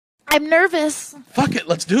I'm nervous. Fuck it,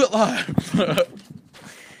 let's do it live.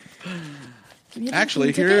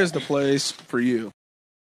 Actually, here is the place for you.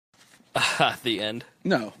 The end.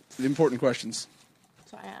 No, the important questions.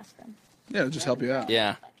 So I asked them. Yeah, it'll just help you out.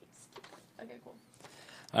 Yeah. Okay, cool.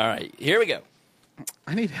 All right, here we go.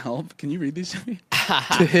 I need help. Can you read these to me?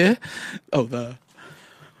 The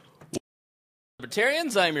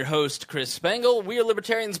Libertarians, I'm your host, Chris Spangle. We are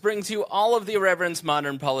Libertarians brings you all of the irreverence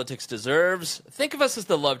modern politics deserves. Think of us as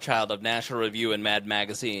the love child of National Review and Mad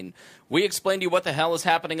Magazine. We explain to you what the hell is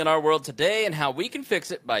happening in our world today and how we can fix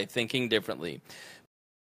it by thinking differently.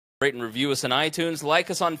 Rate and review us on iTunes, like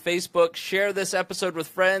us on Facebook, share this episode with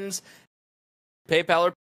friends, PayPal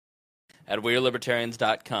or at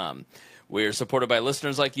wearelibertarians.com. We're supported by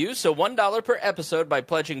listeners like you, so $1 per episode by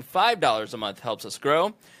pledging $5 a month helps us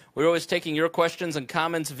grow. We're always taking your questions and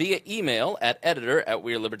comments via email at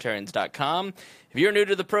editor@wearelibertarians.com. If you're new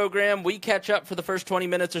to the program, we catch up for the first 20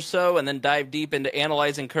 minutes or so and then dive deep into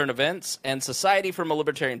analyzing current events and society from a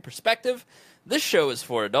libertarian perspective. This show is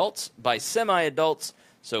for adults by semi-adults,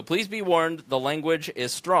 so please be warned, the language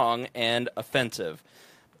is strong and offensive.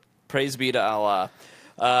 Praise be to Allah.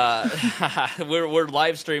 We're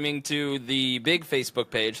live streaming to the big Facebook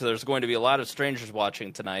page, so there's going to be a lot of strangers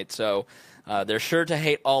watching tonight, so they're sure to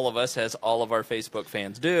hate all of us, as all of our Facebook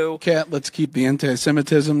fans do. Cat, let's keep the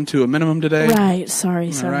anti-Semitism to a minimum today. Right,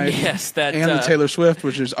 sorry. Right? Yes, that and the Taylor Swift,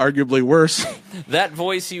 which is arguably worse. That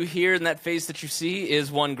voice you hear and that face that you see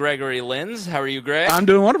is one Gregory Lenz. How are you, Greg? I'm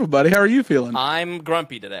doing wonderful, buddy. How are you feeling? I'm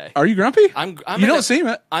grumpy today. Are you grumpy? You don't seem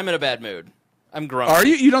it. I'm in a bad mood. I'm grumpy. Are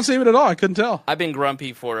you? You don't seem it at all. I couldn't tell. I've been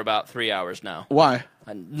grumpy for about 3 hours now. Why?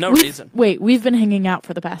 No reason. Wait, we've been hanging out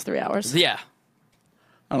for the past 3 hours. Yeah.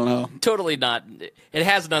 I don't know. Totally not. It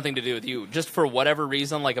has nothing to do with you. Just for whatever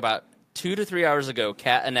reason, like about 2 to 3 hours ago,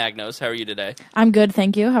 Cat Anagnos, how are you today? I'm good,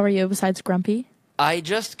 thank you. How are you, besides grumpy? I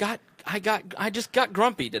just got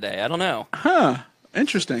grumpy today. I don't know. Huh.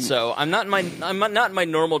 Interesting. So I'm not in my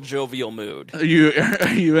normal jovial mood. Are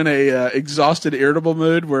you in a exhausted, irritable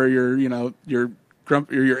mood where your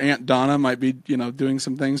Aunt Donna might be doing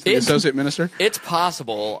some things to the associate minister? It's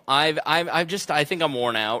possible. I think I'm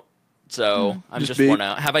worn out. So I'm just worn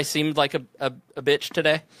out. Have I seemed like a bitch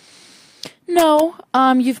today? No.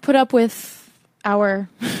 You've put up with our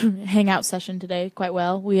hangout session today quite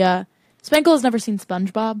well. Spangle has never seen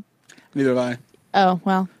SpongeBob. Neither have I. Oh,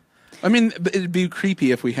 well. I mean, it'd be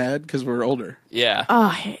creepy if we had, because we're older. Yeah.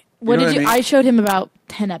 What did you? I mean? I showed him about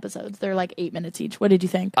 10 episods. They're like 8 minutes each. What did you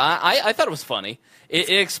think? I thought it was funny. It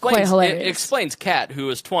explains. Quite hilarious. It explains Kat, who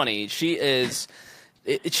is 20. She is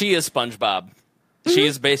SpongeBob. She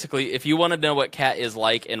is basically, if you want to know what Kat is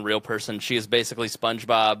like in real person, she is basically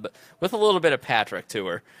SpongeBob with a little bit of Patrick to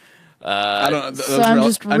her. I don't. So I'm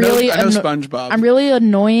just really. I know SpongeBob. I'm really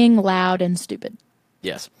annoying, loud, and stupid.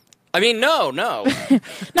 Yes. I mean, no.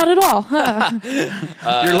 Not at all.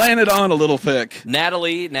 You're laying it on a little thick.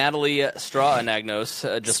 Natalie Straw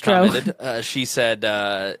Anagnos just commented. She said,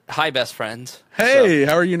 "Hi, best friends." Hey,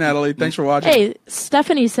 how are you, Natalie? Thanks for watching. Hey,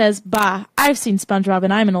 Stephanie says, "Bah, I've seen SpongeBob,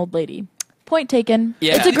 and I'm an old lady." Point taken.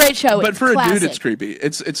 Yeah. It's a great show. But it's for classic. a dude, it's creepy.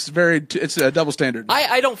 It's a double standard.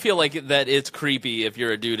 I don't feel like that it's creepy if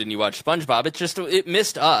you're a dude and you watch SpongeBob. It's just it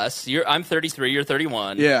missed us. I'm 33. You're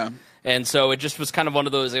 31. Yeah. And so it just was kind of one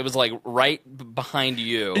of those. It was like right behind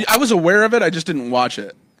you. I was aware of it. I just didn't watch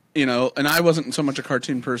it. And I wasn't so much a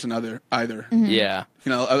cartoon person either. Mm-hmm. Yeah.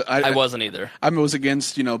 I wasn't either. I was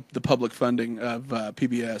against the public funding of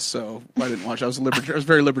PBS, so I didn't watch. I was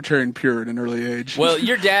very libertarian pure at an early age. Well,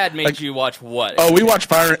 your dad made you watch what? Oh,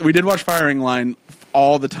 we did watch Firing Line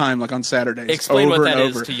all the time, like on Saturdays. Explain over what that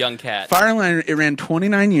and is to young Cat. Firing Line, it ran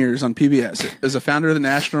 29 years on PBS. As a founder of the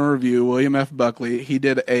National Review, William F. Buckley, he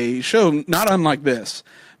did a show not unlike this,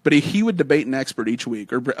 but he would debate an expert each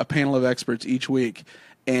week, or a panel of experts each week,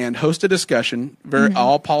 and host a discussion,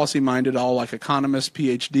 all policy-minded, all like economists,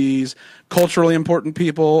 PhDs, culturally important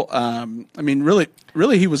people. I mean,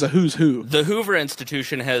 really, he was a who's who. The Hoover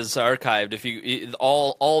Institution has archived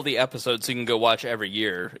all the episodes, so you can go watch every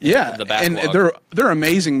year. Yeah, the backlog. and they're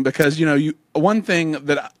amazing because one thing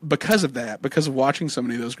that because of watching so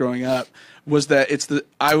many of those growing up was that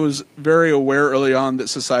I was very aware early on that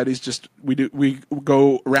society's just we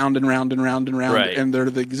go round and round and round and round, right. And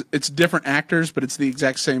it's different actors, but it's the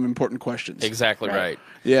exact same important questions. Exactly right.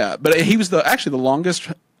 Yeah, but he was actually the longest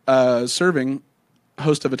serving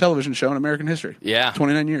host of a television show in American history. Yeah,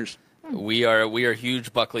 29 years. We are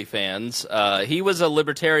huge Buckley fans. He was a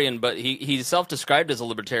libertarian, but he self-described as a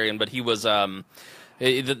libertarian, but he was again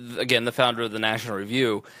the founder of the National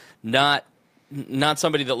Review, not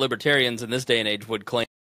somebody that libertarians in this day and age would claim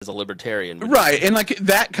as a libertarian. Right, and like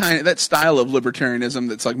that style of libertarianism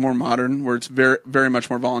that's like more modern, where it's very, very much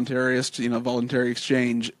more voluntarist, voluntary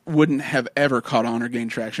exchange, wouldn't have ever caught on or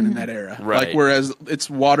gained traction in that era. Right. Like, whereas it's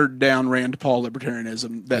watered down Rand Paul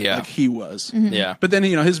libertarianism that like he was. Yeah. But then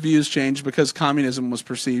his views changed because communism was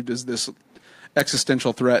perceived as this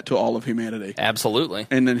existential threat to all of humanity. Absolutely.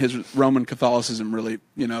 And then his Roman Catholicism really,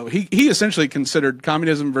 he essentially considered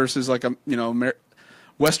communism versus like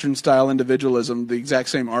Western style individualism the exact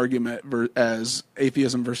same argument as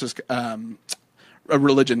atheism versus a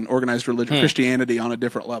religion, organized religion, Christianity on a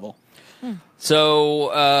different level.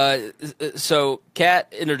 So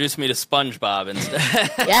Cat introduced me to SpongeBob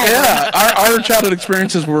instead. Yeah, our childhood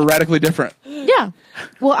experiences were radically different. Yeah.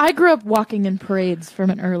 Well, I grew up walking in parades from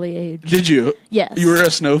an early age. Did you? Yes. You were a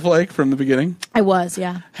snowflake from the beginning? I was,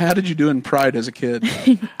 yeah. How did you do in Pride as a kid?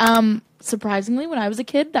 Surprisingly, when I was a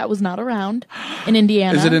kid, that was not around in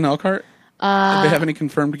Indiana. Is it in Elkhart? Do they have any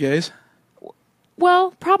confirmed gays?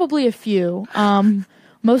 Well, probably a few.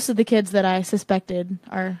 Most of the kids that I suspected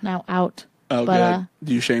are now out. Oh, but, good.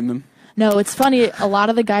 Do you shame them? No, it's funny. A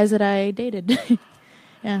lot of the guys that I dated.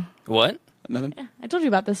 Yeah. What? Nothing? Yeah, I told you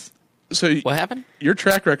about this. So What happened? Your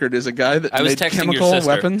track record is a guy that I was made texting your chemical sister.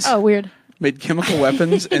 weapons. Oh, weird. Made chemical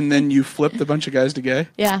weapons, and then you flipped a bunch of guys to gay?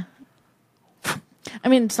 Yeah. I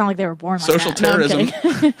mean, it's not like they were born Social like that. No, I'm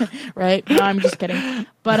terrorism. kidding. Right? No, I'm just kidding.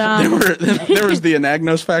 But There was the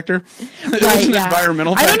Anagnos factor. It was right, an yeah.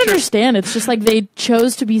 environmental I factor. don't understand. It's just like they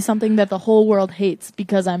chose to be something that the whole world hates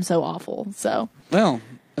because I'm so awful. So Well,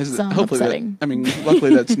 hopefully upsetting.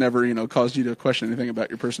 luckily that's never, caused you to question anything about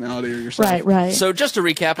your personality or yourself. right. So just to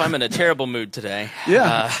recap, I'm in a terrible mood today.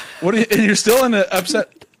 Yeah. And you're still in an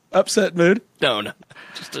upset mood? No.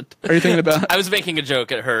 Are you thinking about I was making a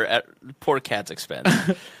joke at poor Cat's expense.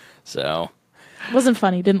 So Wasn't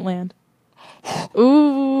funny. Didn't land.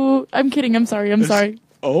 Ooh, I'm kidding. I'm sorry. I'm sorry.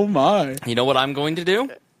 Oh my. you know what I'm going to do?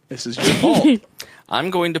 This is your fault.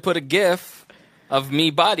 I'm going to put a GIF of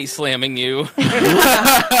me body slamming you on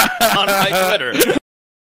my Twitter.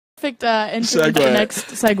 Perfect entry to the next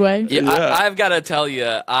segue. Yeah, Yeah. I've got to tell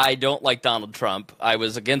you, I don't like Donald Trump. I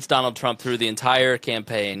was against Donald Trump through the entire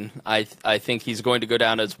campaign. I think he's going to go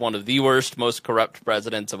down as one of the worst, most corrupt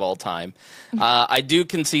presidents of all time. I do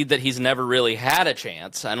concede that he's never really had a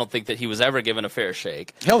chance. I don't think that he was ever given a fair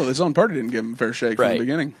shake. Hell, his own party didn't give him a fair shake from the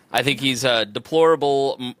beginning. I think he's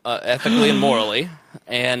deplorable ethically and morally.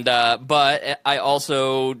 And but I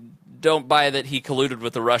also don't buy that he colluded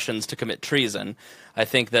with the Russians to commit treason. I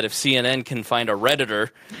think that if CNN can find a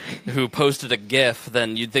Redditor who posted a GIF,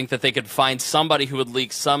 then you'd think that they could find somebody who would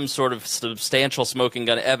leak some sort of substantial smoking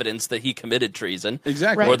gun evidence that he committed treason.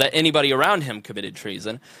 Exactly. Or that anybody around him committed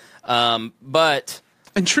treason. But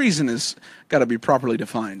And treason has got to be properly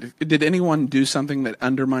defined. Did anyone do something that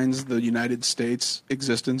undermines the United States'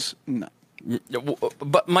 existence? No.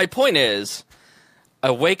 But my point is,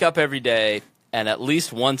 I wake up every day, and at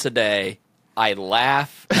least once a day, I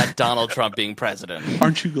laugh at Donald Trump being president.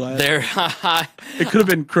 Aren't you glad? It could have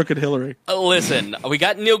been crooked Hillary. Listen, we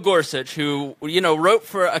got Neil Gorsuch, who wrote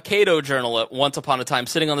for a Cato journal at once upon a time,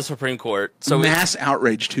 sitting on the Supreme Court. So Mass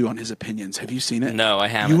outrage too on his opinions. Have you seen it? No, I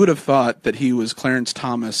haven't. You would have thought that he was Clarence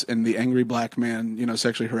Thomas in The Angry Black Man,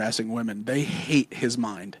 sexually harassing women. They hate his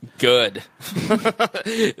mind. Good.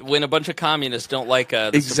 When a bunch of communists don't like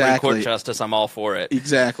the Supreme Court justice, I'm all for it.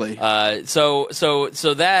 Exactly. So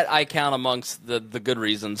that I count amongst the good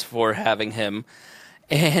reasons for having him,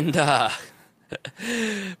 and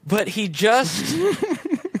but he's just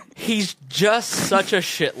such a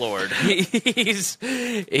shitlord.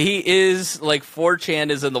 He is like 4chan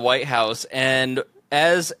is in the White House, and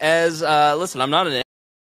as listen, I'm not an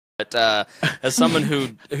but as someone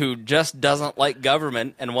who just doesn't like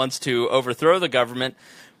government and wants to overthrow the government,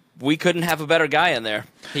 we couldn't have a better guy in there.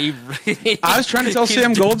 I was trying to tell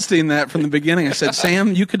Sam Goldstein that from the beginning. I said,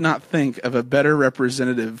 Sam, you could not think of a better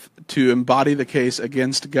representative to embody the case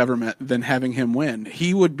against government than having him win.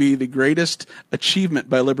 He would be the greatest achievement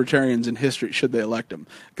by libertarians in history should they elect him.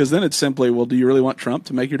 Because then it's simply, well, do you really want Trump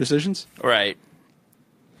to make your decisions? Right.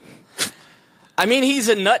 I mean, he's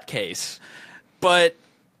a nutcase, but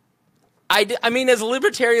I mean, as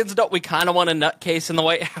libertarians, don't we kind of want a nutcase in the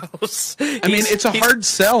White House? I mean, it's a hard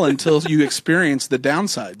sell until you experience the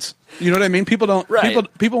downsides. You know what I mean? People don't. Right.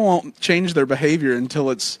 People won't change their behavior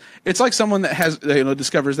until it's like someone that has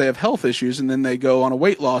discovers they have health issues, and then they go on a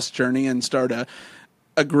weight loss journey and start a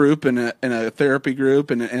group and a therapy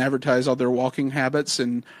group and advertise all their walking habits,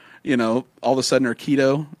 and all of a sudden are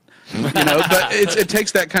keto. But it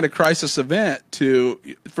takes that kind of crisis event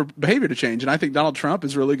for behavior to change, and I think Donald Trump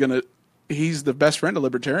is really going to. he's the best friend of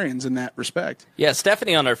libertarians in that respect. Yeah,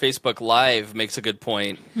 Stephanie on our Facebook Live makes a good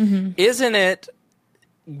point. Isn't it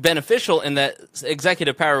beneficial in that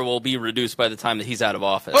executive power will be reduced by the time that he's out of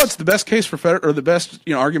office? Well, it's the best case for or the best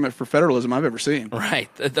argument for federalism I've ever seen. Right.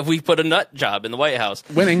 We put a nut job in the White House.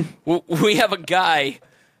 Winning. We have a guy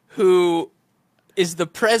who is the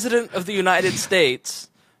president of the United States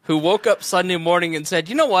who woke up Sunday morning and said,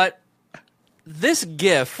 you know what? This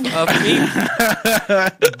gif of me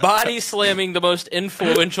body slamming the most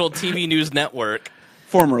influential TV news network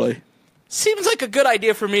Formerly. seems like a good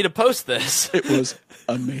idea for me to post this. It was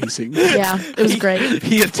amazing. Yeah, it was great.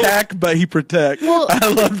 He attack, but he protect. Well, I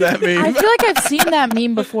love that meme. I feel like I've seen that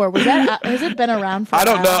meme before. Has it been around for a I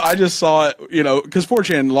don't while? know. I just saw it, because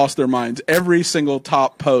 4chan lost their minds. Every single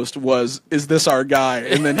top post was, is this our guy?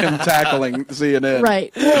 And then him tackling CNN.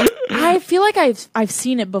 Right. Well, I feel like I've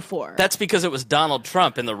seen it before. That's because it was Donald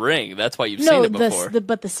Trump in the ring. That's why you've seen it before.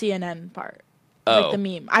 But the CNN part. Oh. Like the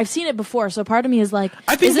meme. I've seen it before, so part of me is like,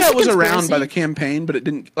 I think is this that a was conspiracy? around by the campaign, but it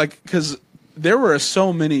didn't, because there were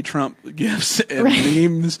so many Trump gifts and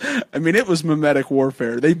memes. I mean, it was mimetic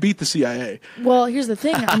warfare. They beat the CIA. Well, here's the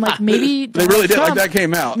thing. I'm like, maybe They really did. Trump, Like, that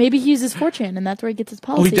came out. Maybe he uses 4chan, and that's where he gets his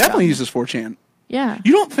policy. Well, he definitely from. uses 4chan. Yeah.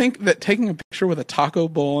 You don't think that taking a picture with a taco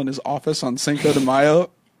bowl in his office on Cinco de Mayo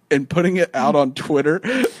and putting it out on Twitter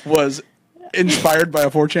was inspired by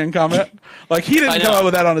a 4chan comment? Like, he didn't come up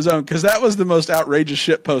with that on his own, because that was the most outrageous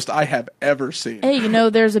shit post I have ever seen. Hey,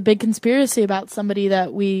 there's a big conspiracy about somebody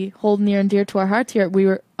that we hold near and dear to our hearts here. We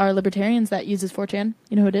are libertarians that uses 4chan.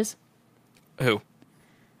 You know who it is? Who?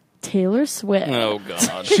 Taylor Swift. Oh,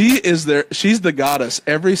 God. She's the goddess.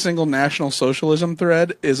 Every single National Socialism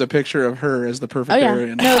thread is a picture of her as the perfect Oh, yeah.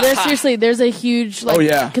 Aryan. No, there's a huge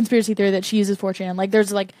conspiracy theory that she uses 4chan. Like,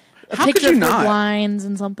 there's like a How could picture you of not? her blinds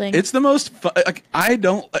and something. It's the most granted,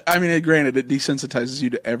 it desensitizes you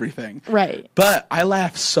to everything. Right. But I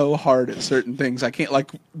laugh so hard at certain things. I can't,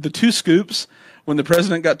 like the 2 scoops, when the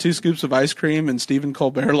president got 2 scoops of ice cream and Stephen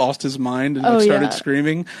Colbert lost his mind and started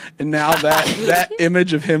screaming. And now that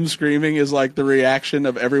image of him screaming is like the reaction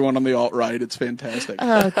of everyone on the alt-right. It's fantastic.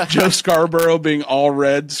 Joe Scarborough being all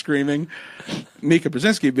red screaming. Mika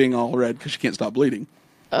Brzezinski being all red because she can't stop bleeding.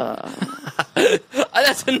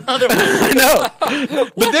 That's another one. I know.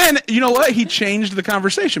 But then, you know what? He changed the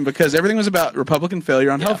conversation because everything was about Republican failure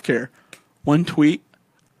on healthcare. One tweet.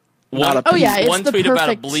 One tweet about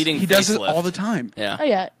a bleeding He does it facelift. all the time. Yeah. Oh,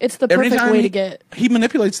 yeah. It's the Every perfect time way to get... He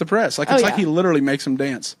manipulates the press. Like, it's like he literally makes them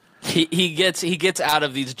dance. He gets out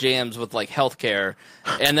of these jams with like healthcare,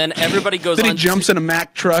 and then everybody goes Then on. he jumps in a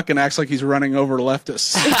Mack truck and acts like he's running over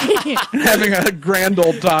leftists. And having a grand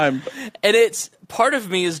old time. And it's part of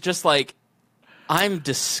me is just like, I'm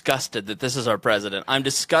disgusted that this is our president. I'm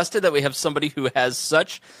disgusted that we have somebody who has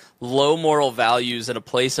such low moral values in a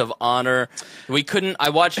place of honor. I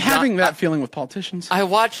watched that feeling with politicians. I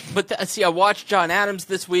watched John Adams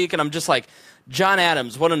this week, and I'm just like, John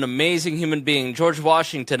Adams, what an amazing human being. George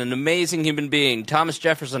Washington, an amazing human being. Thomas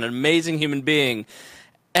Jefferson, an amazing human being.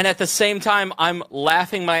 And at the same time, I'm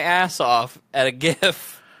laughing my ass off at a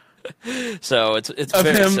GIF. So it's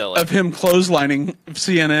very silly. Of him clotheslining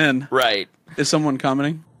CNN. Right. Is someone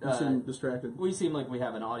commenting? You seem distracted. We seem like we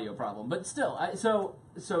have an audio problem, but still, I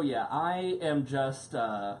am just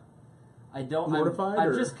Mortified, I'm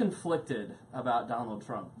or? just conflicted about Donald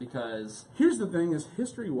Trump because Here's the thing: is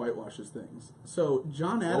history whitewashes things. So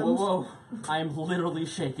John Adams, whoa. I am literally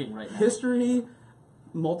shaking right now. history,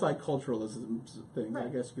 multiculturalism things, I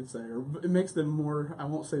guess you could say, or it makes them more. I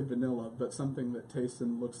won't say vanilla, but something that tastes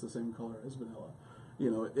and looks the same color as vanilla.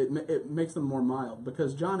 It makes them more mild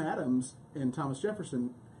because John Adams and Thomas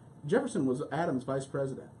Jefferson was Adams' vice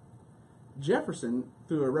president. Jefferson,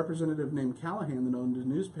 through a representative named Callahan that owned a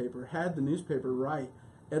newspaper, had the newspaper write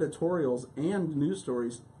editorials and news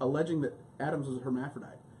stories alleging that Adams was a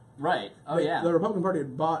hermaphrodite. Right. Oh, The Republican Party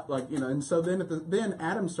had bought, and so then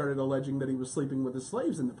Adams started alleging that he was sleeping with his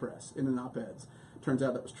slaves in the press, in the op-eds. Turns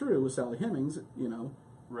out that was true with Sally Hemings,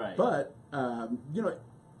 Right. But,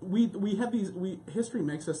 we have history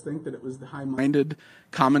makes us think that it was the high-minded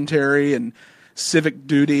commentary and civic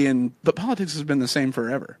duty, but politics has been the same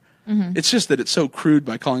forever. Mm-hmm. It's just that it's so crude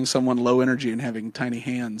by calling someone low energy and having tiny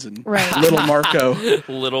hands and little Marco.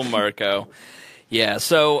 Little Marco. Yeah,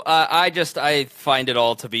 so I find it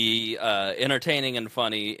all to be entertaining and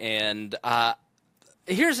funny, and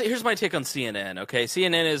here's my take on CNN. Okay,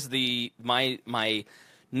 CNN is my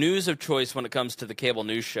news of choice when it comes to the cable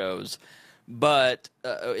news shows. But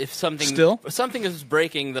if something is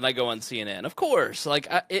breaking, then I go on CNN. Of course,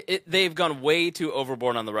 they've gone way too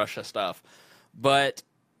overboard on the Russia stuff. But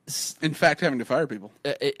In fact, having to fire people.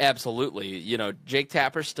 Absolutely. You know, Jake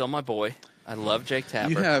Tapper's still my boy. I love Jake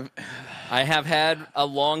Tapper. I have had a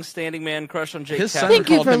long-standing man crush on Jake Tapper. Thank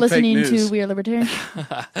you for listening to We Are Libertarians.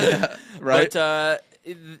 Right. But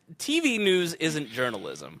TV news isn't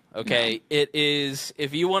journalism. Okay, no. It is.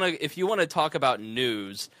 If you want to talk about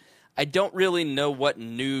news, I don't really know what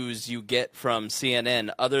news you get from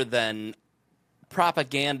CNN other than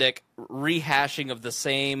propagandic rehashing of the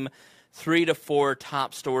same 3 to 4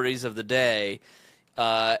 top stories of the day.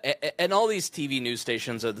 And all these TV news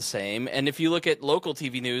stations are the same. And if you look at local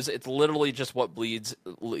TV news, it's literally just what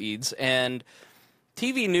leads. And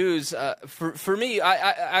TV news, for me,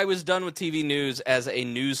 I was done with TV news as a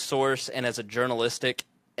news source and as a journalistic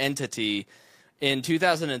entity in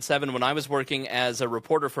 2007 when I was working as a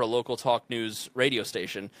reporter for a local talk news radio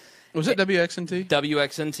station. Was it WXNT?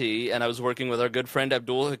 WXNT, and I was working with our good friend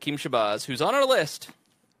Abdul Hakim Shabazz, who's on our list,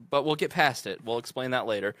 but we'll get past it. We'll explain that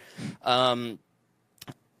later. We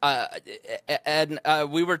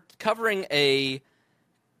were covering a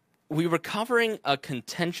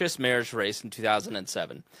contentious mayor's race in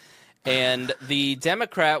 2007, and the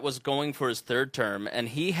Democrat was going for his 3rd term, and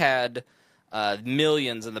he had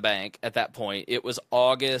millions in the bank at that point. It was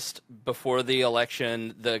August before the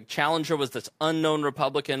election. The challenger was this unknown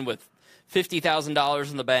Republican with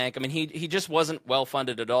 $50,000 in the bank. I mean, he just wasn't well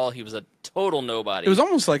funded at all. He was a total nobody. It was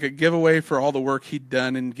almost like a giveaway for all the work he'd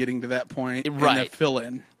done in getting to that point. Right. And a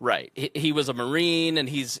fill-in. Right. He was a Marine, and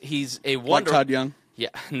he's a wonder. Like Todd Young. Yeah.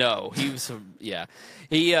 No. He was. Yeah.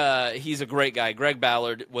 He's a great guy. Greg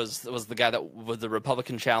Ballard was the guy that was the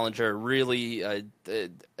Republican challenger. Really a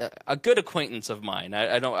good acquaintance of mine.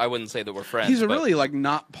 I wouldn't say that we're friends. He's really like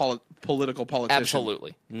not political politician.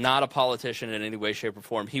 Absolutely not a politician in any way, shape, or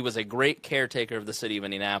form. He was a great caretaker of the city of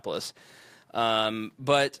Indianapolis,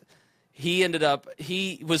 but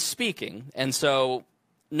he was speaking, and so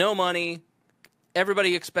no money.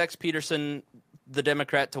 Everybody expects Peterson, the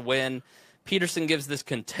Democrat, to win. Peterson gives this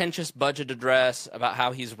contentious budget address about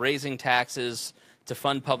how he's raising taxes to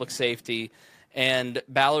fund public safety, and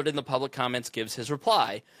Ballard in the public comments gives his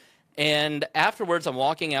reply. And afterwards, I'm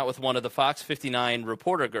walking out with one of the Fox 59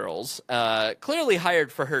 reporter girls, clearly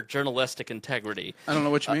hired for her journalistic integrity. I don't know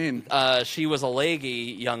what you mean. She was a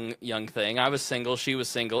leggy young thing. I was single. She was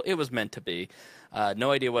single. It was meant to be. No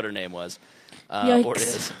idea what her name was. Or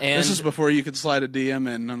is. And this is before you could slide a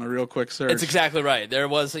DM in on a real quick search. It's exactly right. There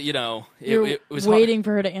was, it was waiting hard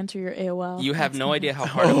for her to answer your AOL. You have no idea how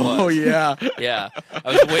hard it was. Oh, yeah. Yeah.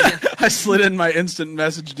 I was waiting. I slid in my instant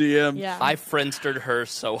message DM. Yeah. I friendstered her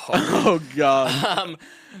so hard. Oh, God.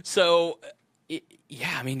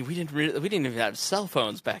 Yeah, I mean, we didn't even have cell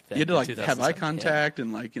phones back then. You had to have eye contact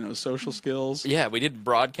and social skills. Yeah, we didn't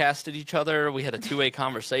broadcast at each other. We had a 2-way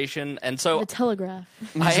conversation, and so the telegraph.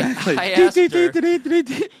 Exactly. I asked her,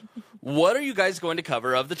 "What are you guys going to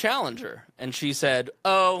cover of the Challenger?" And she said,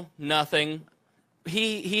 "Oh, nothing.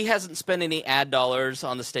 He hasn't spent any ad dollars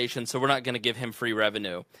on the station, so we're not going to give him free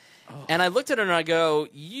revenue." And I looked at her and I go,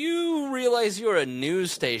 "You realize you're a news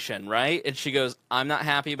station, right?" And she goes, "I'm not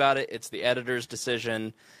happy about it. It's the editor's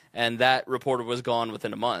decision." And that reporter was gone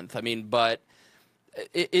within a month. I mean, but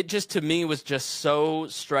it just, to me, was just so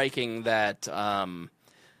striking that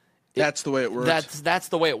that's the way it works. That's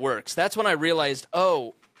the way it works. That's when I realized,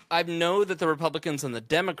 I know that the Republicans and the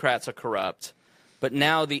Democrats are corrupt, but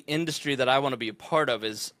now the industry that I want to be a part of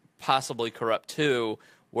is possibly corrupt too.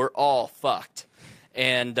 We're all fucked.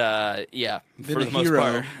 And for the most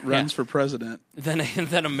part, runs for president. Then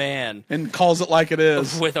a man and calls it like it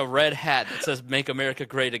is with a red hat that says "Make America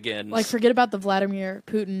Great Again." Like, forget about the Vladimir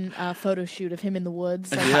Putin photo shoot of him in the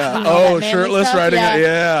woods. Like, shirtless, riding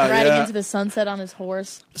into the sunset on his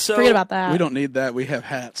horse. So, forget about that. We don't need that. We have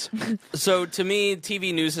hats. So to me,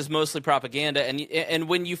 TV news is mostly propaganda, and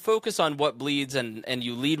when you focus on what bleeds and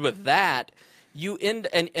you lead with that. You end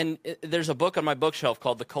and there's a book on my bookshelf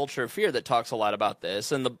called The Culture of Fear that talks a lot about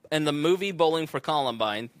this, and the movie Bowling for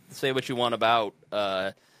Columbine. Say what you want about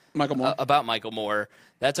Michael Moore.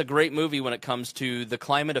 That's a great movie when it comes to the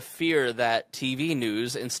climate of fear that TV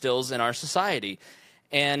news instills in our society,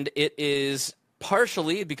 and it is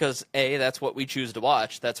partially because that's what we choose to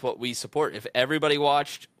watch. That's what we support. If everybody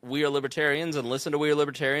watched We Are Libertarians and listened to We Are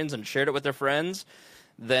Libertarians and shared it with their friends,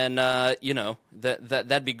 then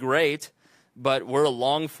that'd be great. But we're a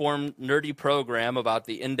long-form, nerdy program about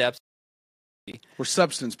the in-depth. We're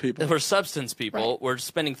substance people. We're substance people. Right. We're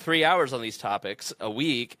spending 3 hours on these topics a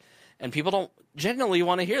week, and people don't generally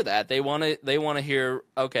want to hear that. They want to hear,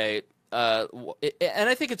 okay, and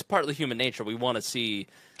I think it's partly human nature. We want to see.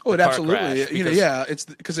 Oh, it absolutely. It's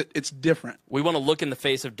because it's different. We want to look in the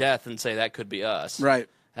face of death and say that could be us, right?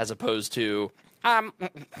 As opposed to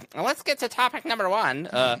Let's get to topic number one.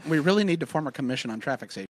 We really need to form a commission on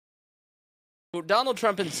traffic safety. Donald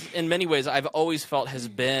Trump, in many ways, I've always felt has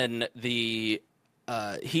been he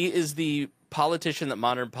is the politician that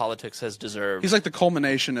modern politics has deserved. He's like the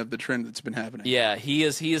culmination of the trend that's been happening. Yeah, he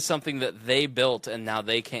is something that they built, and now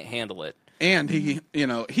they can't handle it. And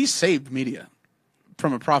he saved media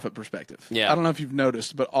from a profit perspective. Yeah. I don't know if you've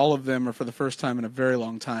noticed, but all of them are for the first time in a very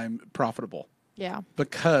long time profitable. Yeah.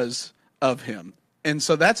 Because of him. And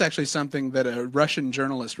so that's actually something that a Russian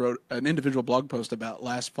journalist wrote an individual blog post about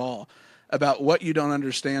last fall, about what you don't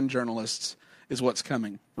understand, journalists, is what's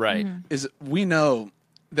coming. Right. Is we know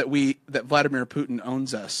that Vladimir Putin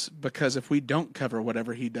owns us, because if we don't cover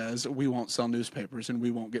whatever he does, we won't sell newspapers and we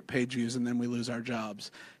won't get page views, and then we lose our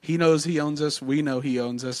jobs. He knows he owns us, we know he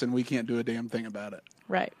owns us, and we can't do a damn thing about it.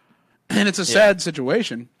 Right. And it's a sad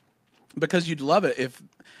situation, because you'd love it if,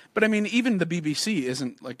 but I mean, even the BBC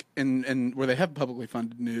isn't like, in where they have publicly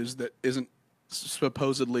funded news that isn't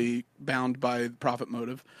supposedly bound by profit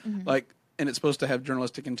motive, like, and it's supposed to have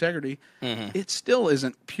journalistic integrity, it still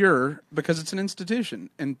isn't pure, because it's an institution,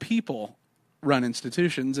 and people run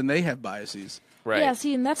institutions, and they have biases. Right. Yeah,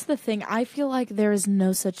 see, and that's the thing. I feel like there is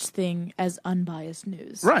no such thing as unbiased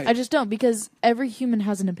news. Right. I just don't, because every human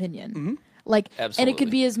has an opinion. Like, Absolutely. and it could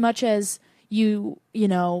be as much as you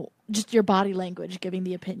know, just your body language giving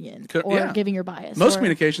the opinion or giving your bias. Most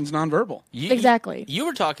communication's nonverbal. Exactly. You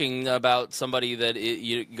were talking about somebody that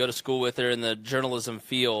you go to school with, they're in the journalism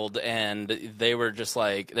field, and they were just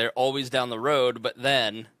like, they're always down the road, but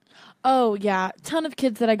then... Oh, yeah. A ton of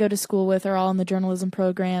kids that I go to school with are all in the journalism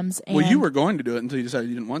programs. And Well, you were going to do it until you decided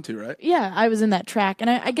you didn't want to, right? yeah, I was in that track. And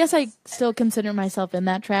I guess I still consider myself in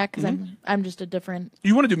that track, because I'm just a different...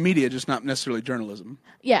 You want to do media, just not necessarily journalism.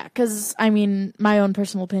 Yeah, because, I mean, my own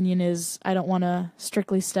personal opinion is I don't want to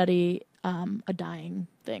strictly study a dying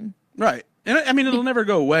thing. Right. And I mean, it'll never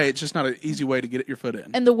go away. It's just not an easy way to get your foot in.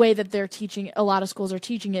 And the way that they're teaching, a lot of schools are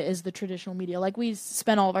teaching it, is the traditional media. Like, we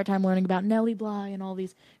spent all of our time learning about Nellie Bly and all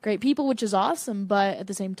these great people, which is awesome, but at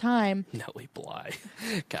the same time... Nellie Bly.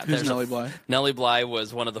 God, Who's Nellie Bly? Nellie Bly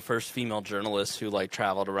was one of the first female journalists who, like,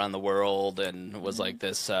 traveled around the world and was, like,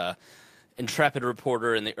 this intrepid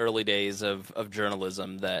reporter in the early days of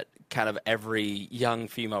journalism that kind of every young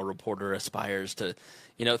female reporter aspires to...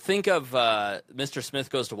 You know, think of Mr.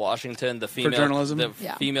 Smith Goes to Washington, the female, For journalism?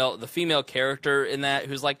 the female character in that,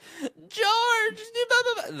 who's like, George, blah,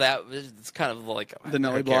 blah, blah. That it's kind of like the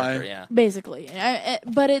Nellie her Bly, character, yeah. Basically.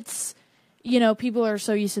 But it's, you know, people are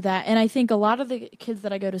so used to that. And I think a lot of the kids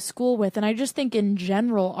that I go to school with, and I just think in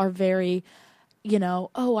general, are very, you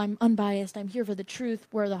know, oh, I'm unbiased, I'm here for the truth,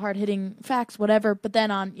 where the hard-hitting facts, whatever. But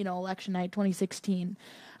then on, you know, election night 2016,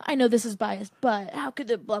 I know this is biased, but how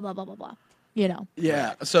could it blah, blah, blah, blah, blah. You know.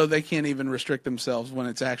 Yeah, so they can't even restrict themselves when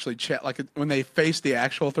it's actually like when they face the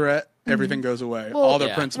actual threat. Everything goes away. Well, all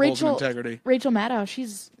their principles and Rachel, integrity. Rachel Maddow,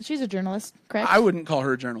 she's a journalist, correct? I wouldn't call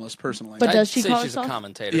her a journalist personally. But does I'd she say call she's herself? a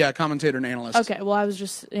commentator. Yeah, commentator and analyst. Okay, well, I was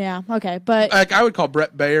just, yeah, okay, but... Like, I would call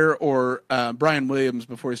Brett Baer or Brian Williams,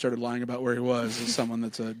 before he started lying about where he was, as someone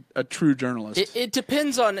that's a true journalist. It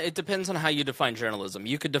depends on how you define journalism.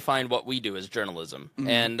 You could define what we do as journalism,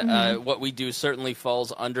 and what we do certainly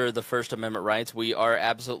falls under the First Amendment rights. We are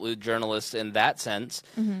absolute journalists in that sense,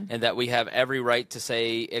 and that we have every right to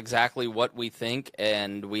say exactly what we think,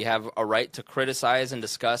 and we have a right to criticize and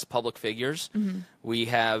discuss public figures. We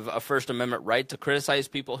have a First Amendment right to criticize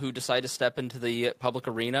people who decide to step into the public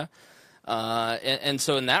arena. And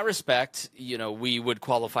so in that respect, you know, we would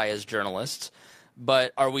qualify as journalists.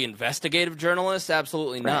 But are we investigative journalists?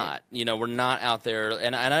 Absolutely not. You know, we're not out there.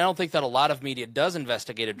 And I don't think that a lot of media does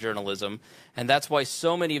investigative journalism. And that's why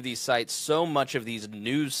so many of these sites, so much of these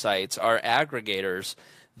news sites are aggregators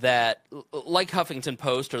that, like Huffington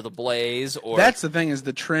Post or The Blaze, or... That's the thing, is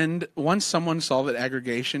the trend. Once someone saw that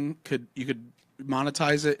aggregation you could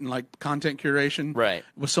monetize it, and like content curation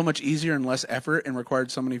was so much easier and less effort and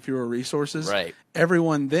required so many fewer resources. Right.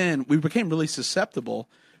 Everyone then, we became really susceptible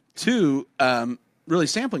to really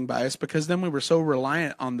sampling bias, because then we were so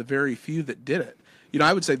reliant on the very few that did it. You know,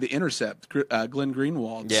 I would say The Intercept, Glenn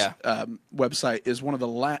Greenwald's website, is one of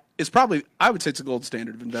the is probably, I would say it's a gold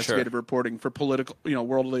standard of investigative reporting for political, you know,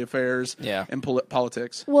 worldly affairs and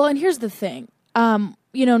politics. Well, and here's the thing.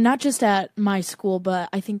 You know, not just at my school, but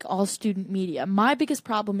I think all student media. My biggest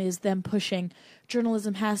problem is them pushing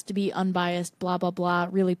journalism has to be unbiased, blah, blah, blah,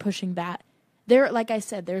 really pushing that. Like I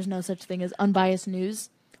said, there's no such thing as unbiased news.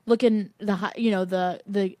 Look in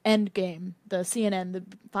the end game, the CNN, the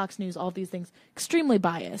Fox News, all these things, extremely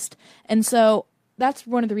biased. And so that's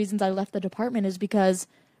one of the reasons I left the department, is because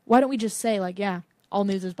why don't we just say, like, yeah, all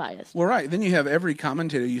news is biased. Well, right. Then you have every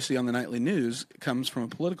commentator you see on the nightly news comes from a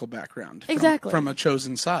political background. Exactly. From a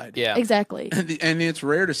chosen side. Yeah. Exactly. And it's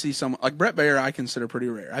rare to see someone like Brett Baer. I consider pretty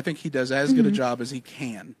rare. I think he does as good a job as he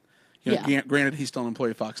can. Granted, he's still an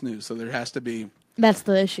employee of Fox News, so there has to be. That's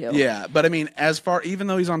the issue. Yeah, but I mean, even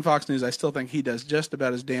though he's on Fox News, I still think he does just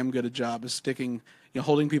about as damn good a job as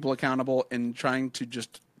holding people accountable and trying to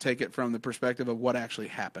just take it from the perspective of what actually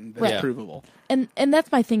happened. That's provable. And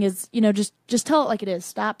that's my thing is, just tell it like it is.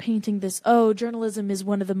 Stop painting this, journalism is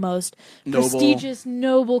one of the most prestigious,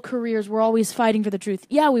 noble careers. We're always fighting for the truth.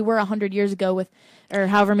 Yeah, we were 100 years ago or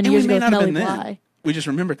however many years ago with Nellie Bly. We just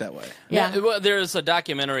remember it that way. Yeah. Well, there's a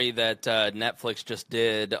documentary that Netflix just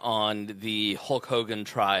did on the Hulk Hogan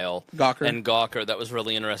trial. Gawker. And Gawker. That was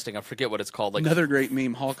really interesting. I forget what it's called. Another great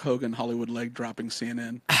meme, Hulk Hogan, Hollywood leg dropping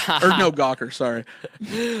CNN. Or no, Gawker, sorry.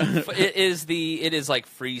 It is like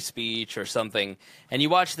free speech or something. And you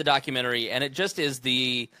watch the documentary, and it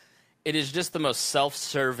is just the most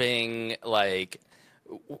self-serving,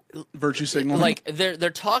 virtue signaling. Like they're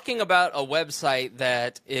talking about a website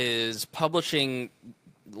that is publishing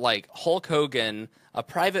Hulk Hogan, a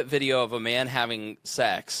private video of a man having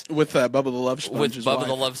sex with Bubba the Love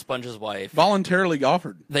Sponge's wife. Voluntarily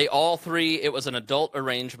offered. They all three. It was an adult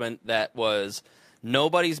arrangement that was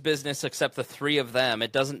nobody's business except the three of them.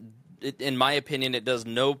 It doesn't. In my opinion, it does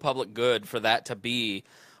no public good for that to be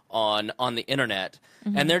on the internet.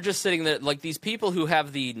 Mm-hmm. And they're just sitting there, these people who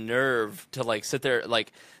have the nerve to sit there,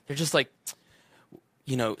 they're just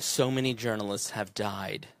so many journalists have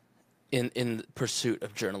died in pursuit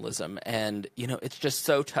of journalism, and it's just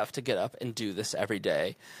so tough to get up and do this every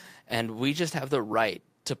day, and we just have the right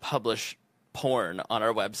to publish porn on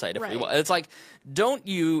our website if we want. It's don't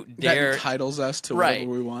you dare. That entitles us to whatever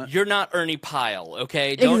we want. You're not Ernie Pyle,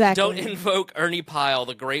 okay? Don't invoke Ernie Pyle,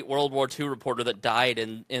 the great World War II reporter that died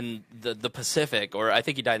in the Pacific, or I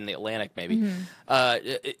think he died in the Atlantic, maybe,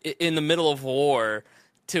 in the middle of war.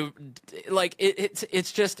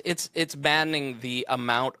 It's maddening the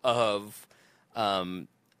amount of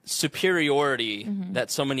superiority that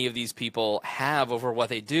so many of these people have over what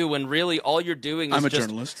they do, when really all you're doing is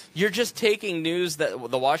journalist. You're just taking news that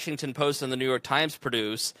the Washington Post and the New York Times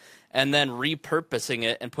produce and then repurposing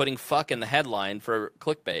it and putting fuck in the headline for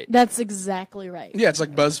clickbait. That's exactly right. Yeah, it's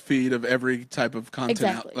like BuzzFeed of every type of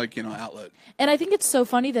content outlet. And I think it's so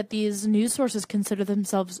funny that these news sources consider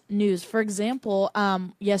themselves news. For example,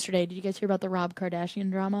 yesterday, did you guys hear about the Rob Kardashian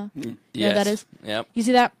drama? Yes. You know what that is? Yep. You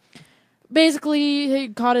see that? Basically, he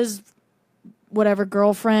caught his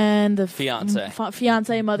girlfriend, the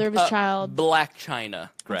fiance, mother of his child. Black China,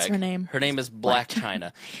 Greg. What's her name? Her name is Black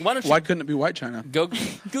China. Why couldn't it be White China? Go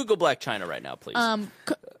Google Black China right now, please.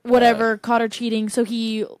 Caught her cheating. So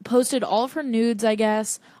he posted all of her nudes, I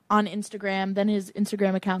guess, on Instagram. Then his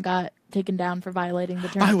Instagram account got taken down for violating the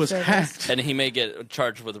terms of service. Hacked. And he may get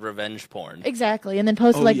charged with revenge porn. Exactly. And then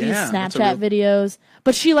posted these Snapchat videos.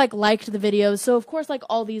 But she liked the videos. So of course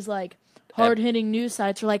all these hard-hitting news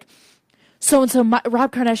sites are so-and-so,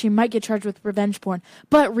 Rob Kardashian might get charged with revenge porn.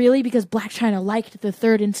 But really, because Black China liked the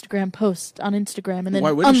third Instagram post on Instagram and then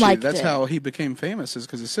why wouldn't unliked she? That's it. how he became famous, is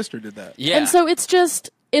because his sister did that. Yeah. And so it's just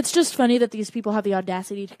funny that these people have the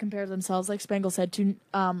audacity to compare themselves, like Spangle said, to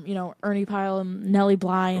Ernie Pyle and Nellie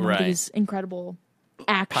Bly and these incredible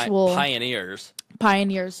actual pioneers.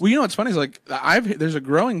 Well, what's funny is there's a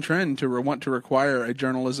growing trend to want to require a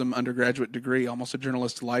journalism undergraduate degree, almost a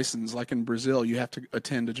journalist license. Like in Brazil, you have to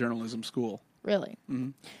attend a journalism school. Really?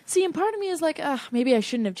 Mm-hmm. See, and part of me is maybe I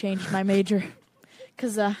shouldn't have changed my major,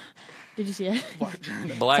 because did you see it?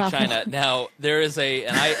 Black China. Now there is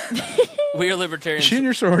we are libertarians. She in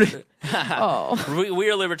your sorority.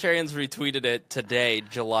 We are libertarians retweeted it today,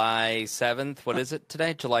 July 7th. What is it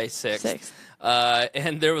today? July 6th.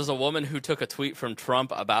 And there was a woman who took a tweet from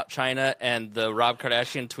Trump about China and the Rob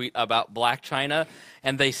Kardashian tweet about Black China,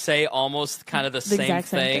 and they say almost kind of the same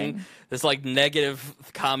thing. This negative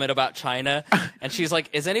comment about China, and she's like,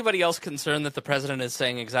 "Is anybody else concerned that the president is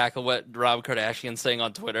saying exactly what Rob Kardashian's saying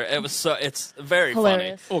on Twitter?" It's very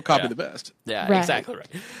hilarious. funny. Well, copy the best. Yeah, right. Exactly right.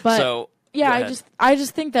 But I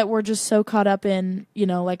just think that we're just so caught up in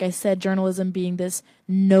like I said, journalism being this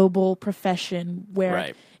noble profession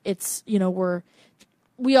where it's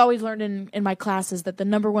we always learned in my classes that the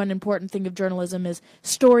number one important thing of journalism is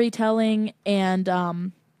storytelling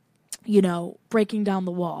and breaking down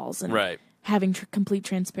the walls and having complete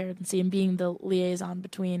transparency and being the liaison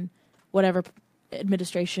between whatever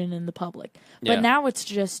administration and the public. But now it's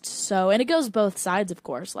just and it goes both sides, of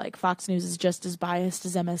course. Like Fox News is just as biased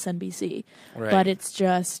as MSNBC, but it's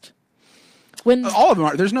just when all of them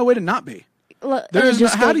are. There's no way to not be.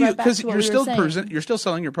 How do you? Because you're still you're still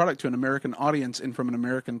selling your product to an American audience and from an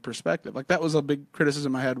American perspective. Like that was a big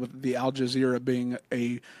criticism I had with the Al Jazeera being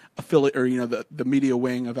a affiliate, or the media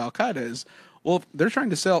wing of Al Qaeda is. Well, they're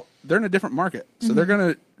trying to sell. They're in a different market, so they're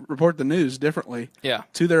going to report the news differently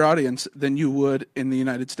to their audience than you would in the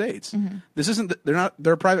United States. This isn't.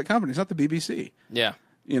 They're a private company. It's not the BBC. Yeah.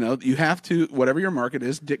 You have to, whatever your market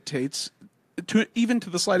is dictates even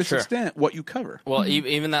to the slightest extent what you cover. Well,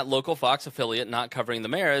 even that local Fox affiliate not covering the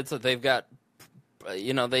mayor, it's that they've got,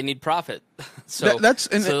 they need profit. So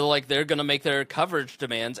they're going to make their coverage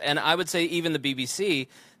demands. And I would say even the BBC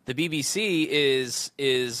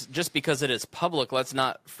is just because it is public, let's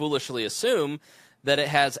not foolishly assume that it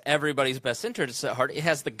has everybody's best interest at heart. It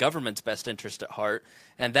has the government's best interest at heart,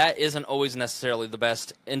 and that isn't always necessarily the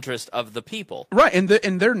best interest of the people. Right, and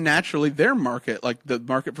they're naturally, their market, like the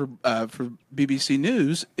market for BBC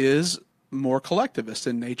News, is more collectivist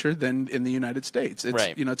in nature than in the United States. It's,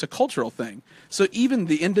 right. It's a cultural thing. So even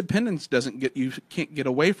the independence can't get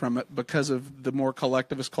away from it because of the more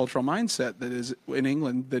collectivist cultural mindset that is in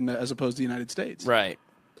England than as opposed to the United States. Right.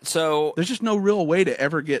 So there's just no real way to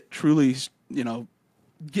ever get truly,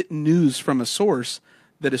 get news from a source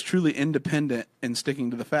that is truly independent and sticking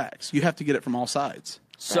to the facts. You have to get it from all sides.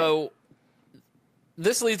 So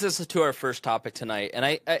this leads us to our first topic tonight, and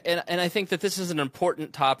I think that this is an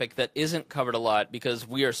important topic that isn't covered a lot because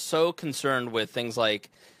we are so concerned with things like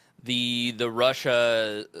the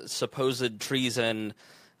Russia supposed treason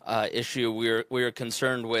issue. We're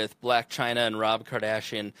concerned with Blac Chyna and Rob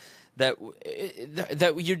Kardashian. That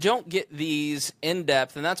you don't get these in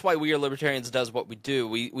depth, and that's why We Are Libertarians does what we do.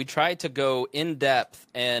 We try to go in depth,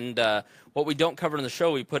 and what we don't cover in the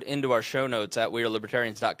show, we put into our show notes at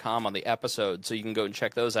wearelibertarians.com on the episode, so you can go and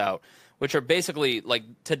check those out, which are basically like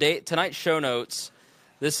tonight's show notes.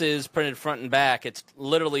 This is printed front and back. It's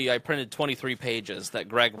literally, I printed 23 pages that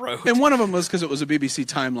Greg wrote. And one of them was because it was a BBC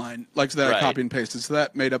timeline, so that I copied and pasted, so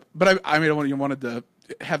that made up. But I wanted to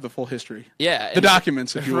have the full history. Yeah. The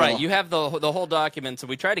documents, if you will. Right. You have the whole documents, and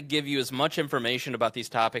we try to give you as much information about these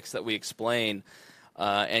topics that we explain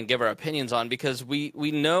and give our opinions on, because we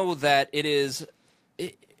know that it is,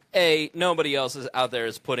 nobody else is out there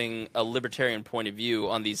is putting a libertarian point of view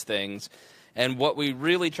on these things. And what we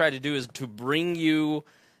really try to do is to bring you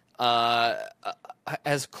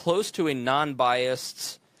as close to a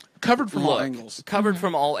non-biased covered from all angles. Covered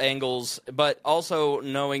from all angles, but also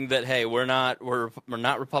knowing that, hey, we're not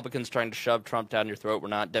Republicans trying to shove Trump down your throat. We're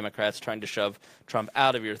not Democrats trying to shove Trump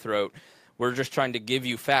out of your throat. We're just trying to give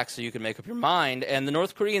you facts so you can make up your mind. And the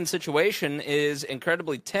North Korean situation is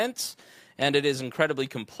incredibly tense, and it is incredibly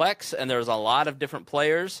complex, and there's a lot of different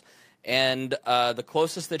players. And the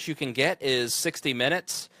closest that you can get is 60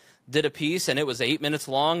 Minutes did a piece, and it was 8 minutes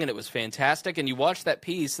long, and it was fantastic. And you watched that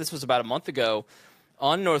piece, this was about a month ago,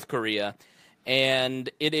 on North Korea, and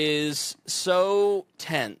it is so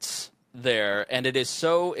tense there, and it is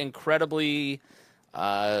so incredibly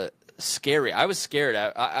scary. I was scared.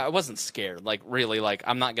 I wasn't scared, really,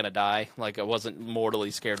 I'm not going to die. I wasn't mortally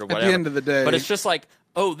scared or whatever. At the end of the day. But it's just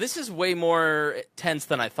this is way more tense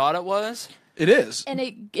than I thought it was. It is. And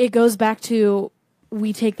it goes back to,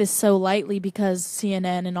 we take this so lightly because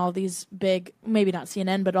CNN and all these big, maybe not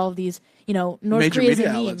CNN, but all of these, North major Korea's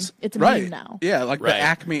media a meme. outlets. It's a right. meme now. Yeah, the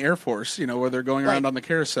Acme Air Force, where they're going around on the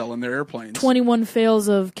carousel in their airplanes. 21 fails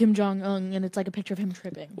of Kim Jong-un, and it's like a picture of him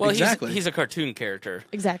tripping. Well, exactly. He's a cartoon character.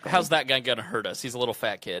 Exactly. How's that guy going to hurt us? He's a little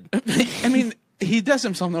fat kid. I mean, he does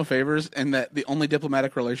himself no favors, and that the only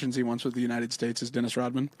diplomatic relations he wants with the United States is Dennis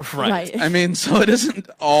Rodman. Right. I mean, so it isn't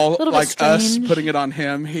all like us strange. putting it on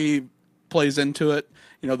him. He plays into it.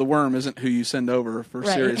 The worm isn't who you send over for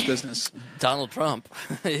serious business. Donald Trump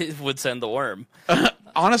would send the worm.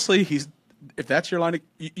 Honestly, if that's your line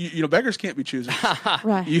of, beggars can't be choosers.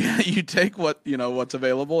 Right. You take what's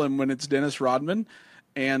available, and when it's Dennis Rodman,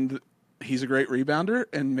 and he's a great rebounder,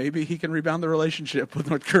 and maybe he can rebound the relationship with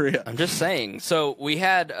North Korea. I'm just saying. So we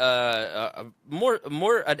had more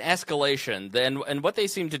an escalation, and what they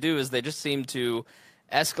seem to do is they just seem to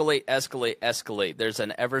escalate. There's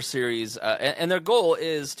an ever series, and their goal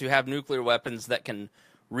is to have nuclear weapons that can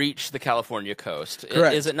reach the California coast.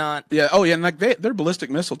 Correct. Is it not? Yeah. Oh, yeah. And their ballistic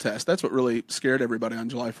missile test, that's what really scared everybody on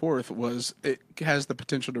July 4th, was it has the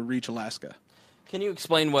potential to reach Alaska. Can you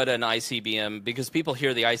explain what an ICBM, because people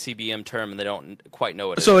hear the ICBM term and they don't quite know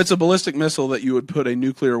what it is. So it's a ballistic missile that you would put a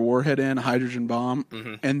nuclear warhead in, a hydrogen bomb,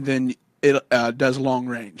 and then it does long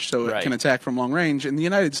range. So it can attack from long range. And the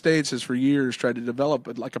United States has for years tried to develop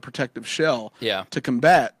a protective shell to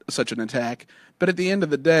combat such an attack. But at the end of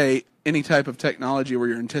the day, any type of technology where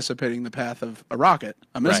you're anticipating the path of a rocket,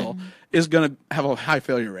 a missile, is going to have a high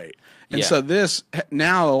failure rate. And so this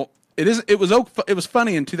now it was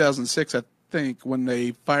funny in 2006, I think, when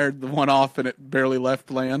they fired the one off and it barely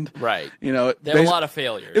left land. Right. You know, there were a lot of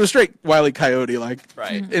failures. It was straight Wile E. Coyote, like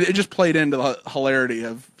right. It just played into the hilarity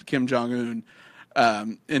of Kim Jong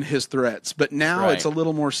Un in his threats. But now it's a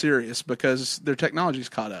little more serious because their technology's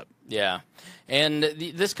caught up. Yeah. And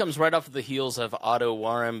this comes right off of the heels of Otto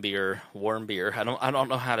Warmbier. I don't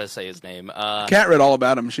know how to say his name. Kat read all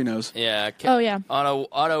about him. She knows. Yeah. yeah.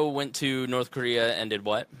 Otto went to North Korea and did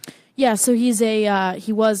what? Yeah, so he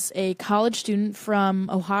was a college student from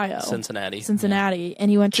Ohio, Cincinnati, and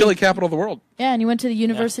he went to chili capital of the world. Yeah, and he went to the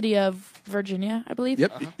University of Virginia, I believe.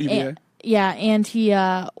 Yep, UVA. And he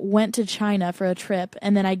went to China for a trip,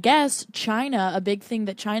 and then I guess China, a big thing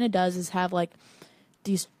that China does is have like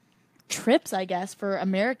these trips, I guess, for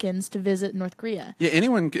Americans to visit North Korea. Yeah,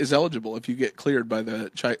 anyone is eligible if you get cleared by the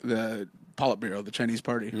Politburo, the Chinese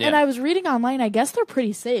party. Yeah. And I was reading online, I guess they're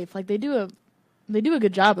pretty safe. Like they do a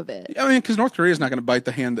good job of it. I mean, because North Korea is not going to bite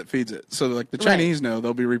the hand that feeds it. So, like the Chinese know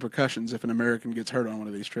there'll be repercussions if an American gets hurt on one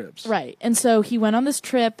of these trips. Right. And so he went on this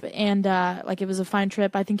trip, and it was a fine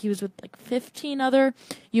trip. I think he was with like 15 other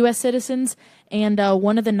U.S. citizens. And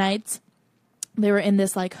one of the nights, they were in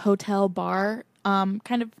this like hotel bar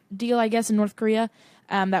kind of deal, I guess, in North Korea.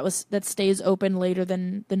 That stays open later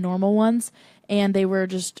than the normal ones. And they were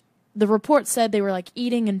the report said they were like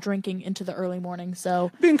eating and drinking into the early morning.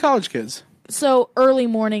 So being college kids. So early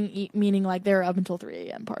morning, meaning like they're up until 3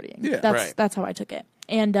 a.m. partying. Yeah, that's how I took it.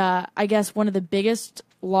 And I guess one of the biggest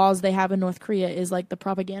laws they have in North Korea is like the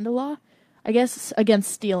propaganda law, I guess,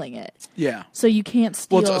 against stealing it. Yeah. So you can't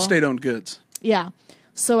steal. Well, it's state-owned goods. Yeah.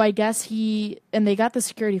 So I guess and they got the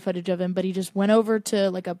security footage of him, but he just went over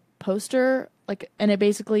to like a poster, and it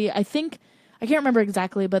basically, I can't remember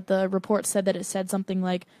exactly, but the report said that it said something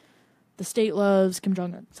like, the state loves Kim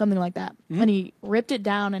Jong-un, something like that. Mm-hmm. And he ripped it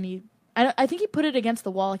down, and I think he put it against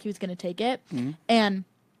the wall like he was going to take it. Mm-hmm. And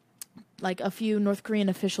like a few North Korean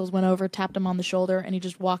officials went over, tapped him on the shoulder, and he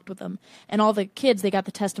just walked with them. And all the kids, they got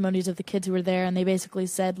the testimonies of the kids who were there, and they basically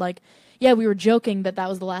said like, yeah, we were joking that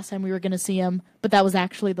was the last time we were going to see him, but that was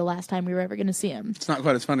actually the last time we were ever going to see him. It's not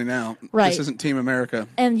quite as funny now. Right. This isn't Team America.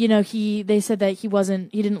 And, they said that he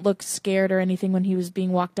didn't look scared or anything when he was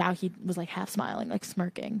being walked out. He was like half smiling, like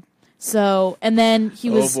smirking. So, and then he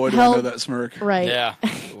was do I know that smirk. Right. Yeah,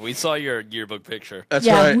 we saw your yearbook picture. That's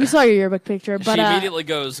right. Yeah, we saw your yearbook picture. But she immediately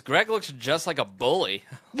goes, Greg looks just like a bully.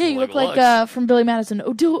 Yeah, you look like from Billy Madison.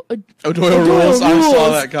 O'Doyle rules. I saw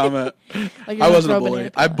that comment. Like I wasn't a bully.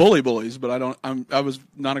 I bully bullies, but I was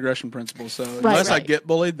non-aggression principle. So unless I get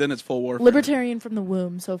bullied, then it's full warfare. Libertarian from the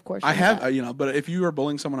womb. So of course I have. But if you are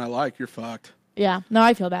bullying someone I like, you're fucked. Yeah. No,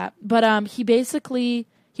 I feel that. But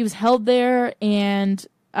he was held there, and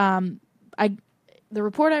the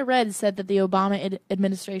report I read said that the Obama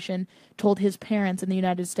administration told his parents in the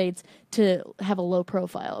United States to have a low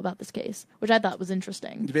profile about this case, which I thought was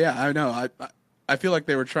interesting. Yeah, I know. I feel like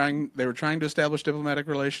they were trying to establish diplomatic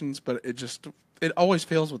relations, but it always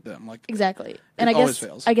fails with them. Like exactly. And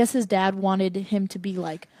I guess his dad wanted him to be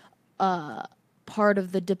like part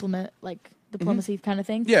of the diplomacy kind of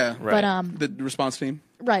thing. Yeah, right. But the response team.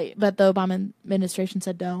 Right, but the Obama administration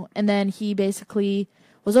said no. And then he basically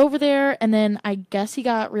was over there, and then I guess he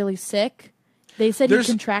got really sick. They said he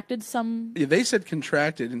contracted some... Yeah, they said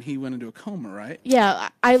contracted, and he went into a coma, right? Yeah,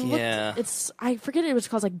 I looked... Yeah. I forget it was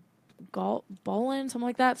called, like, Bolin, something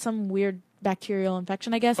like that. Some weird bacterial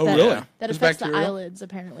infection, I guess. Oh, really? That affects the eyelids,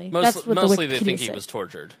 apparently. Mostly they think he was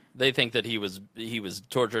tortured. They think that he was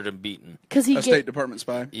tortured and beaten. State Department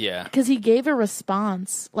spy. Yeah. Because he gave a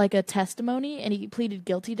response, like a testimony, and he pleaded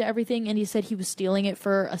guilty to everything, and he said he was stealing it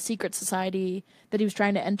for a secret society that he was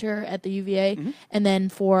trying to enter at the UVA, and then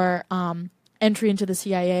for entry into the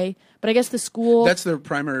CIA. But I guess the school... That's their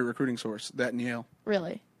primary recruiting source, that and Yale.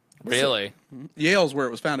 Really? Really? Yale's where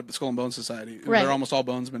it was founded, the Skull and Bones Society. Right. They're almost all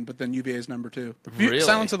bonesmen, but then UVA is number 2. Really?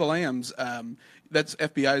 Silence of the Lambs, that's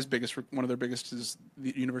FBI's one of their biggest is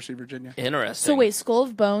the University of Virginia. Interesting. So wait, Skull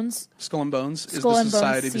and Bones is the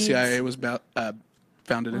society the CIA was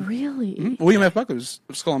founded in. Really? Mm-hmm. William F. Buckley was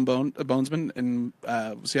Skull and Bonesman and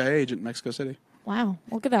CIA agent in Mexico City. Wow,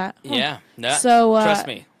 look at that. Huh. Yeah. Trust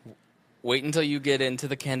me. Wait until you get into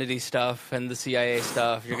the Kennedy stuff and the CIA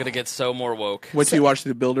stuff. You're going to get so more woke. Wait till you watch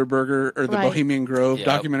the Bilderberger or the Bohemian Grove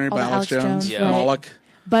documentary by Alex Jones. Moloch.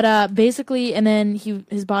 But basically, and then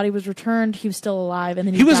his body was returned. He was still alive, and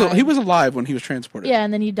then he was alive when he was transported. Yeah,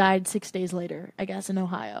 and then he died 6 days later, I guess, in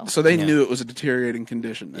Ohio. So they knew it was a deteriorating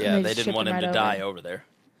condition. Yeah, they didn't want him to die over there.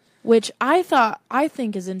 Which I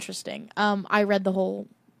think is interesting. I read all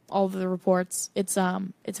of the reports. It's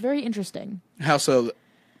very interesting. How so?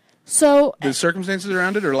 So The circumstances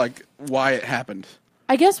around it, or like why it happened?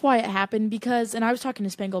 I guess why it happened, because, and I was talking to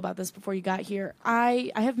Spangle about this before you got here,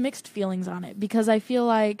 I have mixed feelings on it, because I feel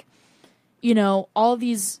like, all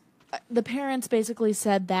these, the parents basically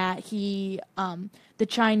said that the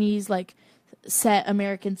Chinese, like, set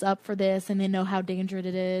Americans up for this, and they know how dangerous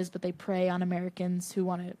it is, but they prey on Americans who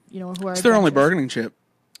want to, who are It's their only adventurous. bargaining chip,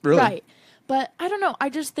 really. Right. But I don't know, I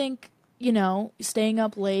just think, staying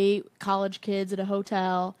up late, college kids at a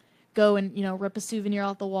hotel, go and, rip a souvenir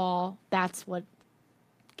off the wall, that's what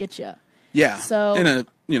get you. Yeah. So in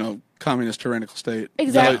a communist tyrannical state.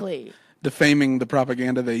 exactly. Defaming the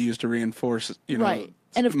propaganda they use to reinforce, Right.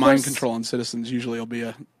 And of mind course, control on citizens usually will be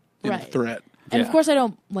a Right. threat. And of course, I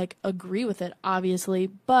don't agree with it, obviously,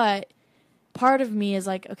 but part of me is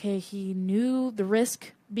like, okay, he knew the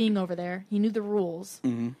risk being over there, he knew the rules,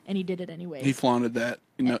 and he did it anyway. He flaunted that.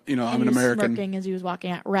 I'm and an he was American. smirking as he was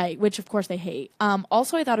walking out, right? Which of course they hate.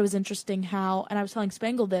 Also, I thought it was interesting how, and I was telling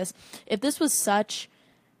Spangle this, if this was such,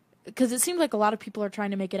 because it seems like a lot of people are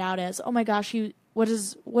trying to make it out as, oh my gosh, what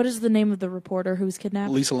is the name of the reporter who was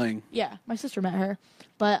kidnapped? Lisa Ling. Yeah, my sister met her,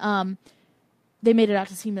 but they made it out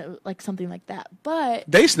to seem like something like that. But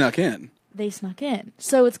They snuck in. they snuck in,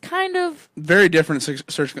 so it's kind of Very different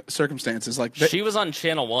circumstances. Like She was on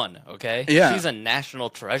Channel 1, okay? Yeah. She's a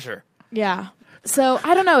national treasure. yeah. So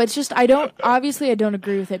I don't know. It's just I don't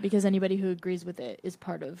agree with it, because anybody who agrees with it is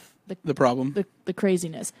part of the problem. the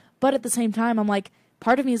craziness. But at the same time, I'm like,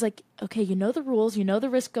 part of me is like, okay, you know the rules, you know the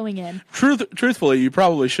risk going in. Truthfully, you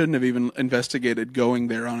probably shouldn't have even investigated going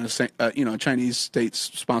there on a Chinese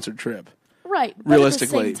state-sponsored trip. Right. But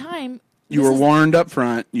Realistically, at the same time, You were warned up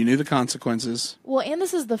front. You knew the consequences. well, and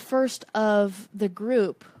this is the first of the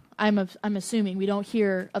group. I'm assuming we don't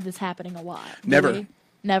hear of this happening a lot. do Never. we?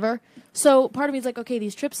 Never. So part of me is like, okay,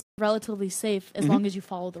 these trips are relatively safe as long as you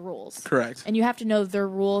follow the rules. Correct. And you have to know their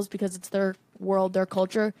rules, because it's their world, their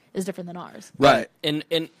culture is different than ours. Right. And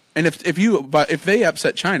And if they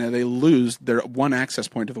upset China, they lose their one access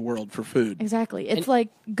point to the world for food. Exactly. It's like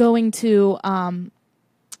going to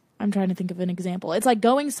I'm trying to think of an example. It's like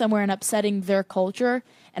going somewhere and upsetting their culture,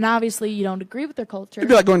 and obviously you don't agree with their culture. It'd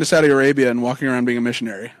be like going to Saudi Arabia and walking around being a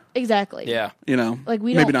missionary. Exactly. yeah. Like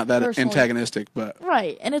we maybe don't not that personally- antagonistic, but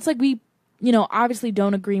Right. And it's like we, obviously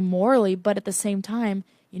don't agree morally, but at the same time,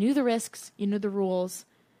 you knew the risks, you knew the rules,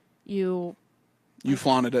 you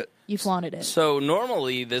flaunted it. flaunted it. So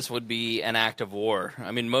normally this would be an act of war.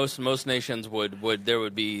 I mean, most nations would there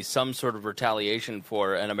would be some sort of retaliation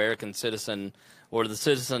for an American citizen or the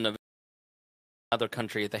citizen of another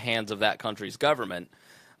country at the hands of that country's government.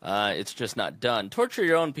 It's just not done. Torture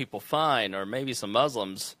your own people, fine, or maybe some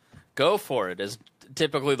Muslims. Go for it, is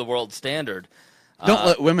typically the world standard. Don't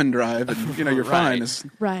let women drive, and you're Right. fine. It's,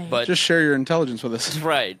 Right. But just share your intelligence with us.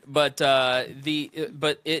 right, but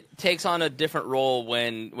it takes on a different role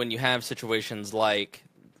when you have situations like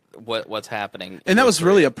what's happening. And that was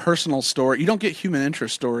really a personal story. You don't get human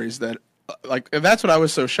interest stories that, that's what I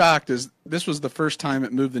was so shocked, is this was the first time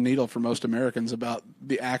it moved the needle for most Americans about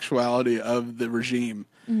the actuality of the regime,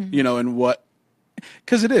 and what,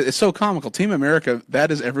 because it's so comical. Team America,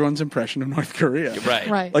 that is everyone's impression of North Korea. right.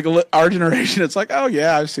 Right. Like our generation, it's like, oh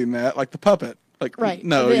yeah, I've seen that. Like the puppet. Like, Right.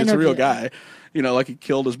 no, The it's a real interview. guy. Like he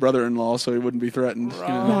killed his brother-in-law so he wouldn't be threatened.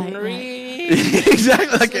 Right.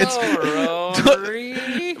 Exactly. Like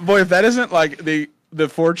Rory. boy, if that isn't like the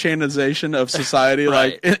 4chanization of society,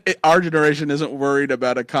 Right. like our generation isn't worried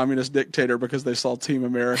about a communist dictator because they saw Team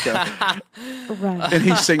America Right. and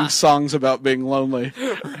he sings songs about being lonely.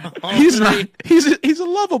 He's not. He's a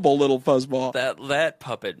lovable little fuzzball. That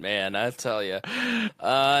puppet, man, I tell you.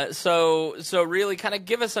 So really, kind of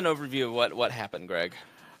give us an overview of what happened, Greg.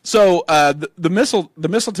 So the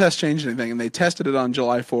missile test changed anything, and they tested it on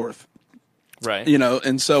July 4th. Right.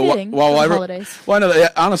 And so Fitting while for I the holidays. well, I know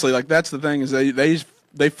that, honestly, like that's the thing, is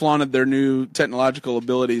they flaunted their new technological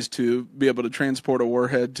abilities to be able to transport a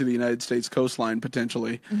warhead to the United States coastline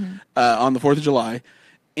potentially on the 4th of July,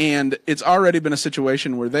 and it's already been a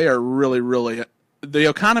situation where they are really, really. The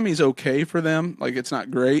economy's okay for them, like it's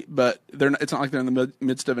not great, but it's not like they're in the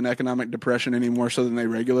midst of an economic depression any more so than they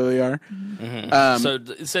regularly are. So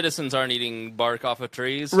citizens aren't eating bark off of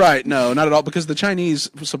trees? Right? No, not at all, because the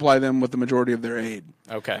Chinese supply them with the majority of their aid.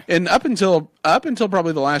 Okay. And up until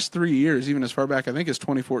probably the last 3 years, even as far back I think as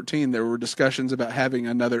 2014, there were discussions about having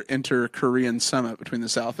another inter-Korean summit between the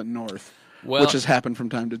South and North, which has happened from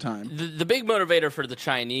time to time. The big motivator for the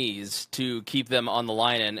Chinese to keep them on the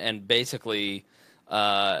line and basically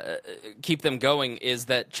keep them going is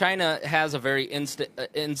that China has a very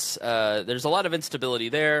there's a lot of instability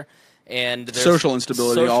there, And there's social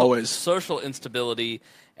instability always. Social instability.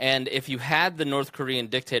 And if you had the North Korean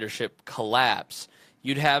dictatorship collapse,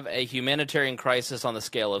 you'd have a humanitarian crisis on the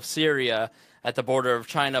scale of Syria at the border of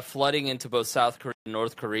China, flooding into both South Korea and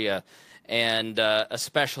North Korea, and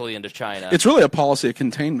especially into China. It's really a policy of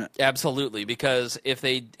containment. Absolutely, because if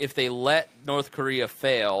they let North Korea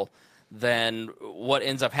fail, then what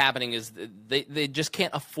ends up happening is they just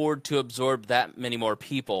can't afford to absorb that many more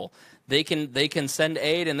people. They can send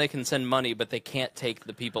aid and they can send money, but they can't take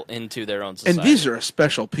the people into their own society. And these are a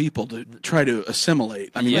special people to try to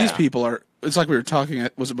assimilate. I mean, these people are. It's like we were talking.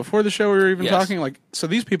 Was it before the show we were even talking? Like, so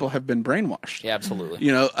these people have been brainwashed. Yeah, absolutely.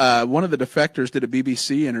 You know, one of the defectors did a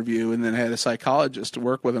BBC interview and then had a psychologist to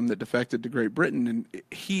work with him that defected to Great Britain.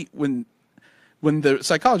 And when the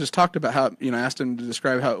psychologist talked about how, you know, asked him to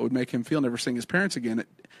describe how it would make him feel never seeing his parents again,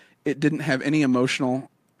 it didn't have any emotional.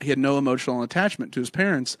 He had no emotional attachment to his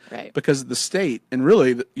parents because of the state, and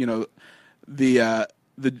really, you know, the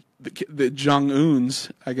Jong-uns,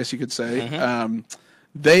 I guess you could say,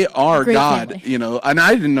 they are great God, family. you know. And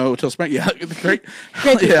I didn't know until Spangle. Yeah, great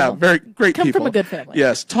people. very great Come people. from a good family.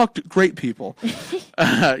 Yes, talk to great people.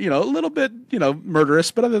 You know, a little bit, you know,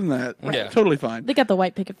 murderous, but other than that, totally fine. They got the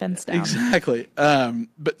white picket fence down. Exactly.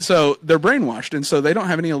 But so they're brainwashed, and so they don't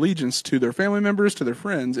have any allegiance to their family members, to their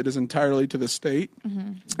friends. It is entirely to the state.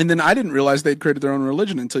 And then I didn't realize they'd created their own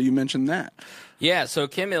religion until you mentioned that. Yeah, so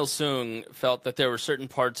Kim Il-sung felt that there were certain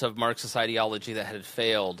parts of Marxist ideology that had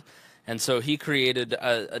failed. And so he created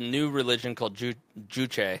a new religion called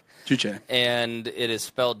Juche. And it is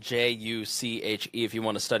spelled Juche if you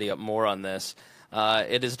want to study up more on this.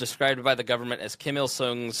 It is described by the government as Kim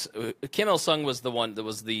Il-sung's. Kim Il-sung was the one that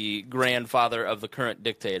was the grandfather of the current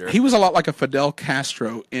dictator. He was a lot like a Fidel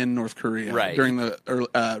Castro in North Korea during the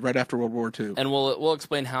right after World War II. And we'll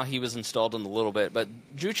explain how he was installed in a little bit. But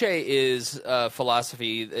Juche is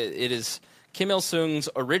philosophy. It is Kim Il-sung's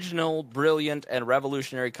original, brilliant, and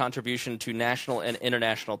revolutionary contribution to national and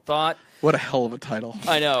international thought. What a hell of a title.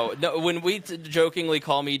 I know. No, when we jokingly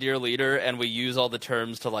call me dear leader and we use all the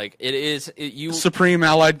terms to like, Supreme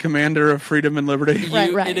Allied Commander of Freedom and Liberty.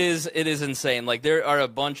 Right. It is insane. Like, there are a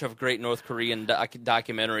bunch of great North Korean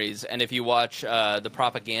documentaries, and if you watch The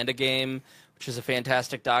Propaganda Game, which is a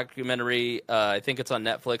fantastic documentary, I think it's on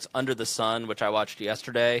Netflix, Under the Sun, which I watched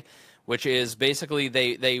yesterday, which is basically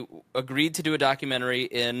they agreed to do a documentary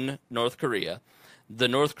in North Korea. The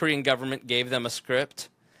North Korean government gave them a script,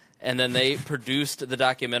 and then they produced the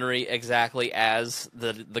documentary exactly as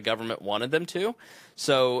the government wanted them to.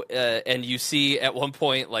 So, and you see at one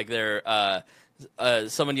point, like,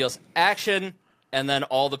 someone yells, "Action!" and then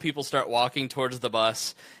all the people start walking towards the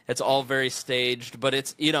bus. It's all very staged, but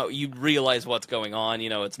it's, you know, you realize what's going on. You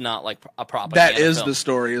know, it's not like a propaganda That is film. The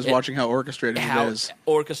story, is watching how orchestrated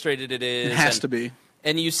it is. It has to be.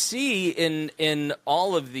 And you see in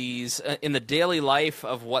all of these, in the daily life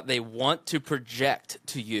of what they want to project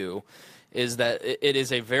to you, is that it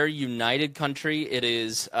is a very united country. It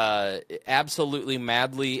is absolutely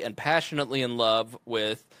madly and passionately in love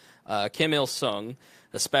with Kim Il-sung,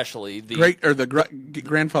 especially the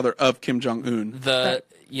grandfather of Kim Jong-un.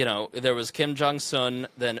 There was Kim Jong-sun,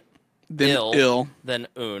 then Il, then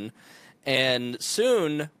Un. And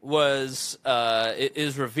Soon is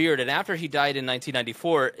revered, and after he died in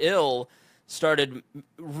 1994, Il started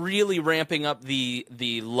really ramping up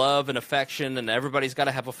the love and affection, and everybody's got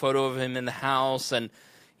to have a photo of him in the house, and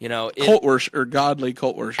you know, cult worship or godly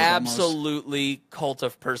cult worship. Absolutely, almost. Cult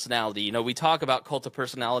of personality. You know, we talk about cult of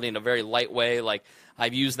personality in a very light way. Like,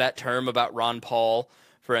 I've used that term about Ron Paul,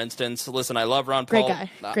 for instance. Listen, I love Ron Paul. Great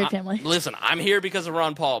guy. Great family. Listen, I'm here because of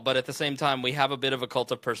Ron Paul, but at the same time, we have a bit of a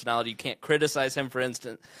cult of personality. You can't criticize him, for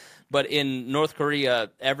instance. But in North Korea,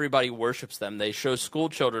 everybody worships them. They show school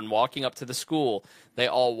children walking up to the school. They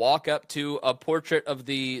all walk up to a portrait of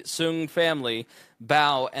the Sung family,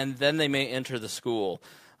 bow, and then they may enter the school.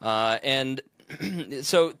 And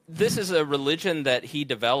so this is a religion that he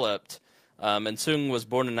developed. And Sung was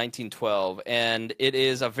born in 1912, and it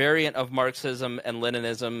is a variant of Marxism and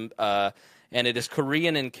Leninism, and it is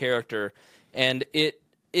Korean in character, and it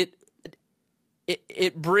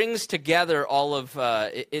brings together all of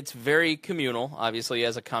it's very communal, obviously,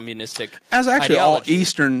 as a communistic as actually ideology. All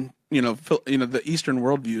Eastern, the Eastern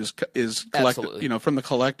worldview is collective, Absolutely. From the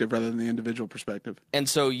collective rather than the individual perspective. And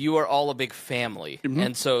so you are all a big family,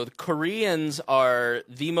 and so the Koreans are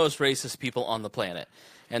the most racist people on the planet.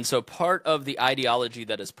 And so part of the ideology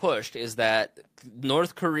that is pushed is that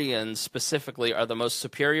North Koreans specifically are the most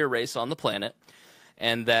superior race on the planet,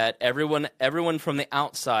 and that everyone from the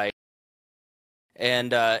outside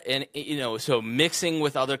and so mixing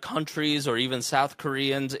with other countries or even South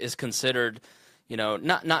Koreans is considered,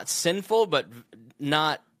 not sinful, but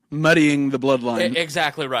not muddying the bloodline.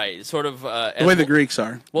 Exactly right. Sort of the way the Greeks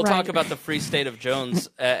are. We'll talk about the Free State of Jones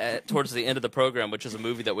towards the end of the program, which is a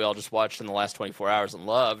movie that we all just watched in the last 24 hours and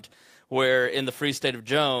loved. Where in the Free State of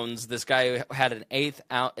Jones, this guy had an eighth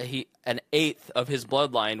of his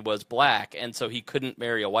bloodline was black, and so he couldn't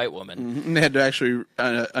marry a white woman. And they had to actually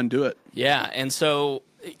undo it. Yeah, and so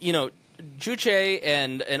Juche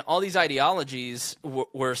and all these ideologies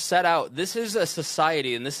were set out. This is a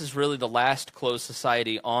society, and this is really the last closed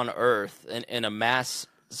society on Earth in a mass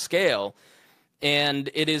scale, and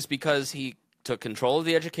it is because he took control of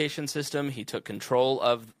the education system. He took control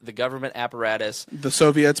of the government apparatus. The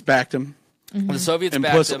Soviets backed him. The Soviets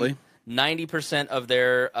implicitly. Backed him. 90% of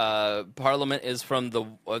their parliament is from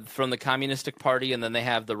the Communistic Party, and then they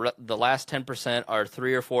have the last 10% are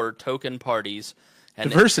 3 or 4 token parties.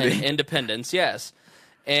 And diversity, and independence, yes,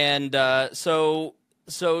 and so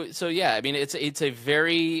yeah. I mean, it's a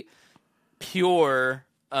very pure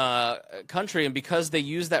country, and because they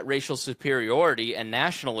use that racial superiority and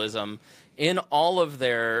nationalism in all of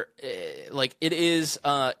their it is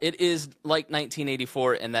like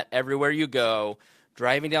 1984 in that everywhere you go,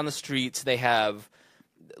 driving down the streets, they have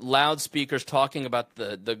loudspeakers talking about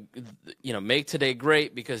the make today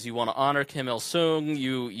great because you want to honor Kim Il Sung.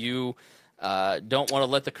 You don't want to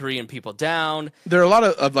let the Korean people down. There are a lot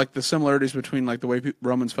of like the similarities between like the way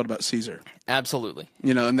Romans felt about Caesar. Absolutely.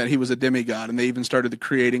 And that he was a demigod, and they even started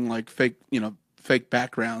creating like fake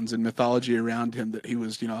backgrounds and mythology around him, that he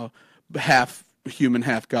was, half human,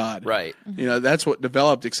 half god. Right. That's what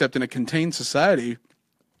developed, except in a contained society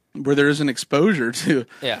where there is an exposure to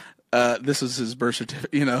this is his birth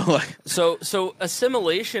certificate, So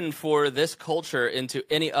assimilation for this culture into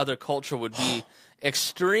any other culture would be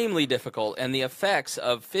extremely difficult, and the effects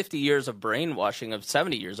of 50 years of brainwashing, of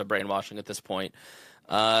 70 years of brainwashing at this point,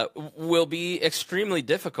 will be extremely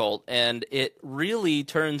difficult, and it really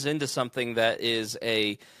turns into something that is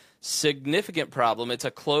a significant problem. It's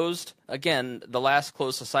a closed, again, the last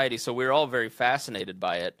closed society, so we're all very fascinated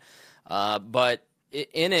by it. But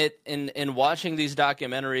in watching these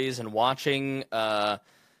documentaries and watching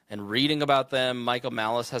and reading about them, Michael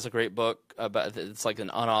Malice has a great book about. It's like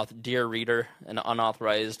an Dear Reader, an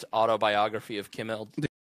unauthorized autobiography of Kim Il.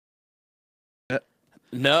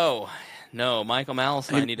 No, Michael Malice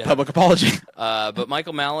and I need to public apology. But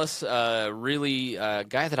Michael Malice, really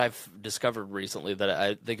guy that I've discovered recently that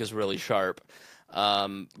I think is really sharp.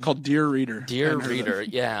 Called Dear Reader. Dear Reader,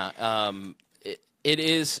 yeah. It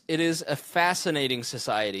is a fascinating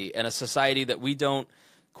society, and a society that we don't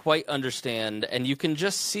quite understand, and you can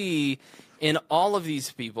just see in all of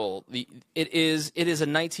these people, it is a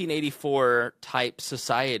 1984 type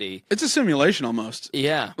society. It's a simulation almost.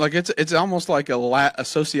 Yeah, like it's almost like a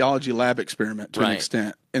sociology lab experiment to an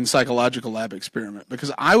extent, and psychological lab experiment.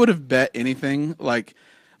 Because I would have bet anything, like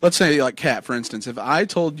let's say like Cat, for instance, if I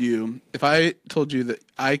told you that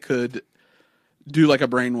I could do like a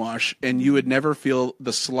brainwash and you would never feel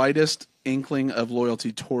the slightest inkling of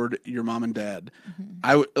loyalty toward your mom and dad,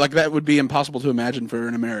 I would like that would be impossible to imagine for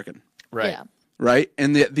an American. Right. Yeah. Right.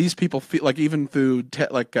 And these people feel like even through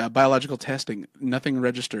biological testing, nothing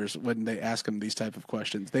registers when they ask them these type of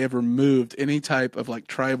questions. They have removed any type of like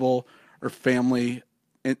tribal or family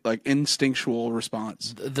instinctual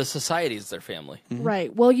response. The society is their family. Mm-hmm.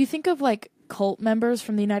 Right. Well, you think of like cult members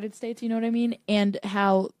from the United States, you know what I mean? And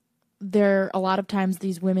how a lot of times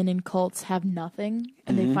these women in cults have nothing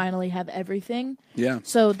and they finally have everything. Yeah.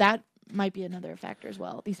 So that might be another factor as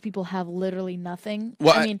well. These people have literally nothing.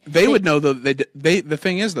 Well, I mean, they would know though. The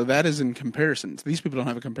thing is though, that is in comparison. These people don't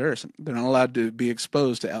have a comparison. They're not allowed to be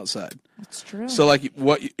exposed to outside. That's true. So like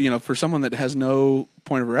for someone that has no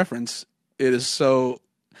point of reference, it is so.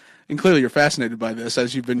 And clearly, you're fascinated by this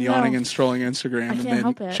as you've been yawning and scrolling Instagram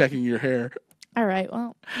and then checking your hair. All right,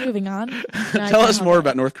 well, moving on. Tell us more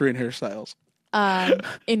about North Korean hairstyles.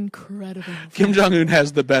 Incredible. Kim Jong-un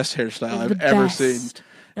has the best hairstyle I've ever seen.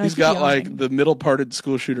 No, he's got like the middle-parted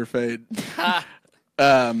school shooter fade.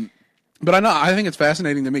 But I think it's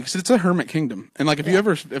fascinating to me because it's a hermit kingdom. And like if you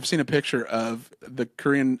ever have seen a picture of the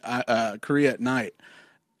Korea at night,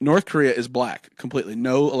 North Korea is black completely.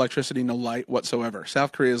 No electricity, no light whatsoever.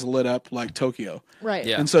 South Korea is lit up like Tokyo. Right.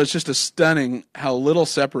 Yeah. And so it's just a stunning how little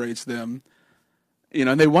separates them.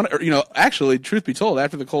 And they want, actually, truth be told,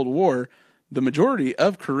 after the Cold War, the majority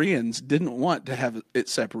of Koreans didn't want to have it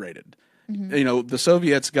separated. Mm-hmm. The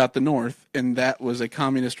Soviets got the North, and that was a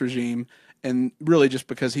communist regime, and really just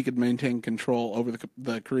because he could maintain control over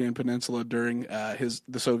the Korean Peninsula during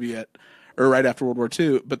the Soviet, or right after World War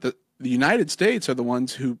II. But the United States are the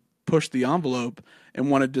ones who pushed the envelope and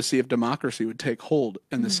wanted to see if democracy would take hold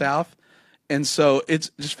in the South. And so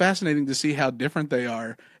it's just fascinating to see how different they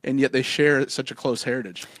are, and yet they share such a close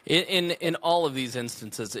heritage. In all of these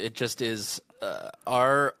instances, it just is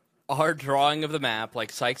our drawing of the map,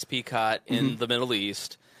 like Sykes-Picot in the Middle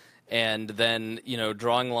East, and then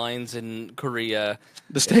drawing lines in Korea.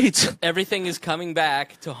 The States. Everything is coming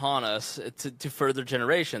back to haunt us to further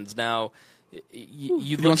generations. Now,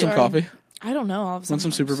 you want some coffee? I don't know. Want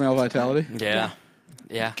some super male vitality?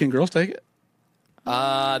 Yeah. Can girls take it?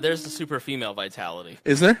 There's the super female vitality.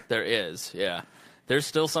 Is there? There is, yeah. There's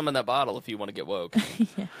still some in that bottle if you want to get woke.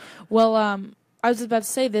 Yeah. Well, I was about to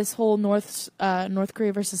say this whole North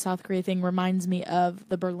Korea versus South Korea thing reminds me of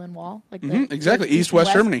the Berlin Wall. Like exactly,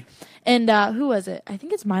 East-West Germany. And who was it? I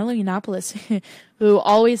think it's Milo Yiannopoulos who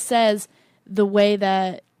always says the way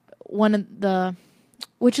that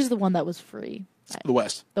which is the one that was free? The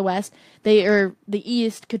West. The West. The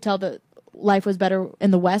East could tell that life was better in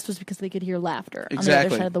the West was because they could hear laughter on the other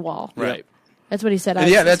side of the wall. Right. That's what he said.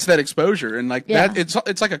 That's that exposure, and that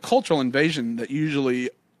it's like a cultural invasion that usually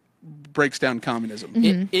breaks down communism.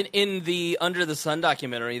 In the Under the Sun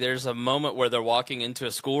documentary, there's a moment where they're walking into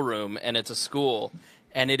a schoolroom, and it's a school,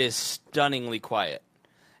 and it is stunningly quiet.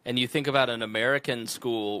 And you think about an American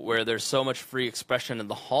school where there's so much free expression in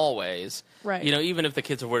the hallways. Right. Even if the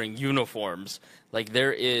kids are wearing uniforms, like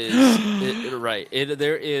there is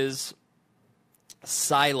there is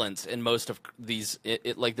silence in most of these.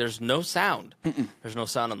 Like there's no sound. There's no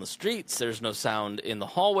sound on the streets. There's no sound in the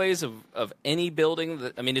hallways of any building.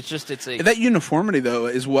 That uniformity though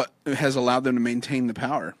is what has allowed them to maintain the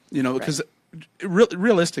power. Because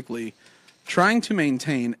realistically, trying to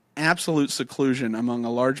maintain absolute seclusion among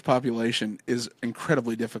a large population is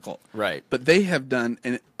incredibly difficult. Right. But they have done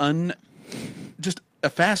just a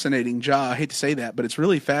fascinating job. I hate to say that, but it's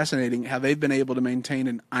really fascinating how they've been able to maintain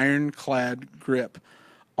an ironclad grip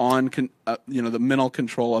on the mental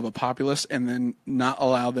control of a populace, and then not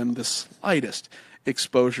allow them the slightest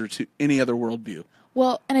exposure to any other worldview.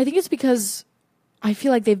 Well, and I think it's because I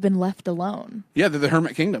feel like they've been left alone. Yeah, they're the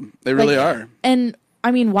hermit kingdom. They really are. And I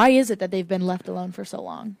mean, why is it that they've been left alone for so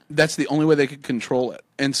long? That's the only way they could control it.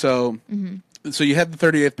 And so, so you had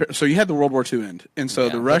the 38th. So you had the World War II end, and so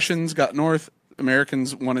the Russians got north.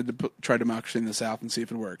 Americans wanted to try democracy in the South and see if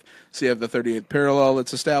it would work. So you have the 38th parallel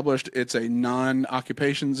that's established. It's a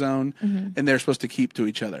non-occupation zone, and they're supposed to keep to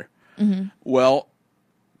each other. Well,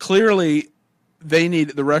 clearly,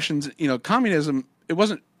 the Russians. Communism. It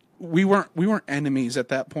wasn't. We weren't enemies at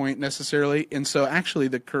that point necessarily, and so actually,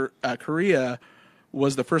 the Korea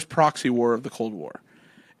was the first proxy war of the Cold War.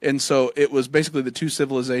 And so it was basically the two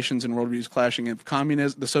civilizations and worldviews clashing in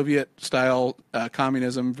the Soviet-style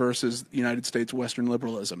communism versus the United States Western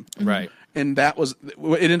liberalism. Right. And it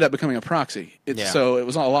ended up becoming a proxy. So it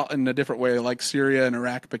was a lot in a different way, like Syria and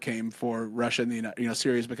Iraq became for Russia and the United.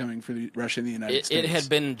 Syria's becoming for Russia and the United States. It had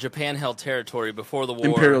been Japan-held territory before the war.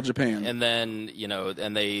 Imperial Japan. And then,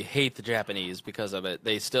 and they hate the Japanese because of it.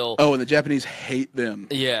 They still... Oh, and the Japanese hate them.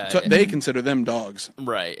 Yeah. So they consider them dogs.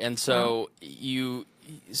 Right. And so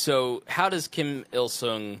So how does Kim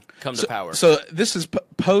Il-sung come to power? So this is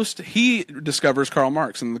he discovers Karl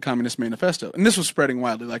Marx and the Communist Manifesto. And this was spreading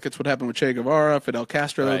widely. Like it's what happened with Che Guevara, Fidel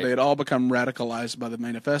Castro. Right. They had all become radicalized by the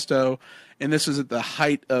manifesto. And this is at the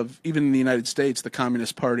height of, even in the United States, the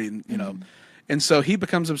Communist Party, And so he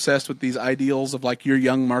becomes obsessed with these ideals of like your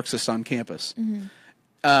young Marxists on campus.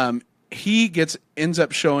 He ends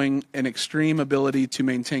up showing an extreme ability to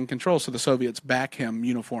maintain control, so the Soviets back him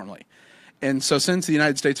uniformly. And so since the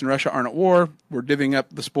United States and Russia aren't at war, we're divvying up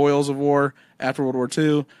the spoils of war after World War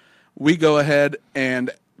II. We go ahead and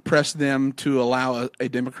press them to allow a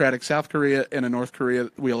democratic South Korea and a North Korea.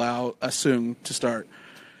 We allow a Soong to start.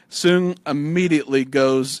 Soong immediately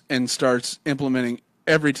goes and starts implementing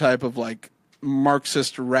every type of like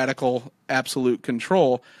Marxist radical absolute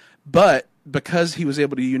control. But because he was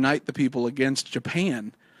able to unite the people against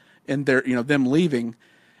Japan and them leaving,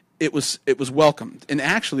 it was welcomed. And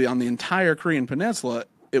actually, on the entire Korean peninsula,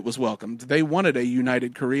 it was welcomed. They wanted a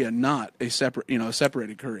united Korea, not a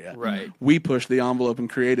separated Korea. Right. We pushed the envelope and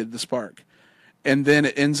created the spark. And then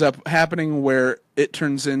it ends up happening where it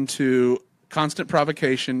turns into constant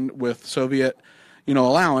provocation with Soviet,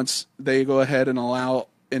 allowance. They go ahead and allow,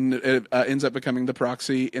 and it ends up becoming the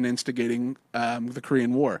proxy and instigating the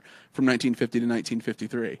Korean War from 1950 to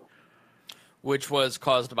 1953. Which was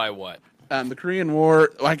caused by what? The Korean War,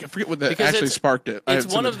 I forget what actually sparked it.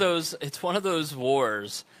 It's one of those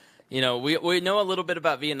wars. We know a little bit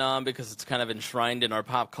about Vietnam because it's kind of enshrined in our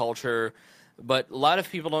pop culture, but a lot of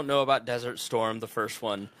people don't know about Desert Storm, the first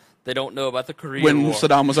one. They don't know about the Korean War. When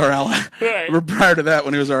Saddam was our ally. Right. Prior to that,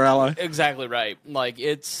 when he was our ally. Exactly right. Like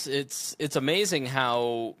it's amazing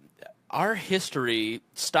how our history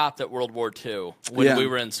stopped at World War II when we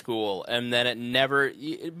were in school, and then it never.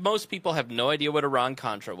 Most people have no idea what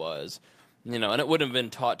Iran-Contra was, and it wouldn't have been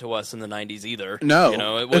taught to us in the 90s either.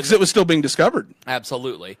 No, because it was still being discovered.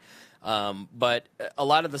 Absolutely. But a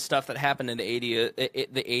lot of the stuff that happened in the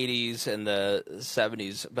 80s and the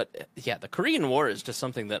 70s, but yeah, the Korean War is just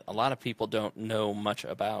something that a lot of people don't know much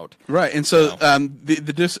about. Right, and so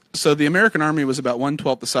the American Army was about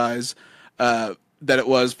 1/12 the size that it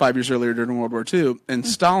was 5 years earlier during World War II, and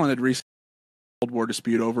Stalin had recently had a World War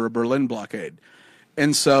dispute over a Berlin blockade,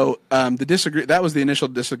 and so that was the initial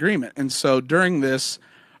disagreement, and so during this.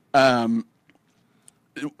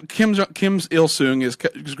 Kim's Il-sung is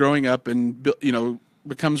growing up and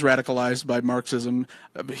becomes radicalized by Marxism,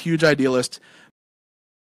 a huge idealist.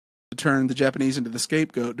 To turn the Japanese into the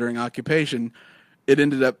scapegoat during occupation, it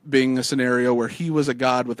ended up being a scenario where he was a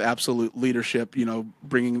god with absolute leadership,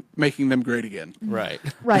 making them great again. Right.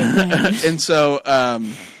 And so, let's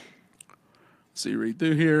see, read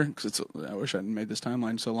through here because I wish I hadn't made this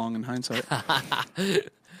timeline so long in hindsight.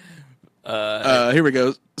 Here we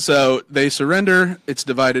go. So they surrender. It's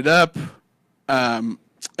divided up. And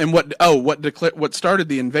what started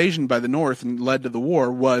the invasion by the North and led to the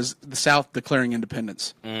war was the South declaring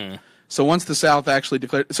independence. So once the South actually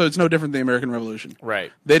declared, so it's no different than the American Revolution.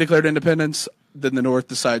 Right. They declared independence. Then the North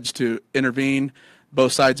decides to intervene.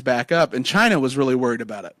 Both sides back up, and China was really worried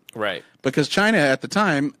about it. Right. Because China at the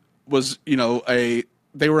time was,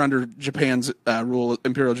 they were under Japan's rule,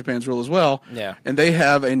 Imperial Japan's rule as well. Yeah. And they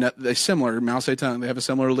have a similar, Mao Zedong, they have a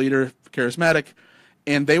similar leader, charismatic,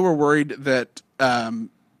 and they were worried that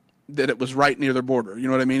that it was right near their border. You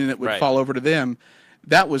know what I mean? And it would fall over to them.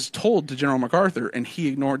 That was told to General MacArthur, and he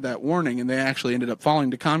ignored that warning, and they actually ended up falling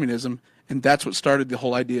to communism, and that's what started the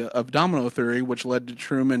whole idea of domino theory, which led to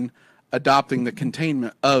Truman adopting the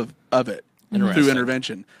containment of it. Through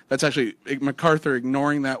intervention. That's actually MacArthur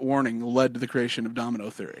ignoring that warning led to the creation of domino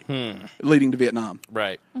theory, leading to Vietnam.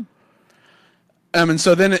 Right. And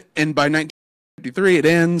so then, by 1953, it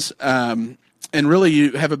ends, and really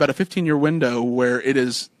you have about a 15-year window where it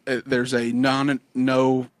is there's a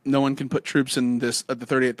no one can put troops in this at the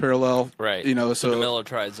 38th parallel. Right. So the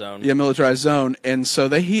militarized zone. Yeah, militarized zone, and so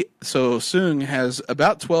Sung has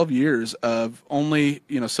about 12 years of only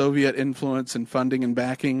Soviet influence and funding and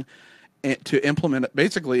backing. To implement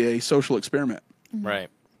basically a social experiment. Right.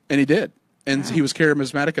 And he did. And he was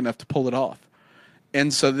charismatic enough to pull it off.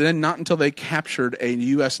 And so then not until they captured a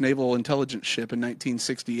U.S. naval intelligence ship in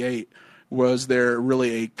 1968 was there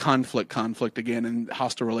really a conflict again in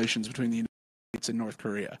hostile relations between the United States and North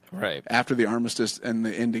Korea. Right. After the armistice and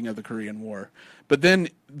the ending of the Korean War. But then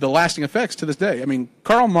the lasting effects to this day. I mean,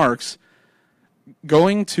 Karl Marx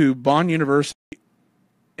going to Bonn University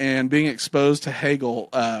and being exposed to Hegel,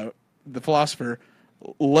 the philosopher,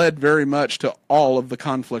 led very much to all of the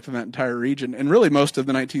conflict in that entire region, and really most of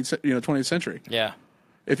the 20th century. Yeah.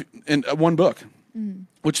 In one book,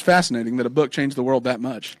 which is fascinating that a book changed the world that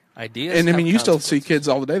much. Ideas. And I mean, you still see kids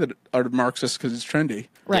all the day that are Marxists because it's trendy.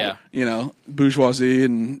 Right. Yeah. Bourgeoisie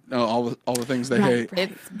and all the things they hate.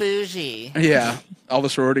 It's bougie. Yeah. All the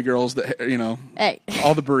sorority girls that Hey.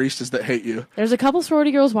 all the baristas that hate you. There's a couple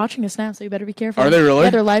sorority girls watching us now, so you better be careful. Are they really? Yeah,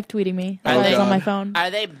 they're live tweeting me. It's on my phone.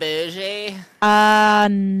 Are they bougie?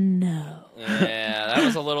 No. Yeah, that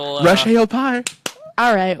was a little... Rush hailed pie.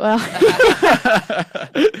 All right, well.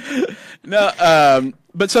 No,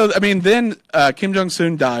 but so, I mean, then Kim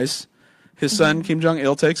Jong-un dies. His son, Kim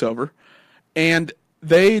Jong-il, takes over. And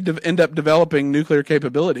they end up developing nuclear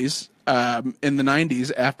capabilities in the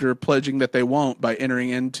 90s after pledging that they won't by entering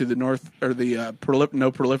into the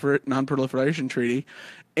Non-Proliferation Treaty.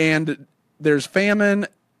 And there's famine.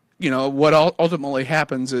 What ultimately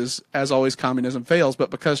happens is, as always, communism fails. But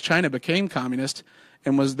because China became communist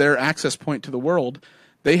and was their access point to the world,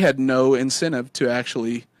 they had no incentive to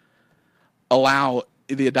actually allow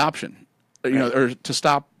the adoption, or to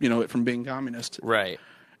stop, it from being communist. Right.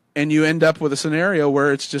 And you end up with a scenario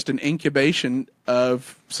where it's just an incubation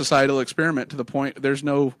of societal experiment to the point there's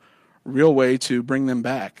no real way to bring them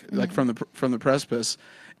back, like from the precipice.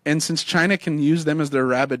 And since China can use them as their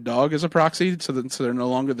rabid dog as a proxy, so they're no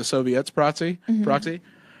longer the Soviets' proxy,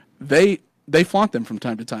 they flaunt them from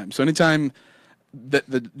time to time. So anytime that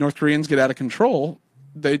the North Koreans get out of control,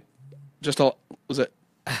 they just all was it.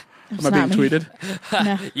 Am I being tweeted?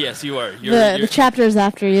 No. Yes, you are. The chapter is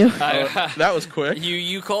after you. That was quick.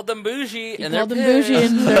 You called them bougie, You and called they're them bougie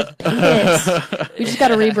and they're pissed. We just got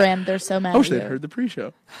to rebrand. They're so mad I wish at you. they'd heard the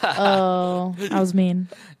pre-show. Oh, I was mean.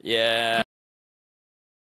 Yeah.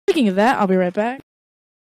 Speaking of that, I'll be right back.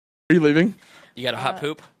 Are you leaving? You got a hot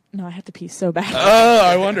poop? No, I have to pee so bad. Oh,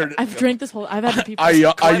 I wondered. I've drank this whole. I've had to pee.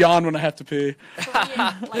 For I yawn when I have to pee.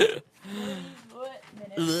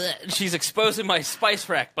 She's exposing my spice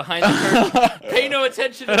rack behind the curtain. Pay no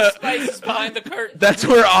attention to the spices behind the curtain. That's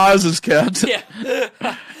where Oz is kept. Yeah.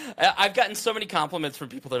 I've gotten so many compliments from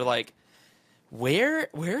people that are like, where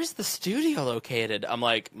is the studio located? I'm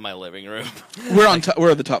like, my living room. We're on.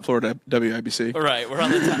 We're at the top floor of WIBC. Right, we're on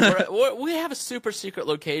the top. We have a super secret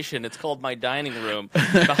location. It's called my dining room.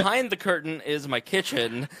 Behind the curtain is my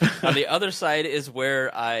kitchen. On the other side is where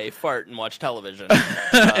I fart and watch television.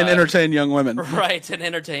 And entertain young women. Right, and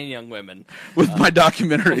entertain young women. With my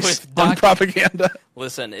documentaries on propaganda.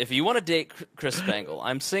 Listen, if you want to date Chris Spangle,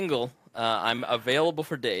 I'm single. I'm available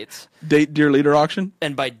for dates. Date Dear Leader auction?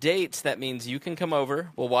 And by dates, that means you can come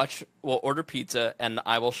over, we'll order pizza, and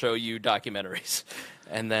I will show you documentaries.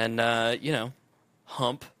 And then,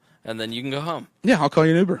 hump, and then you can go home. Yeah, I'll call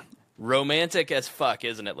you an Uber. Romantic as fuck,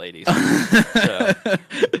 isn't it, ladies? The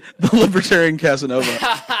Libertarian Casanova.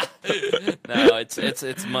 No,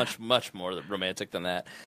 it's much, much more romantic than that.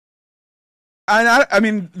 I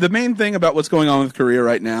mean, the main thing about what's going on with Korea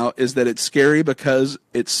right now is that it's scary because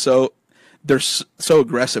they're so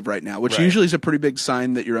aggressive right now, which usually is a pretty big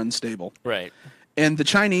sign that you're unstable. Right. And the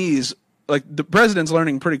Chinese, like the president's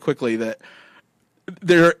learning pretty quickly that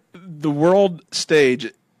the world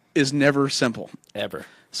stage is never simple. Ever.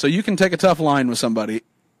 So you can take a tough line with somebody,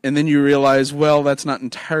 and then you realize, well, that's not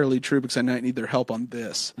entirely true because I might need their help on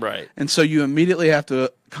this. Right. And so you immediately have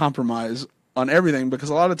to compromise on everything because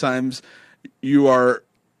a lot of times you are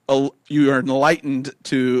enlightened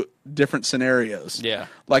to different scenarios. Yeah.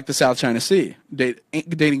 Like the South China Sea,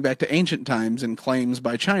 dating back to ancient times and claims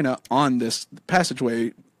by China on this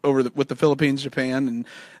passageway with the Philippines, Japan, and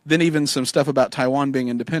then even some stuff about Taiwan being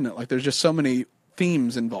independent. Like there's just so many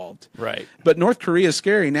themes involved. Right. But North Korea is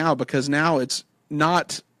scary now because now it's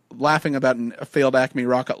not laughing about a failed Acme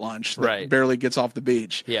rocket launch that barely gets off the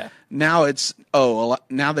beach. Yeah. Now it's,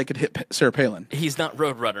 now they could hit Sarah Palin. He's not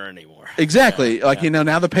Roadrunner anymore. Exactly.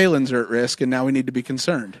 Now the Palins are at risk, and now we need to be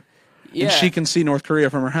concerned. Yeah. And she can see North Korea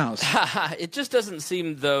from her house. It just doesn't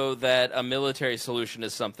seem, though, that a military solution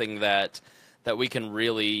is something that we can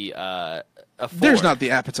really afford. There's not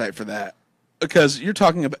the appetite for that. Because you're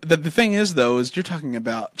talking about... The thing is, though, is you're talking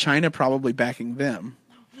about China probably backing them.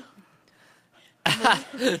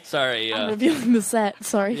 Sorry. I'm revealing the set.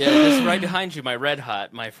 Sorry. Yeah, just right behind you, my Red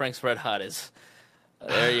Hot. My Frank's Red Hot is...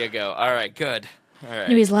 There you go. All right, good. All right.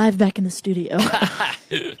 Anyways, live back in the studio.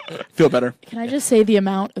 Feel better. Can I just say the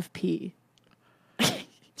amount of pee?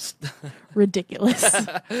 Ridiculous.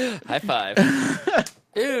 High five.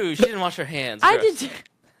 Ooh, she didn't wash her hands. I did.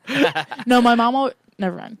 No, my mom...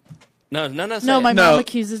 Never mind. No. My mom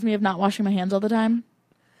accuses me of not washing my hands all the time.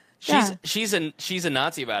 She's a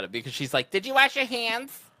Nazi about it because she's like, "Did you wash your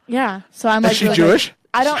hands?" Yeah. So I'm like, is she Jewish?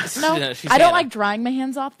 I don't know. I don't like drying my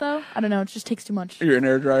hands off though. I don't know. It just takes too much. You're an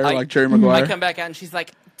air dryer like Jerry Maguire. I come back out and she's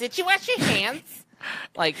like, "Did you wash your hands?"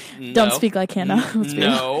 Like, no. Don't speak like Hannah.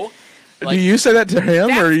 No. Like, do you say that to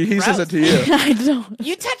him or he says it to you? I don't.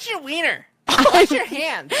 You touch your wiener. Wash your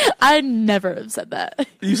hands. I never have said that.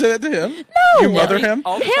 You say that to him? No. You mother him?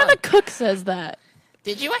 Hannah Cook says that.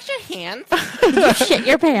 Did you wash your hands? Did you shit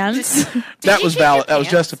your pants? That was valid. That was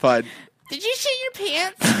justified. Did you shit your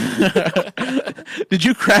pants? Did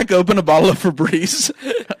you crack open a bottle of Febreze?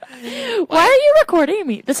 Why are you recording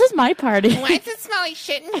me? This is my party. Why does it smell like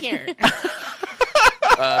shit in here?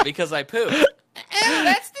 Because I poop. Ew,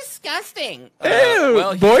 that's disgusting.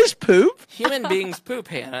 Ew, boys poop? Human beings poop,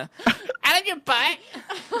 Hannah. Out of your butt?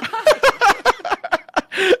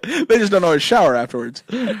 They just don't always shower afterwards.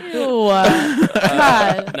 Ew.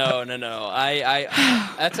 God. No. I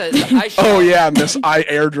shower. Oh, yeah, Miss I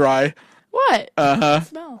air dry. What?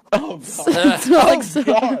 Smell. Oh, God. It smells like soap.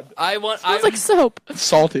 God. Smells like soap.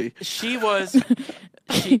 Salty. She was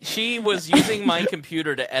using my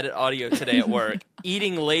computer to edit audio today at work,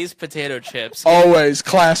 eating Lay's potato chips. Always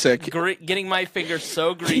classic. Getting my fingers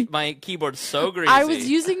my keyboard so greasy. I was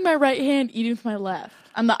using my right hand, eating with my left.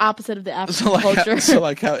 I'm the opposite of the African culture. So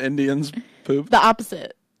like how Indians poop? The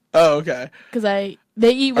opposite. Oh, okay. Because they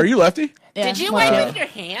eat with... Are you lefty? Yeah, Did you wipe with your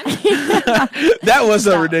hand? That was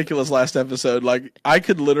a ridiculous last episode. Like, I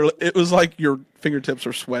could literally... It was like your fingertips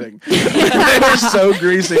were sweating. They were so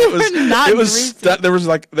greasy. It was there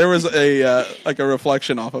was a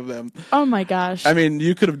reflection off of them. Oh my gosh. I mean,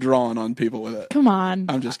 you could have drawn on people with it. Come on.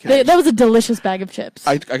 I'm just kidding. That was a delicious bag of chips.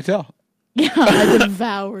 I could tell. Yeah, I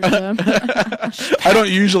devoured them. I don't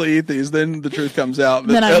usually eat these. Then the truth comes out.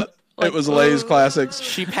 It was Lay's Classics.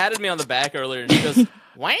 She patted me on the back earlier and she goes,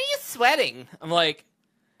 "Why are you sweating?" I'm like,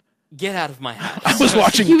 get out of my house. I was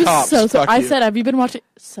watching He was Cops. so. Fuck I you. said, "Have you been watching?"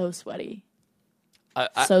 So sweaty.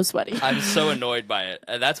 So sweaty. I'm so annoyed by it.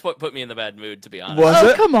 That's what put me in the bad mood, to be honest. Was Oh,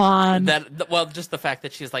 it? come on. Well, just the fact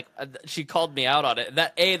that she's like, she called me out on it.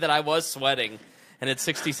 That I was sweating, and it's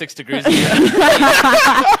 66 degrees.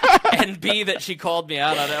 And B, that she called me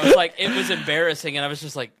out on it. I was like, it was embarrassing, and I was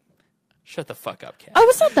just like, shut the fuck up, Cat. Oh,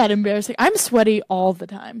 it's not that embarrassing. I'm sweaty all the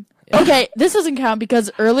time. Okay, this doesn't count because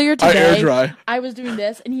earlier today air dry. I was doing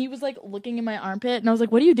this and he was like looking in my armpit and I was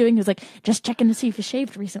like, "What are you doing?" He was like, "Just checking to see if you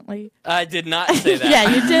shaved recently." I did not say that. Yeah,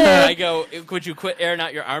 you did. I go, could you quit airing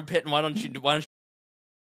out your armpit, and why don't you in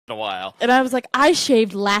a while? And I was like, "I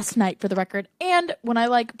shaved last night for the record." And when I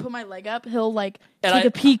like put my leg up, he'll like And take I-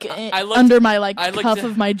 a peek I looked- under my like I looked cuff at-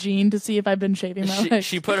 of my jean to see if I've been shaving my legs.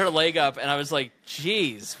 She put her leg up, and I was like,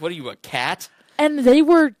 "Jeez, what are you, a cat?" And they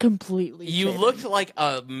were completely You shaven. looked like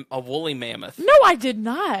a woolly mammoth. No, I did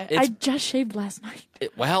not. I just shaved last night.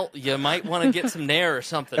 Well, you might want to get some Nair or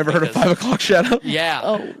something. Ever heard of because- 5 o'clock shadow? Yeah.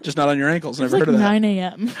 Oh, Just not on your ankles. it's Never like heard of 9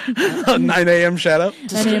 a.m. that. 9 a.m. shadow?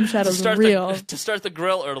 9 a.m. shadows real. To start the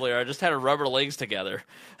grill earlier, I just had to rub her legs together.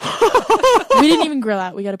 We didn't even grill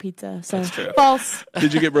out. We got a pizza. So That's true. false.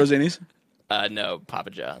 Did you get Brosini's? No, Papa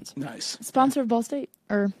John's. Nice. Sponsor of Ball State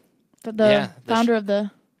or the Yeah, founder of the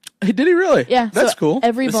Hey, did he really? yeah. That's so cool.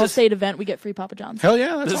 Every This Ball is- State event, we get free Papa John's. Hell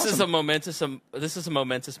yeah, that's This awesome. is a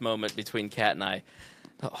momentous moment between Kat and I.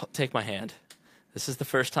 Oh, take my hand. This is the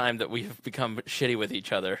first time that we have become shitty with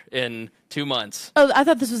each other in 2 months. Oh, I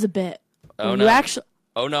thought this was a bit. Oh, You no. actually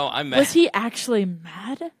Oh no, I'm mad. was he actually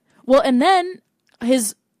mad? Well, and then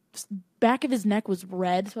his back of his neck was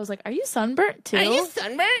red. So I was like, "Are you sunburnt too?" Are you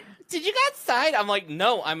sunburned? Did you go outside? I'm like,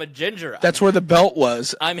 no, I'm a ginger. That's where the belt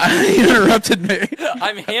was. I'm He interrupted me.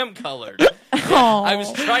 I'm ham colored. Aw. I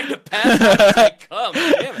was trying to pass out like, come.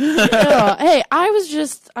 Damn it. Oh, hey, I was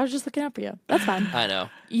just looking out for you. That's fine. I know.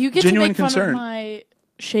 You get Genuine to make concern. fun of my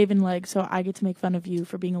shaven leg, so I get to make fun of you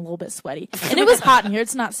for being a little bit sweaty. And it was hot in here.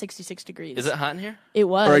 It's not 66 degrees. Is it hot in here? It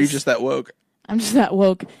was. Or are you just that woke? I'm just that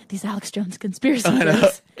woke. These Alex Jones conspiracy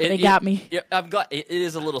theories. They got me. Yeah, I'm glad. It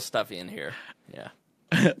is a little stuffy in here. Yeah.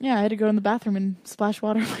 Yeah, I had to go in the bathroom and splash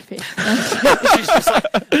water on my face. She's just like,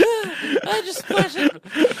 I just splashed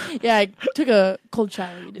it. Yeah, I took a cold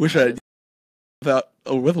shower. You didn't Wish notice.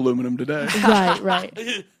 with aluminum today.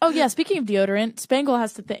 Right. Oh, yeah, speaking of deodorant, Spangle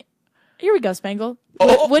has to thank. Here we go, Spangle.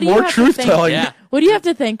 Oh, what do more you have truth to thank telling. Yeah. What do you have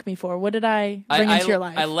to thank me for? What did I bring into your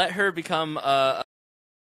life? I let her become. All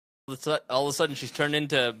of a sudden, she's turned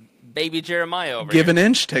into baby Jeremiah over Give here. an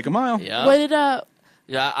inch, take a mile. Yeah. What did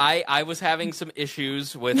Yeah, I was having some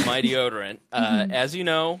issues with my deodorant. As you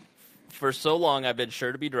know, for so long I've been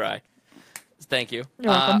sure to be dry. Thank you.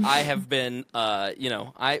 You're welcome. I have been,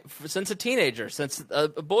 since a teenager, since a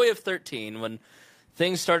boy of 13, when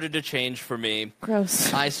things started to change for me,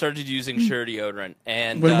 gross? I started using Sure deodorant.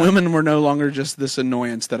 And When women were no longer just this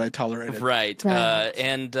annoyance that I tolerated. right, Right.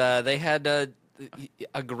 and they had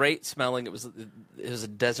a great smelling. It was a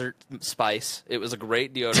desert spice. It was a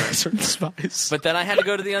great deodorant. Certain spice. But then I had to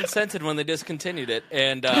go to the unscented when they discontinued it,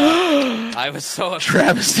 and I was so upset.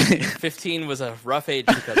 Travesty. 15 was a rough age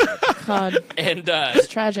because of it. God, And it's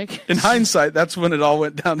tragic. In hindsight, that's when it all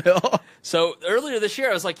went downhill. so earlier this year,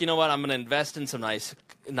 I was like, you know what? I'm going to invest in some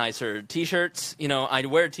nicer T-shirts. You know, I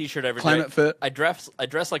wear a T-shirt every day. Climate fit. I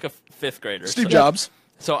dress like a fifth grader. Steve so, Jobs.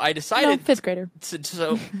 So I No, decided. fifth grader.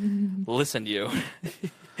 So listen, you.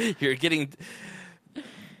 You're getting.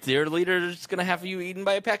 Dear leader's going to have you eaten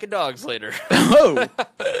by a pack of dogs later. Oh,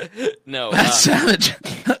 No. that's savage.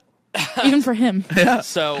 Even for him.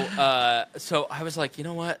 So I was like, you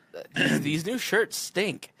know what? These new shirts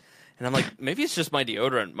stink. And I'm like, maybe it's just my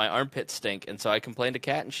deodorant. My armpits stink. And so I complained to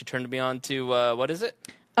Kat, and she turned me on to, what is it?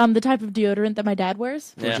 The type of deodorant that my dad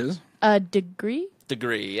wears. Which is? Degree.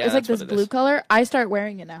 Degree. Yeah, It's like that's this what it blue is. color. I start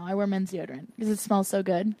wearing it now. I wear men's deodorant because it smells so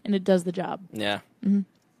good and it does the job. Yeah.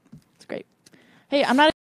 It's great. Hey, I'm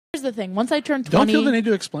not. Here's the thing. Once I turn 20, Don't feel the need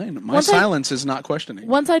to explain. My Once I- silence is not questioning.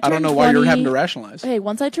 once I I don't turned know why you're 20 having to rationalize. Hey,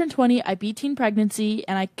 once I turned 20, I beat teen pregnancy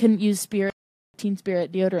and I couldn't use Teen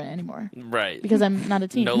Spirit deodorant anymore Right. because I'm not a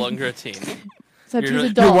teen. No longer a teen. So you're he's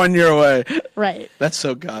not- adult. You're 1 year away. Right. That's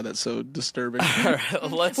so disturbing. All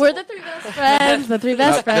right, let's. We're the three best friends. The three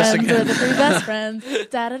best Not this friends. again. We're the three best friends.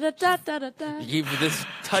 Da da da da da da da. This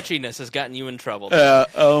touchiness has gotten you in trouble.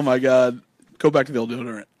 Oh my God. Go back to the old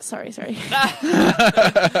deodorant. Sorry.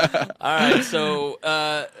 All right,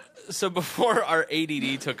 so before our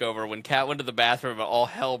ADD took over, when Kat went to the bathroom, all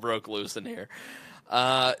hell broke loose in here.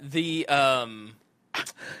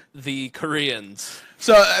 The Koreans.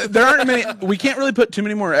 So there aren't many. We can't really put too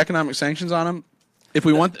many more economic sanctions on them. If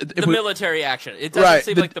we want the military action, it doesn't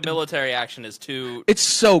seem like the military action is too. It's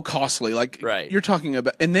so costly. Like right. You're talking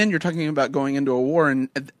about, and then you're talking about going into a war, and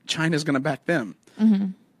China's going to back them. Mm-hmm.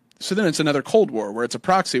 So then it's another Cold War where it's a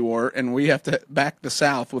proxy war, and we have to back the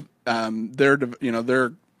South with their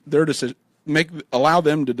decision. Allow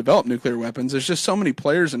them to develop nuclear weapons. There's just so many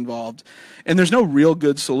players involved, and there's no real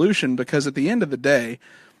good solution because at the end of the day,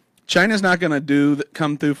 China's not going to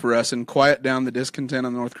come through for us and quiet down the discontent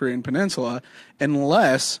on the North Korean peninsula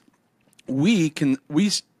unless we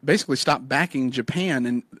basically stop backing Japan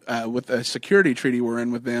and with a security treaty we're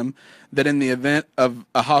in with them that in the event of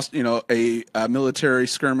a military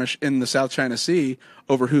skirmish in the South China Sea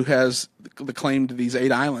over who has the claim to these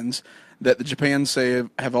 8 islands that the Japan say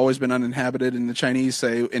have always been uninhabited and the Chinese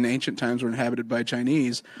say in ancient times were inhabited by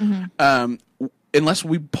Chinese, unless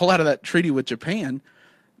we pull out of that treaty with Japan,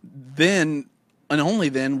 then and only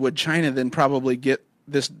then would China then probably get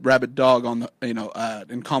this rabid dog on the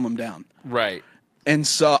and calm them down. Right. And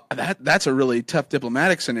so that's a really tough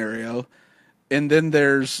diplomatic scenario. And then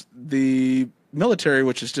there's the military,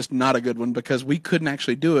 which is just not a good one because we couldn't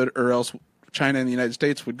actually do it, or else China and the United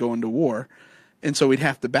States would go into war, and so we'd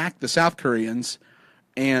have to back the South Koreans.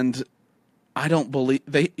 And I don't believe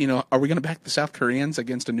are we going to back the South Koreans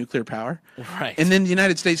against a nuclear power? Right. And then the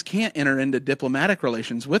United States can't enter into diplomatic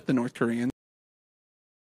relations with the North Koreans.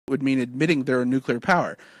 It would mean admitting they're a nuclear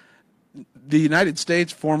power. The United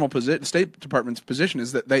States State Department's position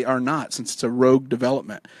is that they are not, since it's a rogue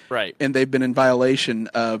development. Right. And they've been in violation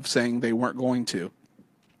of saying they weren't going to.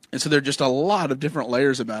 And so there are just a lot of different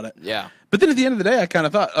layers about it. Yeah. But then at the end of the day, I kind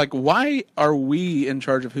of thought, like, why are we in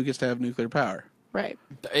charge of who gets to have nuclear power? Right.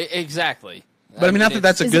 Exactly. But I mean, not that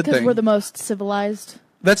that's a good thing. Because we're the most civilized?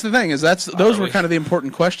 That's the thing. Those were kind of the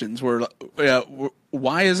important questions.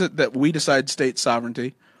 Why is it that we decide state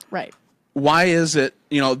sovereignty? Right. Why is it?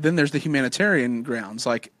 Then there's the humanitarian grounds.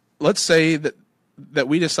 Like, let's say that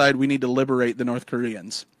we decide we need to liberate the North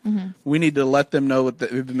Koreans. Mm-hmm. We need to let them know what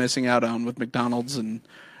they've been missing out on with McDonald's and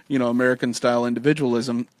American style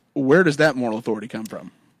individualism. Where does that moral authority come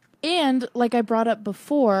from? And like I brought up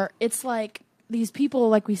before, it's like these people,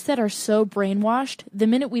 like we said, are so brainwashed. The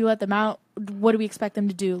minute we let them out, what do we expect them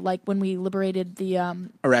to do? Like when we liberated the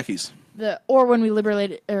Iraqis, or when we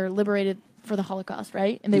liberated for the Holocaust,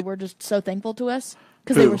 right? And they were just so thankful to us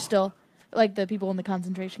because they were still like the people in the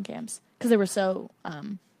concentration camps because they were so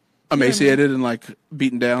emaciated and like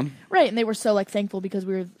beaten down. Right, and they were so like thankful because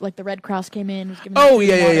we were like the Red Cross came in. Was giving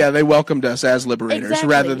yeah. They welcomed us as liberators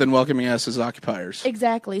rather than welcoming us as occupiers.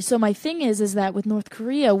 Exactly. So my thing is that with North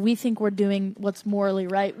Korea, we think we're doing what's morally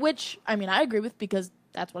right, which I mean I agree with because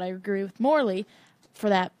that's what I agree with morally, for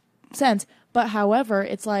that sense. But however,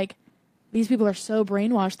 it's like these people are so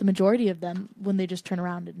brainwashed. The majority of them, when they just turn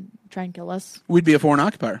around and try and kill us, we'd be a foreign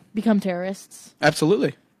occupier, become terrorists.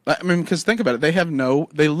 Absolutely. I mean, because think about it.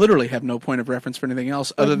 They literally have no point of reference for anything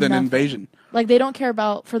else other than invasion. Like, they don't care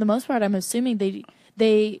about, for the most part, I'm assuming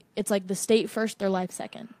it's like the state first, their life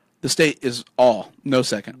second. The state is all, no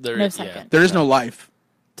second. No second. Yeah. There is no life.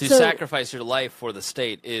 To sacrifice your life for the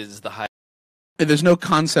state is the high. There's no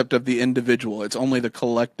concept of the individual. It's only the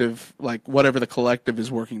collective, like whatever the collective is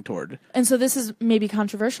working toward. And so this is maybe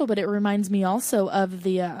controversial, but it reminds me also of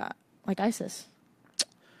the, like ISIS.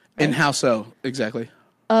 Right? And how so, exactly?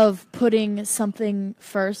 Of putting something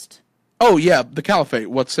first. Oh yeah, the caliphate.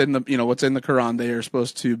 What's in the Quran? They are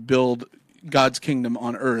supposed to build God's kingdom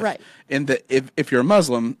on earth. Right. And that if you're a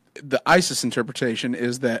Muslim, the ISIS interpretation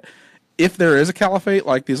is that if there is a caliphate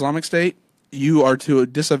like the Islamic State, you are to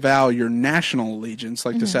disavow your national allegiance,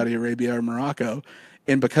 like to Saudi Arabia or Morocco,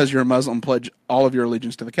 and because you're a Muslim, pledge all of your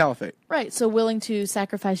allegiance to the caliphate. Right. So willing to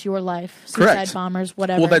sacrifice your life, suicide bombers,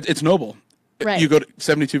 whatever. Well, it's noble. Right. You go to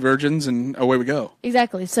 72 virgins, and away we go.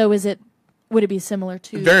 Exactly. So would it be similar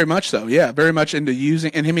to? Very much so, yeah. Very much into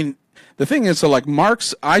using, and I mean, the thing is, so like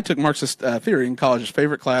Marx, I took Marxist theory in college,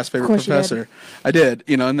 favorite class, favorite professor. I did,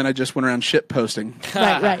 and then I just went around shit posting.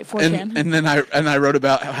 Right, 4chan. And then I wrote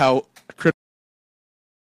about how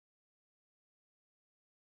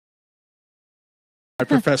my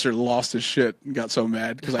professor lost his shit and got so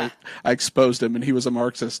mad because I exposed him and he was a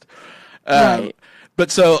Marxist. Right. But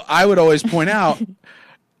so I would always point out,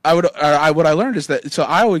 what I learned is that, so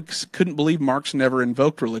I always couldn't believe Marx never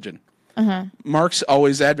invoked religion. Uh-huh. Marx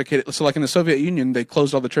always advocated, so like in the Soviet Union, they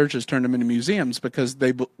closed all the churches, turned them into museums because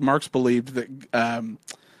Marx believed that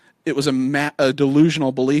it was a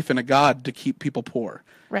delusional belief in a God to keep people poor.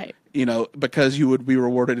 Right. Because you would be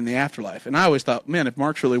rewarded in the afterlife. And I always thought, man, if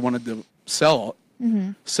Marx really wanted to sell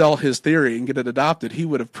his theory and get it adopted, he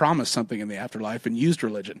would have promised something in the afterlife and used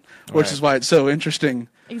religion, which is why it's so interesting.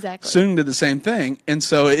 Exactly. Soon did the same thing. And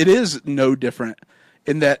so it is no different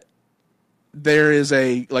in that there is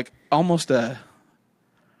a like almost a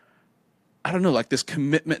I don't know, like this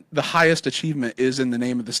commitment. The highest achievement is in the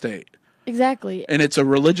name of the state. Exactly. And it's a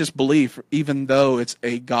religious belief, even though it's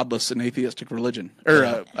a godless and atheistic religion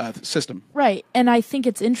or system. Right. And I think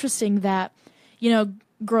it's interesting that,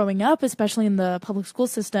 growing up, especially in the public school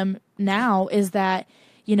system now, is that,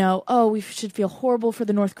 we should feel horrible for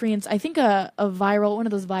the North Koreans. I think one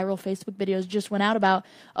of those viral Facebook videos just went out about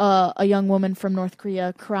a young woman from North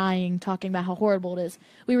Korea crying, talking about how horrible it is.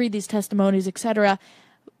 We read these testimonies, etc.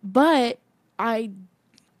 But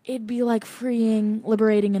it'd be like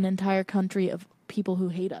liberating an entire country of people who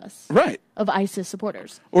hate us. Right. Of ISIS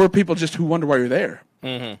supporters. Or people just who wonder why you're there.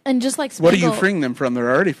 Mm-hmm. And just like Spangle, what are you freeing them from? They're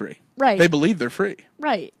already free. Right. They believe they're free.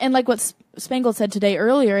 Right. And like what Spangle said today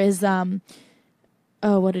earlier is,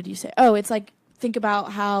 what did you say? Oh, it's like, think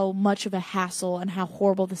about how much of a hassle and how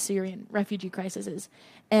horrible the Syrian refugee crisis is.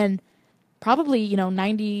 And probably,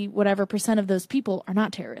 90% of those people are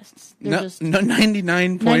not terrorists. They're just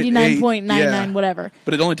 99.99 whatever.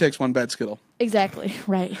 But it only takes one bad Skittle. Exactly,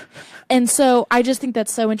 right. And so I just think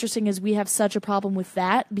that's so interesting is we have such a problem with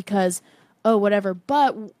that because, whatever.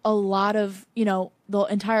 But a lot of, the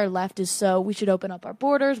entire left is we should open up our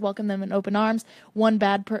borders, welcome them in open arms. One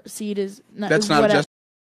bad seed is That's not just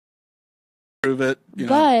prove it.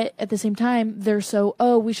 But at the same time, they're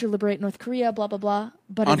we should liberate North Korea, blah, blah, blah.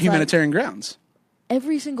 But on humanitarian grounds.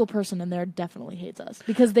 Every single person in there definitely hates us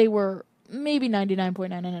because they were maybe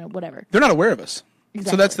 99.99 whatever. They're not aware of us.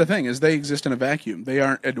 Exactly. So that's the thing is they exist in a vacuum. They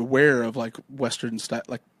aren't aware of like Western style.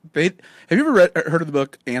 Like have you ever heard of the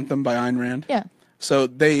book Anthem by Ayn Rand? Yeah. So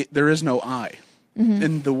there is no I.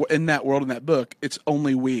 Mm-hmm. In that world, in that book, it's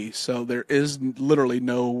only we. So there is literally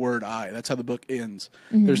no word I. That's how the book ends.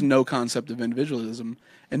 Mm-hmm. There's no concept of individualism,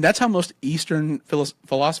 and that's how most Eastern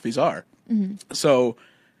philosophies are. Mm-hmm. So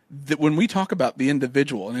when we talk about the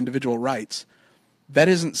individual and individual rights, that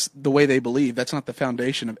isn't the way they believe. That's not the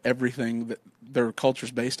foundation of everything that their culture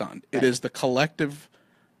is based on. Right. It is the collective.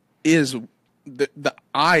 Is the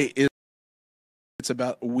I is. It's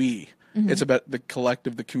about we. Mm-hmm. It's about the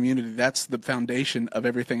collective, the community. That's the foundation of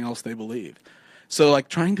everything else they believe. So, like,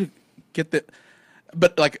 trying to get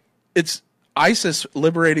but like, it's ISIS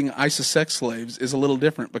liberating ISIS sex slaves is a little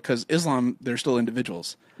different because Islam, they're still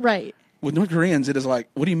individuals. Right. With North Koreans, it is like,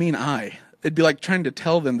 what do you mean I? It'd be like trying to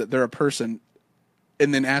tell them that they're a person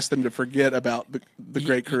and then ask them to forget about the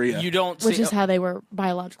Great Korea. Which is how they were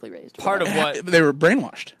biologically raised. Part of what they were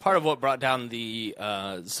brainwashed. Part of what brought down the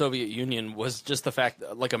Soviet Union was just the fact,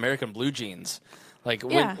 like American blue jeans. Like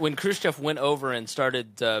when Khrushchev went over and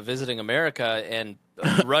started visiting America, and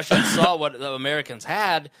Russians saw what the Americans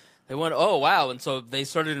had, they went, "Oh wow!" And so they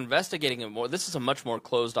started investigating it more. This is a much more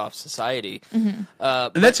closed-off society, and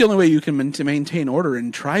that's the only way you can maintain order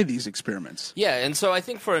and try these experiments. Yeah, and so I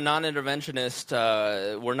think for a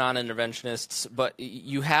non-interventionist, we're non-interventionists, but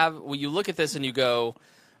you look at this and you go,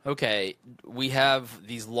 okay, we have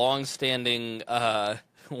these long-standing.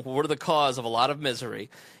 We're the cause of a lot of misery.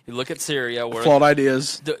 You look at Syria, where flawed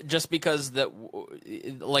ideas. Just because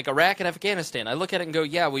like Iraq and Afghanistan, I look at it and go,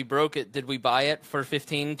 yeah, we broke it. Did we buy it for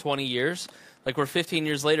 15, 20 years? Like, we're 15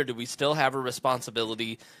 years later, do we still have a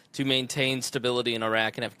responsibility to maintain stability in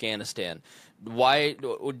Iraq and Afghanistan? Why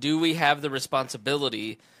do we have the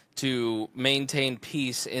responsibility to maintain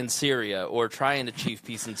peace in Syria or try and achieve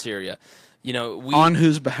peace in Syria? On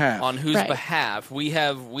whose behalf? On whose behalf? We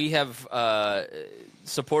have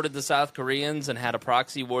supported the South Koreans and had a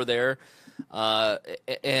proxy war there,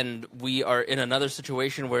 and we are in another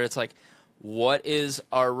situation where it's like, what is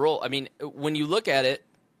our role? I mean, when you look at it,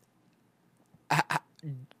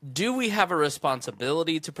 do we have a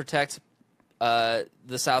responsibility to protect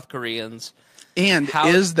the South Koreans? And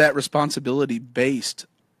is that responsibility based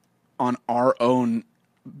on our own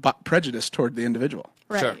prejudice toward the individual?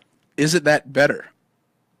 Right. Sure. Is it that better?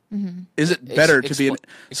 Mm-hmm. Is it better to be?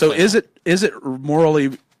 So is it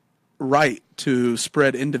morally right to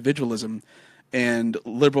spread individualism and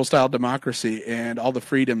liberal style democracy and all the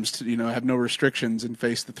freedoms to have no restrictions and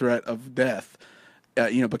face the threat of death?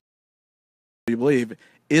 Because you believe,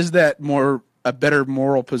 is that a better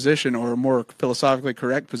moral position or a more philosophically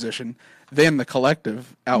correct position than the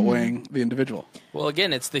collective outweighing the individual? Well,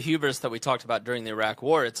 again, it's the hubris that we talked about during the Iraq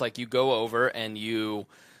War. It's like you go over and you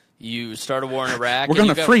start a war in Iraq. We're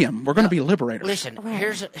going to free them. We're going to be liberators. Listen,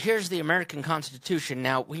 here's the American Constitution.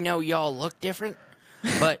 Now, we know y'all look different,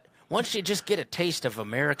 but once you just get a taste of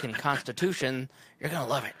American Constitution, you're going to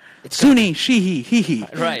love it. It's Sunni, Shihi,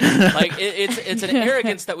 Hihi. Right. Like, it's an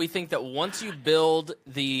arrogance that we think that once you build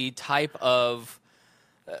the type of...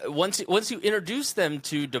 once you introduce them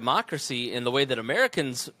to democracy in the way that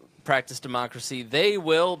Americans practice democracy, they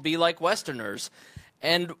will be like Westerners.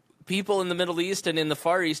 And people in the Middle East and in the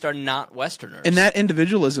Far East are not Westerners. And that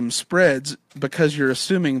individualism spreads because you're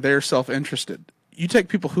assuming they're self-interested. You take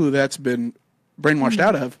people who that's been brainwashed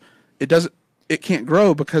out of, it can't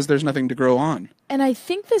grow because there's nothing to grow on. And I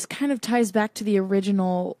think this kind of ties back to the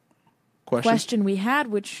original question we had,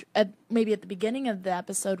 which maybe at the beginning of the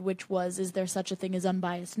episode, which was, is there such a thing as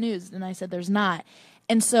unbiased news? And I said there's not.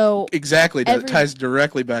 And so exactly, it ties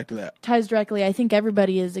directly back to that. Ties directly. I think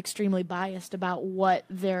everybody is extremely biased about what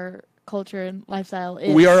their culture and lifestyle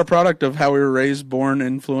is. We are a product of how we were raised, born,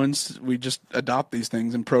 influenced. We just adopt these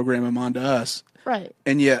things and program them onto us. Right.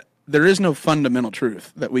 And yet there is no fundamental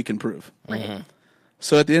truth that we can prove. Right. Mm-hmm.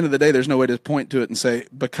 So at the end of the day, there's no way to point to it and say,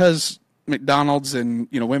 because McDonald's and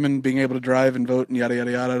women being able to drive and vote and yada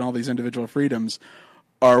yada yada and all these individual freedoms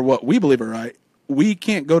are what we believe are right. We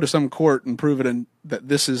can't go to some court and prove it that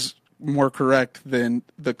this is more correct than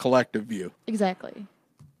the collective view. Exactly.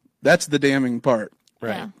 That's the damning part.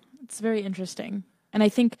 Right. Yeah, it's very interesting. And I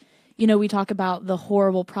think, we talk about the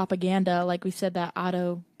horrible propaganda, like we said, that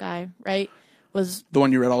Otto guy, right? Was the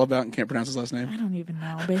one you read all about and can't pronounce his last name? I don't even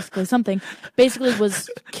know. Basically was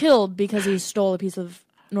killed because he stole a piece of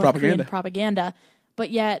North Korean propaganda.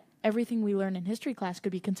 But yet everything we learn in history class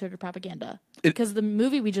could be considered propaganda. Because the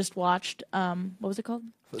movie we just watched, what was it called?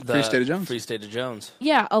 Free State of Jones. Free State of Jones.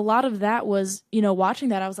 Yeah, a lot of that was, watching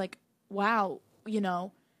that, I was like, wow,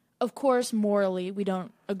 of course, morally, we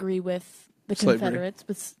don't agree with the Confederates,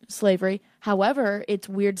 with slavery. However, it's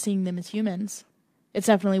weird seeing them as humans. It's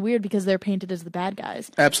definitely weird because they're painted as the bad guys.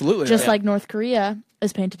 Absolutely. Just like North Korea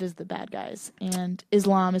is painted as the bad guys, and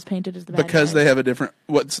Islam is painted as the bad guys. Because they have a different...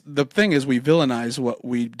 the thing is, we villainize what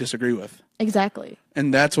we disagree with. Exactly.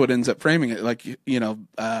 And that's what ends up framing it. Like, this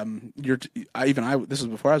is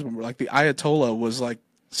before I was born, like the Ayatollah was like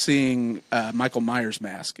seeing Michael Myers'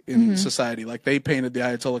 mask in society. Like they painted the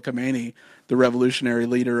Ayatollah Khomeini, the revolutionary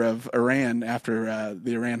leader of Iran after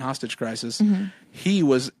the Iran hostage crisis. He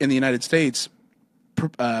was in the United States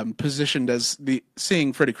positioned as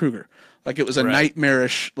seeing Freddy Krueger. Like it was a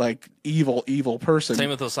nightmarish, like evil person.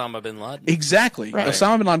 Same with Osama bin Laden. Exactly. Right.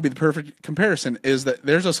 Osama bin Laden would be the perfect comparison, is that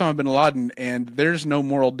there's Osama bin Laden and there's no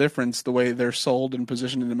moral difference the way they're sold and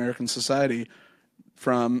positioned in American society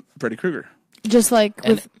from Freddy Krueger. Just like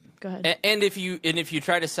with... Go ahead. And if you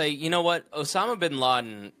try to say, you know what, Osama bin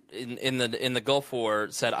Laden in the Gulf War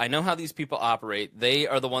said, I know how these people operate. They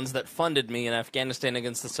are the ones that funded me in Afghanistan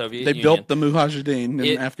against the Soviet Union. They built the Mujahideen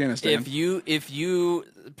in Afghanistan. If you,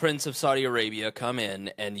 Prince of Saudi Arabia, come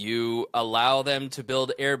in and you allow them to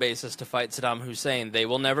build air bases to fight Saddam Hussein, they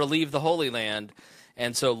will never leave the Holy Land.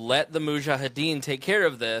 And so let the Mujahideen take care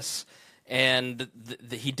of this. And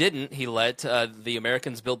he didn't. He let the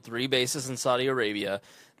Americans build 3 bases in Saudi Arabia.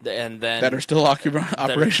 And then that are still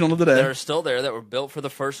operational today. That are still there, that were built for the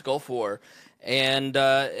first Gulf War, and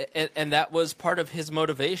that was part of his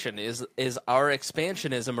motivation. Is our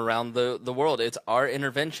expansionism around the world? It's our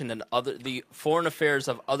intervention in the foreign affairs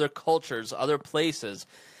of other cultures, other places.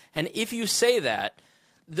 And if you say that,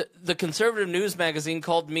 the conservative news magazine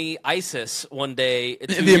called me ISIS one day.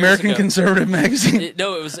 The American Conservative Magazine.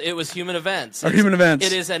 It was Human Events. Or Human Events.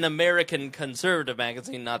 It is an American conservative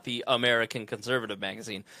magazine, not the American Conservative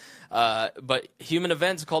Magazine. But Human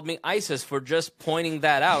Events called me ISIS for just pointing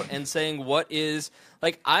that out and saying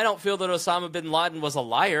I don't feel that Osama bin Laden was a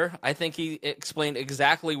liar. I think he explained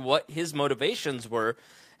exactly what his motivations were.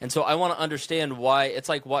 And so I want to understand why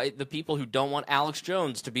the people who don't want Alex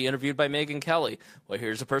Jones to be interviewed by Megyn Kelly. Well,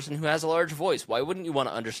 here's a person who has a large voice. Why wouldn't you want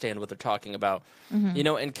to understand what they're talking about?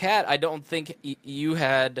 And Kat, I don't think you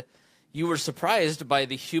were surprised by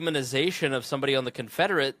the humanization of somebody on the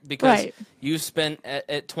Confederate because you spent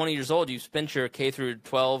at 20 years old, you spent your K through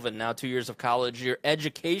 12 and now 2 years of college, your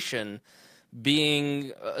education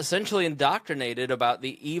being essentially indoctrinated about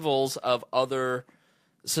the evils of other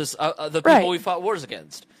the people we fought wars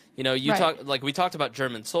against. We talked about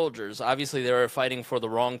German soldiers. Obviously, they were fighting for the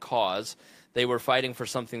wrong cause. They were fighting for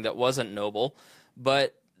something that wasn't noble,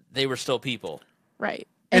 but they were still people. Right.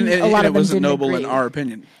 And a lot of it wasn't them noble agree. in our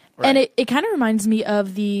opinion. Right. And it kind of reminds me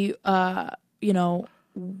of the, westernizing,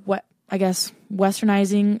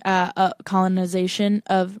 colonization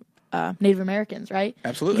of Native Americans, right?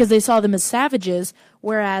 Absolutely. Because they saw them as savages,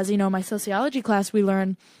 whereas, my sociology class, we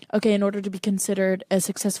learn, okay, in order to be considered a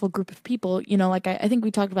successful group of people, I think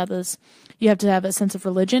we talked about this, you have to have a sense of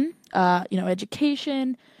religion,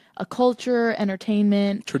 education, a culture,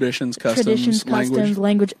 entertainment. Traditions, customs,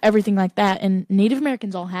 language, everything like that. And Native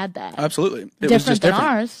Americans all had that. Absolutely. It was just different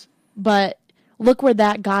than ours, but look where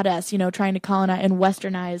that got us, trying to colonize and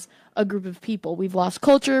westernize a group of people. We've lost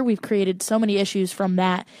culture. We've created so many issues from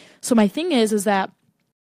that. So my thing is that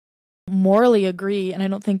morally agree, and I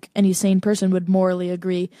don't think any sane person would morally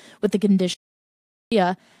agree with the condition.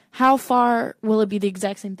 Yeah. How far will it be the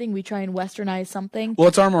exact same thing? We try and westernize something. Well,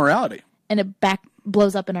 it's our morality. And it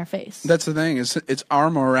blows up in our face. That's the thing. It's our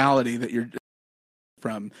morality that you're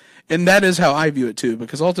from. And that is how I view it, too,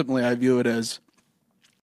 because ultimately I view it as,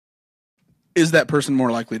 is that person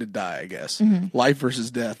more likely to die, I guess? Mm-hmm. Life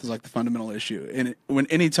versus death is like the fundamental issue. And when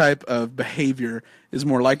any type of behavior is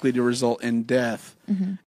more likely to result in death,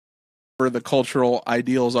 mm-hmm. where the cultural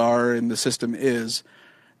ideals are and the system is,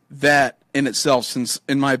 that in itself, since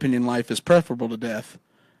in my opinion life is preferable to death,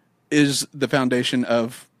 is the foundation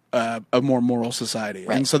of a more moral society.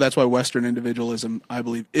 Right. And so that's why Western individualism, I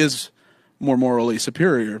believe, is more morally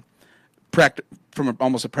superior from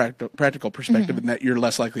almost a practical perspective, mm-hmm. in that you're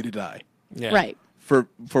less likely to die. Yeah. Right. For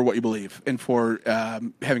what you believe, and for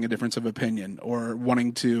having a difference of opinion, or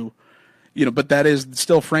wanting to, but that is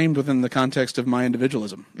still framed within the context of my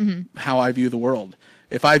individualism, mm-hmm. how I view the world.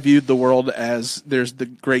 If I viewed the world as there's the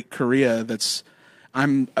Great Korea,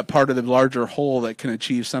 I'm a part of the larger whole that can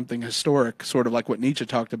achieve something historic, sort of like what Nietzsche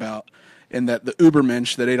talked about, and that the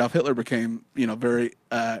Übermensch that Adolf Hitler became, very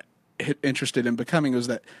interested in becoming, was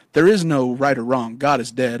that there is no right or wrong. God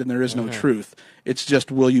is dead, and there is no mm-hmm. truth. It's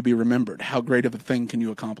just, will you be remembered? How great of a thing can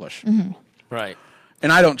you accomplish? Mm-hmm. Right.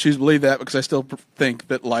 And I don't choose to believe that, because I still think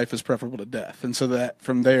that life is preferable to death. And so that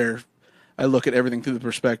from there, I look at everything through the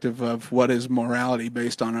perspective of what is morality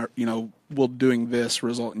based on our, will doing this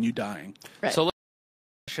result in you dying? Right. So,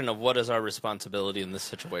 question of what is our responsibility in this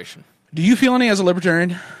situation? Do you feel any, as a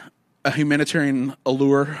libertarian, a humanitarian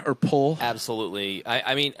allure or pull? Absolutely.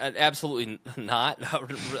 I mean, absolutely not.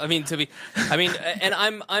 And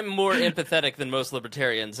I'm more empathetic than most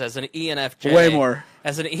libertarians. As an ENFJ, way more.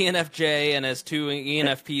 As an ENFJ, and as two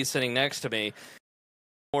ENFPs sitting next to me,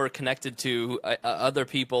 more connected to other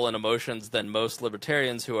people and emotions than most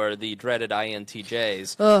libertarians, who are the dreaded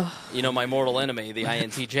INTJs. Ugh. My mortal enemy, the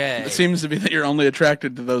INTJ. It seems to be that you're only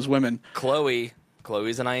attracted to those women.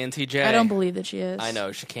 Chloe's an INTJ. I don't believe that she is. I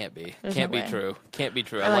know, she can't be. There's Can't no be way. true. Can't be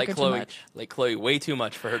true. I like her Chloe. too much. Like Chloe way too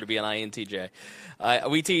much for her to be an INTJ.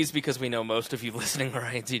 We tease because we know most of you listening are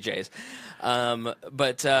INTJs.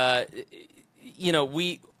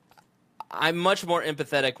 I'm much more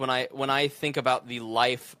empathetic when I think about the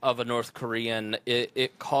life of a North Korean.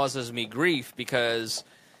 It causes me grief because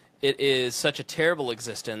it is such a terrible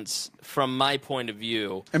existence from my point of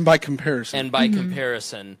view. And by comparison.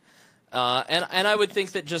 And I would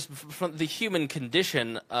think that just from the human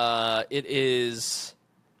condition, it is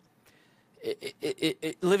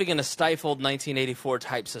living in a stifled 1984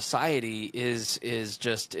 type society is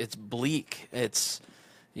just, it's bleak. It's,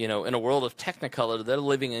 in a world of Technicolor, they're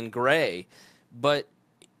living in gray. But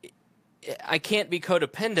I can't be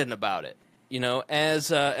codependent about it.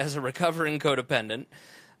 As a recovering codependent,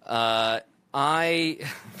 from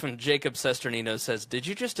Jacob Sesternino says, "Did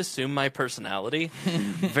you just assume my personality?"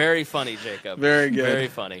 Very funny, Jacob. Very good. Very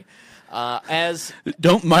funny.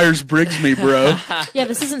 Don't Myers-Briggs me, bro. Yeah,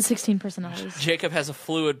 this isn't 16 personalities. Jacob has a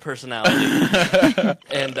fluid personality,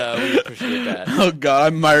 and we appreciate that. Oh God,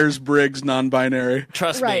 I'm Myers-Briggs non-binary.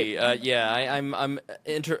 Trust Right. me. I'm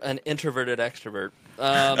an introverted extrovert.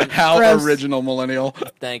 How Gross. original, millennial.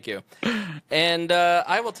 Thank you. And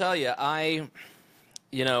I will tell you,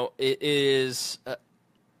 it is.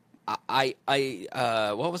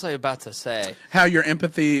 What was I about to say? How your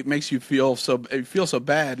empathy makes you feel so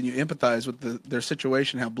bad, and you empathize with their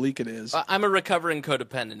situation, how bleak it is. I'm a recovering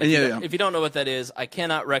codependent. If you don't know what that is, I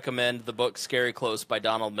cannot recommend the book Scary Close by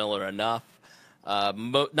Donald Miller enough.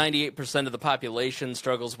 98% of the population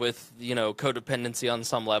struggles with, codependency on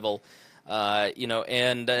some level.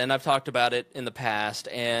 And I've talked about it in the past,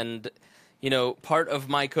 and part of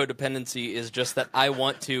my codependency is just that I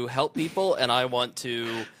want to help people, and I want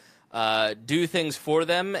to do things for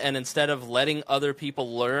them, and instead of letting other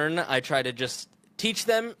people learn, I try to just teach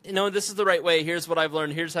them, this is the right way, here's what I've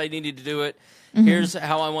learned, here's how you need to do it, here's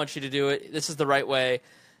how I want you to do it, this is the right way,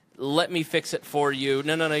 let me fix it for you.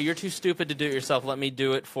 No, you're too stupid to do it yourself, let me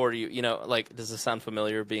do it for you. Does this sound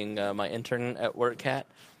familiar, being my intern at work, Cat?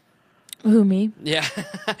 Who, me? Yeah.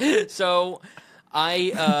 So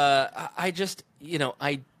I just,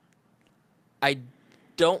 I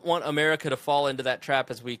don't want America to fall into that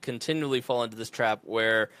trap, as we continually fall into this trap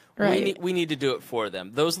where we need to do it for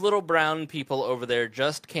them. Those little brown people over there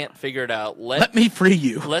just can't figure it out. Let me free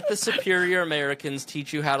you. Let the superior Americans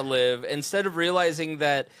teach you how to live, instead of realizing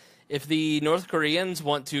that if the North Koreans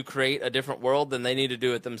want to create a different world, then they need to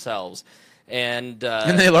do it themselves. And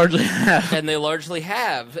they largely have. And they largely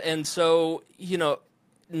have. And so,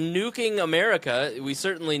 nuking America, we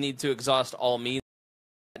certainly need to exhaust all means.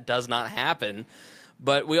 That does not happen.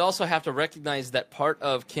 But we also have to recognize that part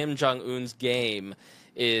of Kim Jong-un's game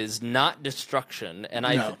is not destruction. And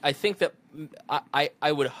I think that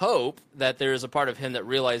I would hope that there is a part of him that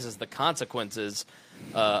realizes the consequences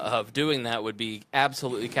of doing that would be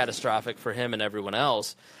absolutely catastrophic for him and everyone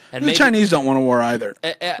else. And the Chinese don't want a war either.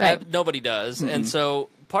 Nobody does. Mm-hmm. And so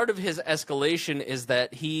part of his escalation is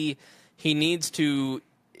that he needs to,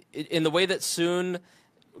 in the way that Soon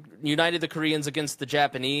united the Koreans against the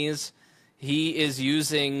Japanese, he is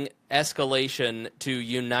using escalation to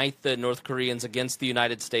unite the North Koreans against the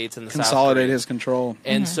United States and the South Korea. Consolidate his control.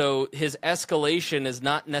 And so his escalation is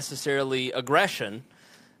not necessarily aggression.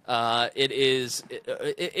 It's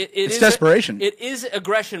desperation. It is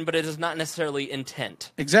aggression, but it is not necessarily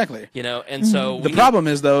intent. Exactly. And so the problem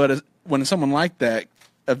is though, when someone like that,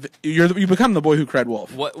 you become the boy who cried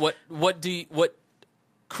wolf. What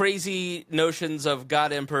crazy notions of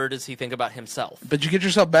God Emperor does he think about himself? But you get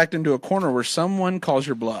yourself backed into a corner where someone calls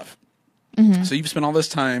your bluff. Mm-hmm. So you've spent all this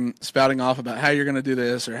time spouting off about how you're going to do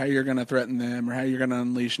this, or how you're going to threaten them, or how you're going to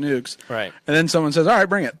unleash nukes. Right. And then someone says, "All right,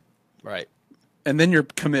 bring it." Right. And then you're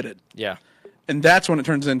committed. Yeah. And that's when it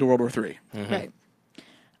turns into World War III. Mm-hmm. Right.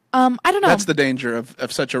 I don't know. That's the danger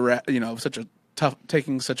of such a such a tough,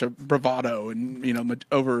 taking such a bravado and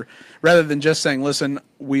over, rather than just saying, "Listen,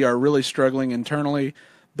 we are really struggling internally."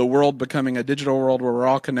 The world becoming a digital world where we're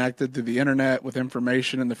all connected through the internet with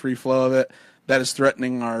information and the free flow of it, that is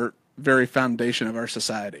threatening our very foundation of our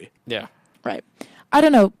society. Yeah. Right. I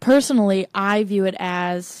don't know. Personally, I view it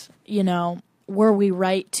as, were we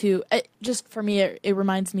right to, just for me, it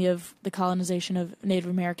reminds me of the colonization of Native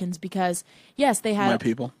Americans because, yes, they had... My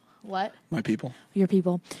people. What? My people. Your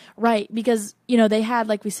people. Right. Because, they had,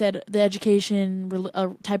 like we said, the education,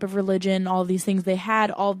 type of religion, all of these things. They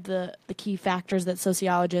had all the key factors that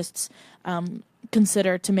sociologists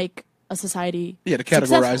consider to make a society to categorize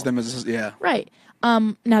successful. them as, yeah. Right.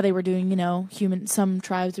 Now they were doing, some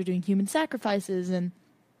tribes were doing human sacrifices and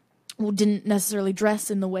didn't necessarily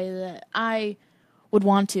dress in the way that I would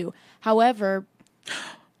want to. However...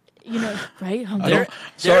 right?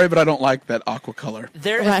 Sorry, but I don't like that aqua color.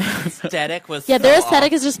 Their aesthetic was their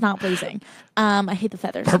aesthetic is just not pleasing. I hate the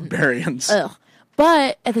feathers. Barbarians. Ugh.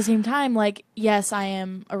 But at the same time, yes, I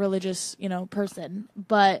am a religious, person,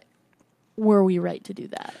 but were we right to do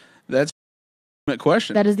that? That's the ultimate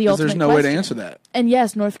question. That is the ultimate question. There's no way to answer that. And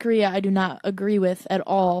yes, North Korea, I do not agree with at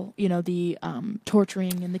all, the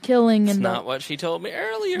torturing and the killing. It's and not what she told me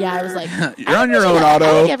earlier. Yeah, I was like... You're on your own,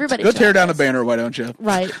 Otto. Go tear down a this. banner, why don't you?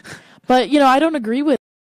 Right. But, I don't agree with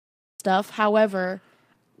stuff. However,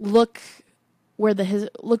 look where the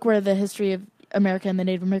history of America and the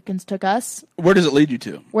Native Americans took us. Where does it lead you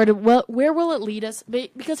to? Where will it lead us?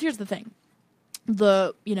 Because here's the thing.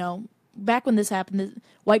 Back when this happened,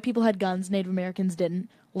 white people had guns, Native Americans didn't.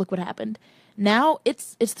 Look what happened. Now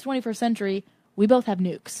it's the 21st century. We both have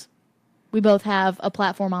nukes. We both have a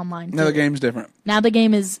platform online. Now the game's different. Now the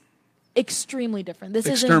game is extremely different. This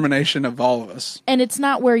is extermination of all of us. And it's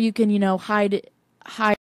not where you can, hide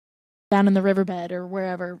down in the riverbed or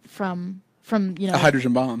wherever from a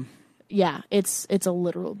hydrogen bomb. Yeah, it's a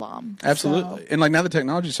literal bomb. Absolutely. And now the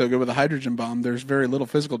technology's so good with a hydrogen bomb, there's very little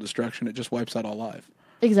physical destruction. It just wipes out all life.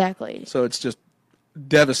 Exactly. So it's just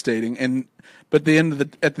devastating. But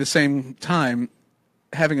at the same time,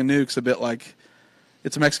 having a nuke's a bit like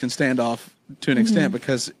it's a Mexican standoff to an extent,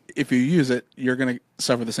 because if you use it, you're going to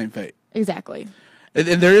suffer the same fate. Exactly.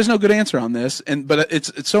 And there is no good answer on this, but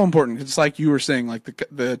it's so important. It's like you were saying,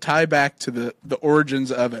 the tie back to the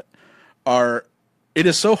origins of it are. It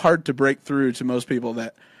is so hard to break through to most people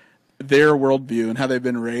that their worldview and how they've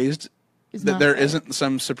been raised, that there isn't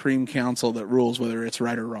some supreme council that rules whether it's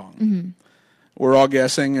right or wrong. Mm-hmm. We're all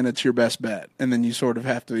guessing, and it's your best bet. And then you sort of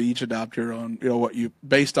have to each adopt your own,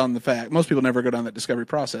 based on the fact. Most people never go down that discovery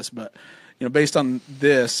process, but, based on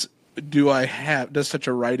this, does such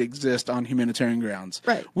a right exist on humanitarian grounds?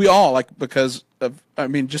 Right. We all, because of,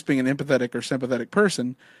 just being an empathetic or sympathetic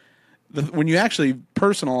person, when you actually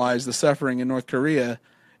personalize the suffering in North Korea,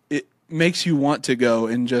 it makes you want to go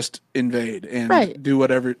and just invade and do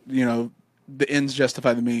whatever, the ends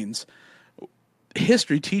justify the means.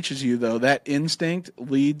 History teaches you, though, that instinct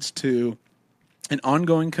leads to an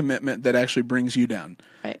ongoing commitment that actually brings you down.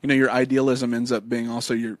 Right. Your idealism ends up being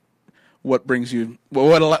also what brings you,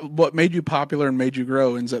 what made you popular and made you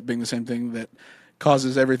grow ends up being the same thing that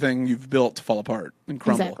causes everything you've built to fall apart and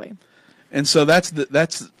crumble. Exactly. And so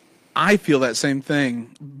I feel that same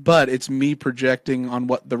thing, but it's me projecting on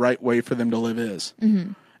what the right way for them to live is.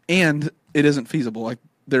 Mm-hmm. And it isn't feasible. Like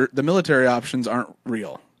the military options aren't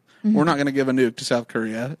real. Mm-hmm. We're not going to give a nuke to South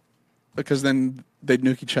Korea because then they'd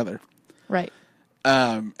nuke each other. Right.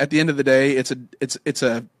 At the end of the day, it's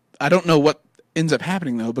a. I don't know what ends up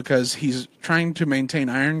happening though, because he's trying to maintain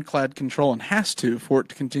ironclad control and has to for it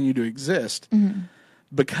to continue to exist. Mm-hmm.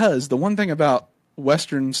 Because the one thing about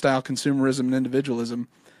Western style consumerism and individualism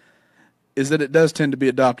is that it does tend to be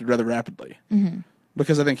adopted rather rapidly. Mm-hmm.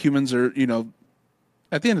 Because I think humans are,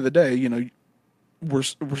 at the end of the day, we're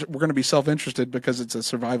going to be self-interested because it's a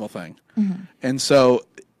survival thing. Mm-hmm. And so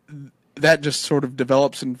that just sort of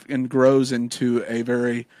develops and grows into a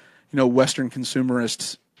very, Western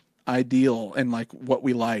consumerist ideal and like what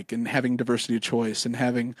we like, and having diversity of choice and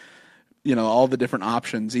having, all the different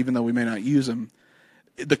options, even though we may not use them.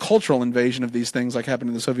 The cultural invasion of these things like happened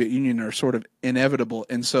in the Soviet Union are sort of inevitable.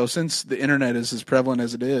 And so since the internet is as prevalent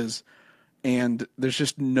as it is, and there's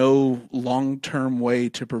just no long-term way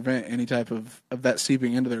to prevent any type of that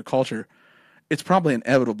seeping into their culture, it's probably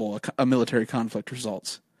inevitable a military conflict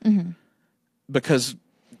results. Mm-hmm. Because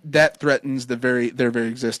that threatens their very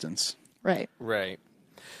existence. Right. Right.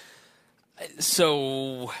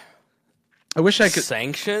 So I wish I could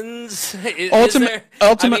sanctions.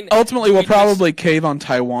 Ultimately, we'll probably cave on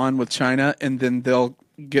Taiwan with China, and then that'll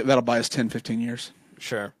buy us 10, 15 years.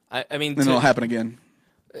 Sure. I mean, then it'll happen again.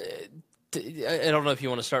 I don't know if you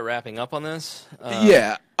want to start wrapping up on this.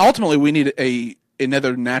 Yeah. Ultimately, we need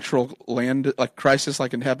another natural land like crisis,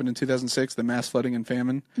 like it happened in 2006, the mass flooding and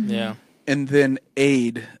famine. Mm-hmm. Yeah. And then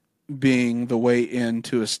aid being the way in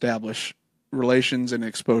to establish relations and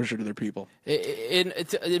exposure to their people.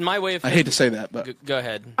 In my way of thinking, I hate to say that, but go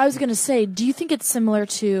ahead. I was going to say, do you think it's similar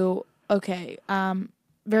to,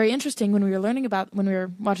 very interesting when we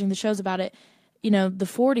were watching the shows about it, the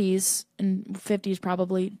 40s and 50s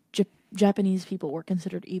probably, Japanese people were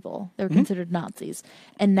considered evil. They were considered Nazis.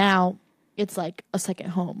 And now it's like a second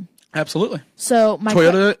home. Absolutely. So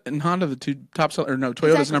Toyota and Honda, the two top sellers, Toyota's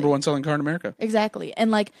exactly. the number one selling car in America. Exactly.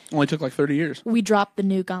 And only took 30 years. We dropped the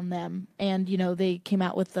nuke on them, and they came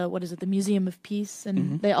out with the Museum of Peace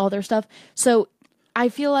and all their stuff. So I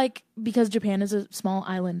feel like because Japan is a small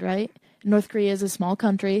island, right? North Korea is a small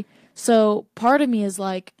country. So part of me is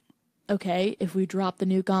like, okay, if we drop the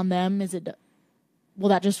nuke on them, will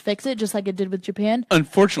that just fix it, just like it did with Japan?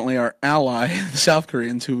 Unfortunately, our ally, the South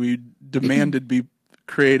Koreans, who we demanded be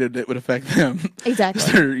created, it would affect them.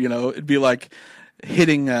 Exactly. It'd be like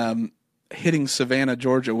hitting Savannah,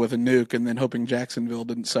 Georgia with a nuke and then hoping Jacksonville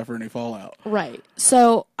didn't suffer any fallout. Right.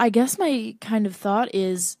 So I guess my kind of thought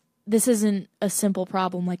is this isn't a simple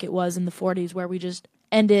problem like it was in the 40s where we just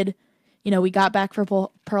ended, we got back for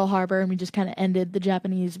Pearl Harbor and we just kind of ended the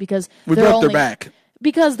Japanese because we broke their back.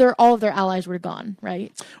 Because all of their allies were gone,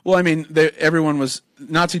 right? Well, I mean,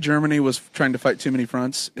 Nazi Germany was trying to fight too many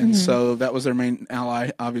fronts, and so that was their main ally,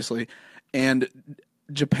 obviously. And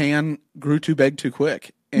Japan grew too big too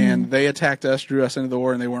quick, and they attacked us, drew us into the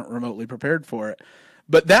war, and they weren't remotely prepared for it.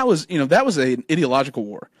 But that was an ideological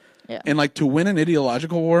war. Yeah. And to win an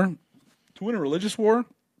ideological war, to win a religious war,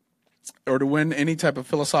 or to win any type of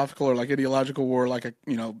philosophical or ideological war,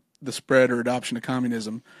 the spread or adoption of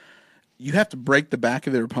communism, you have to break the back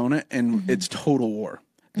of their opponent, and it's total war.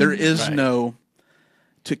 There is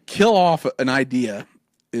to kill off an idea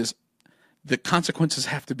is the consequences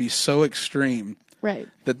have to be so extreme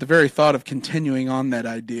that the very thought of continuing on that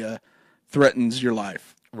idea threatens your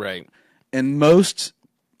life. Right. And most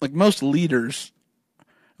leaders,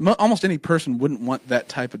 almost any person wouldn't want that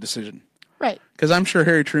type of decision. Right. Because I'm sure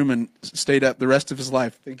Harry Truman stayed up the rest of his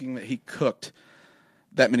life thinking that he cooked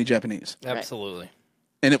that many Japanese. Absolutely.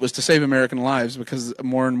 And it was to save American lives because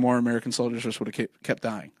more and more American soldiers just would have kept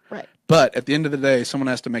dying. Right. But at the end of the day, someone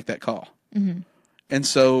has to make that call. Mm-hmm. And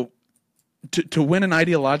so to win an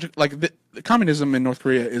ideological, the communism in North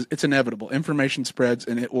Korea, it's inevitable. Information spreads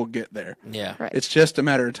and it will get there. Yeah. Right. It's just a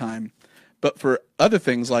matter of time. But for other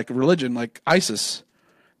things like religion, like ISIS,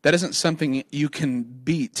 that isn't something you can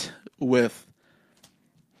beat with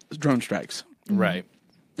drone strikes. Right.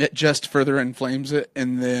 It just further inflames it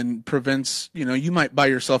and then prevents, you might buy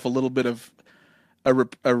yourself a little bit of a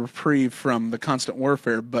reprieve from the constant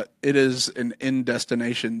warfare, but it is an end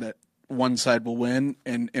destination that one side will win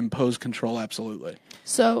and impose control absolutely.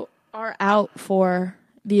 So our out for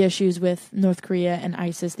the issues with North Korea and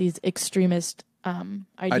ISIS, these extremist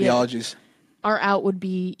ideologies, our out would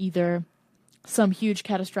be either some huge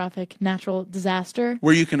catastrophic natural disaster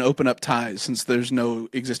where you can open up ties since there's no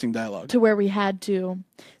existing dialogue to where we had to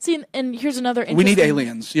see. And here's another interesting... We need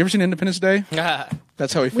aliens. You ever seen Independence Day?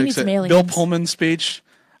 That's how we fix it. Bill Pullman's speech,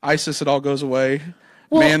 ISIS, it all goes away.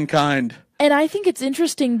 Mankind. And I think it's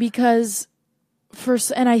interesting because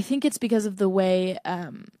and I think it's because of the way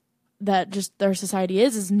that just our society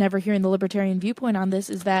is never hearing the libertarian viewpoint on this,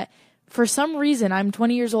 is that for some reason, I'm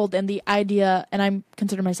 20 years old, and the idea, and I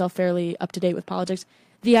consider myself fairly up to date with politics,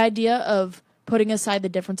 the idea of putting aside the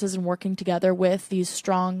differences and working together with these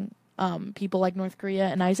strong people like North Korea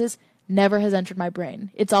and ISIS never has entered my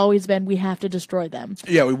brain. It's always been, we have to destroy them.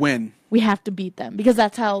 Yeah, we win. We have to beat them, because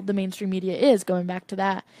that's how the mainstream media is, going back to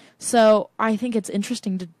that. So I think it's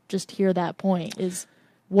interesting to just hear that point, is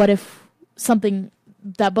what if something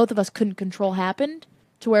that both of us couldn't control happened,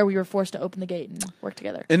 to where we were forced to open the gate and work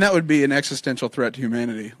together. And that would be an existential threat to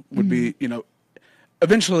humanity. Would be,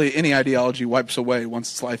 eventually any ideology wipes away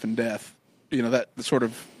once it's life and death. That sort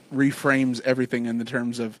of reframes everything in the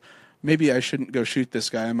terms of, maybe I shouldn't go shoot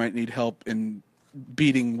this guy. I might need help in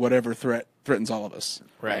beating whatever threat threatens all of us.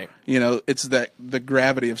 Right. It's that the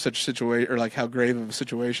gravity of such a situation, or like how grave of a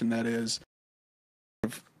situation that is,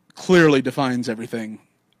 clearly defines everything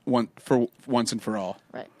for once and for all.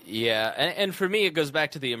 Right. Yeah, and for me, it goes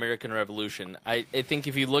back to the American Revolution. I think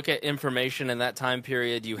if you look at information in that time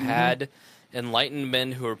period, you had enlightened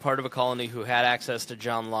men who were part of a colony who had access to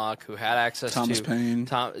John Locke, who had access Thomas to Paine.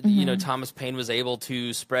 Thomas Paine was able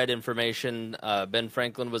to spread information. Ben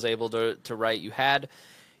Franklin was able to write. You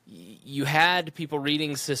had people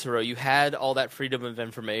reading Cicero. You had all that freedom of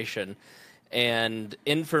information, and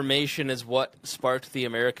information is what sparked the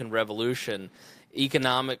American Revolution.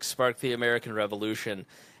 Economics sparked the American Revolution,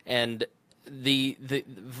 and the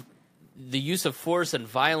use of force and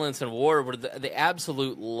violence and war were the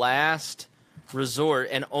absolute last resort,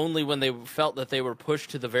 and only when they felt that they were pushed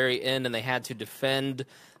to the very end and they had to defend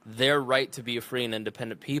their right to be a free and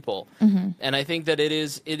independent people. And I think that it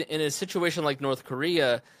is, in a situation like North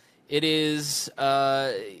Korea, it is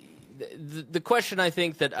the question I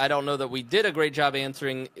think that I don't know that we did a great job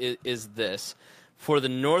answering is this. For the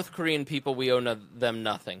North Korean people, we owe them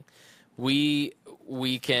nothing. We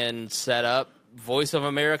can set up Voice of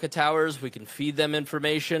America towers. We can feed them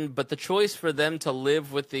information. But the choice for them to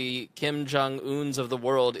live with the Kim Jong-uns of the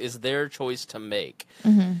world is their choice to make.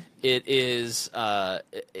 It is. The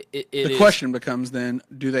question becomes then,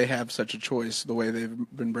 do they have such a choice the way they've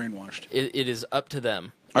been brainwashed? It is up to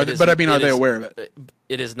them. Are they aware of it?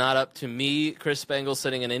 It is not up to me, Chris Spangle,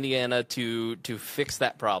 sitting in Indiana, to fix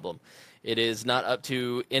that problem. It is not up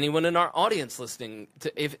to anyone in our audience listening.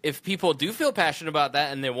 If people do feel passionate about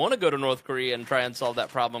that and they want to go to North Korea and try and solve that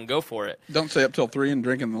problem, go for it. Don't stay up till 3 and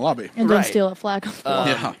drink in the lobby. And don't steal a flag off the wall.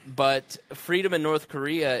 Yeah. But freedom in North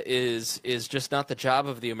Korea is just not the job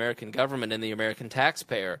of the American government and the American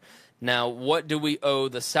taxpayer. Now, what do we owe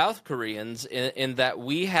the South Koreans in that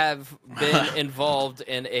we have been involved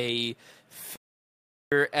in a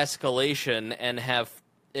escalation and have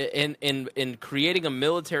in creating a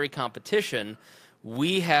military competition?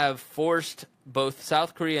 We have forced both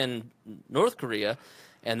South Korea and North Korea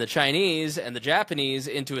and the Chinese and the Japanese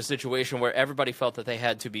into a situation where everybody felt that they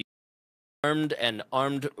had to be armed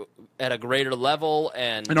at a greater level,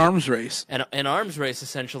 and an arms race. An arms race,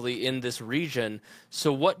 essentially, in this region.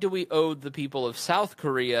 So what do we owe the people of South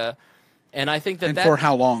Korea? And I think that for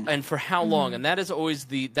how long? And for how long? And that is always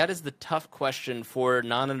the tough question for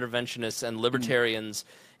non-interventionists and libertarians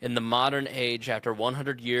in the modern age, after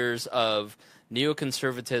 100 years of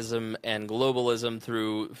neoconservatism and globalism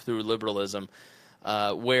through liberalism,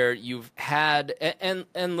 where you've had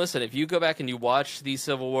and listen, if you go back and you watch these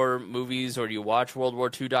Civil War movies or you watch World War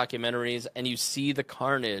II documentaries and you see the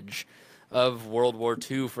carnage of World War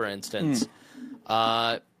II, for instance.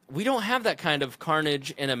 We don't have that kind of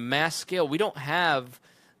carnage in a mass scale. We don't have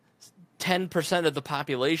 10% of the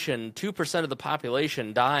population, 2% of the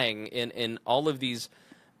population dying in all of these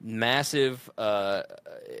massive,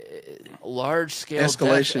 large-scale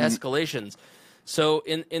escalations. So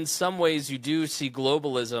in some ways you do see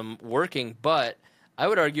globalism working, but I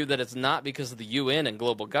would argue that it's not because of the UN and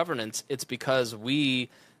global governance. It's because we,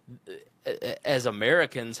 as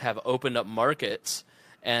Americans, have opened up markets,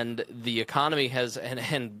 and the economy has,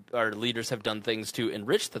 and our leaders have done things to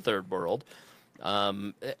enrich the third world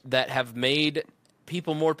that have made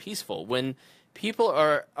people more peaceful. When people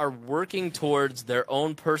are working towards their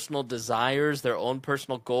own personal desires, their own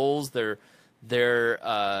personal goals, they're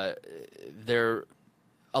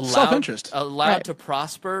self-interest, allowed to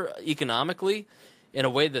prosper economically in a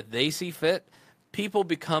way that they see fit, people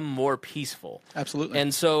become more peaceful. Absolutely.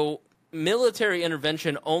 And so military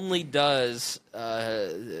intervention only does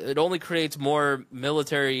it only creates more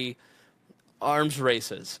military arms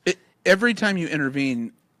races. Every time you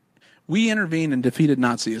intervene, we intervened and defeated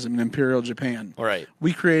Nazism in Imperial Japan. Right.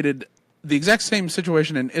 We created the exact same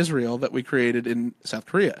situation in Israel that we created in South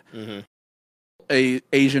Korea. a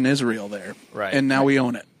Asian Israel there. Right. And now we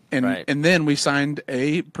own it. And Right. and then we signed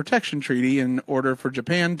a protection treaty in order for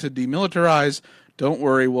Japan to demilitarize. Don't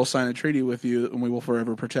worry, we'll sign a treaty with you, and we will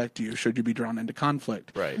forever protect you should you be drawn into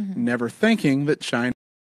conflict. Right. Never thinking that China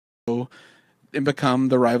will and become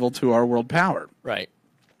the rival to our world power. Right.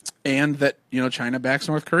 And that, China backs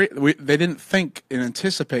North Korea. They didn't think and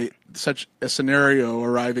anticipate such a scenario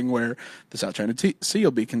arriving where the South China Sea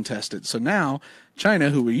will be contested. So now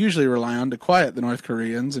China, who we usually rely on to quiet the North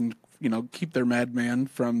Koreans and keep their madman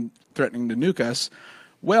from threatening to nuke us,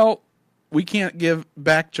 well, we can't give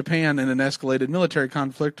back Japan in an escalated military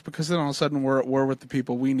conflict because then all of a sudden we're at war with the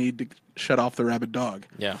people we need to shut off the rabid dog.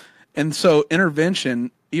 Yeah. And so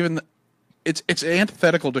intervention, it's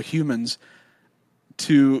antithetical to humans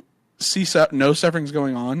to see no suffering's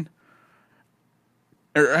going on,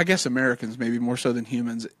 or I guess Americans maybe more so than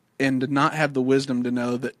humans, and to not have the wisdom to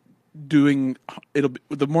know that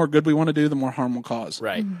the more good we want to do, the more harm will cause.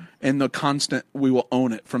 Right. And the constant, we will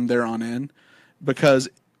own it from there on in, because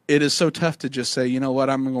it is so tough to just say, you know what,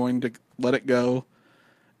 I'm going to let it go,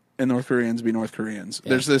 and North Koreans be North Koreans. Yeah.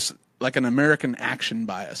 There's this like an American action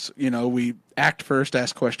bias. We act first,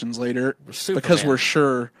 ask questions later, because we're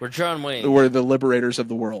sure we're John Wayne. We're the liberators of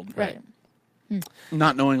the world. Right.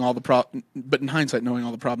 Not knowing all the but in hindsight, knowing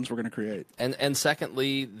all the problems we're going to create. And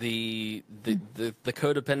secondly, the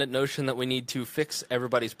codependent notion that we need to fix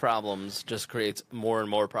everybody's problems just creates more and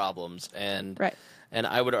more problems. And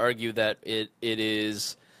I would argue that it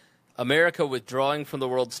is America withdrawing from the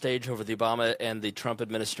world stage over the Obama and the Trump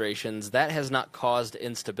administrations. That has not caused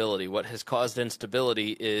instability. What has caused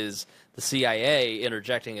instability is the CIA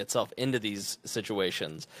interjecting itself into these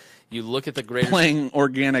situations. You look at the greater playing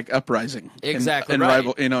organic uprising, exactly, in right.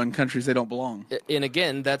 rival, in countries they don't belong. And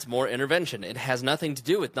again, that's more intervention. It has nothing to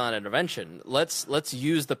do with non-intervention. Let's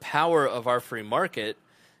use the power of our free market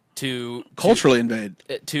to culturally invade.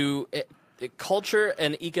 Culture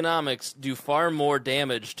and economics do far more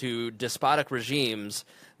damage to despotic regimes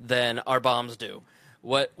than our bombs do.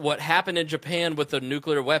 What happened in Japan with the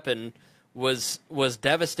nuclear weapon was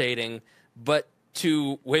devastating, but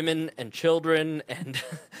to women and children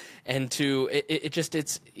and to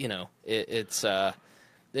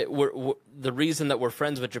the reason that we're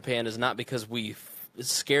friends with Japan is not because we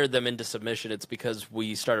scared them into submission. It's because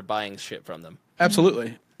we started buying shit from them.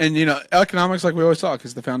 Absolutely. And, economics, like we always talk,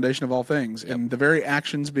 is the foundation of all things. Yep. And the very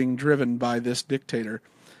actions being driven by this dictator,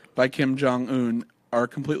 by Kim Jong-un, are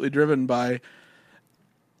completely driven by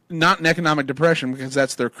not an economic depression, because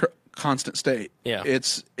that's their constant state. Yeah.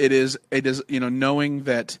 It is knowing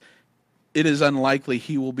that it is unlikely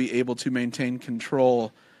he will be able to maintain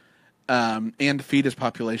control and feed his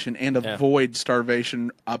population and avoid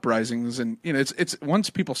starvation uprisings. And, it's once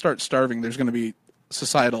people start starving, there's going to be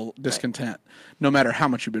societal discontent, no matter how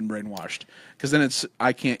much you've been brainwashed. Because then it's,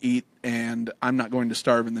 I can't eat and I'm not going to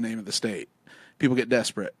starve in the name of the state. People get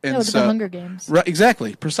desperate. And the Hunger Games. Right,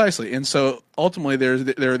 exactly, precisely. And so ultimately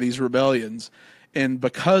there are these rebellions. And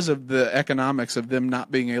because of the economics of them not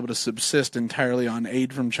being able to subsist entirely on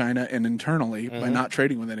aid from China and internally by not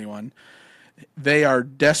trading with anyone, they are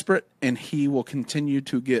desperate, and he will continue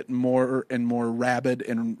to get more and more rabid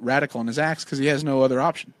and radical in his acts because he has no other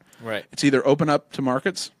option. Right. It's either open up to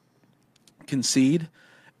markets, concede,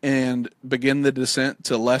 and begin the descent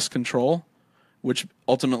to less control, which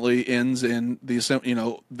ultimately ends in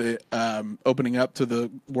the opening up to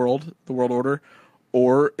the world order,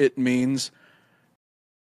 or it means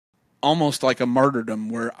almost like a martyrdom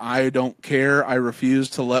where I don't care, I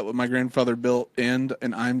refuse to let what my grandfather built end,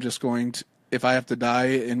 and I'm just going to, if I have to die,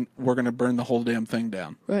 and we're going to burn the whole damn thing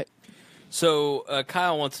down. Right. So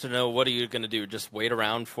Kyle wants to know, what are you going to do? Just wait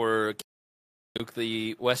around for nuke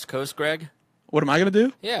the West Coast, Greg? What am I going to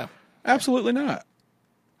do? Yeah. Absolutely not.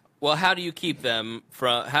 Well, how do you keep him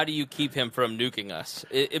from nuking us?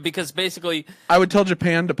 Because basically, I would tell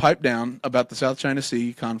Japan to pipe down about the South China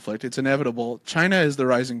Sea conflict. It's inevitable. China is the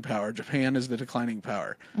rising power. Japan is the declining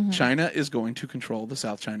power. Mm-hmm. China is going to control the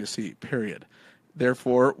South China Sea, period.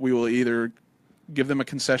 Therefore, we will either give them a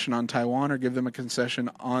concession on Taiwan or give them a concession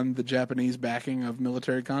on the Japanese backing of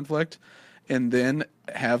military conflict, and then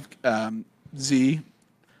have Z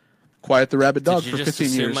quiet the rabid dog for 15 years. Did you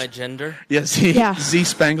just assume my gender? Yes, Z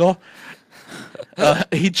Spangle.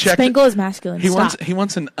 He checked. Spangle is masculine. He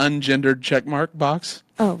wants an ungendered checkmark box.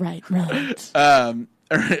 Oh, right.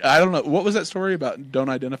 I don't know. What was that story about don't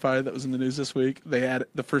identify that was in the news this week? They had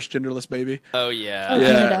the first genderless baby. Oh, yeah.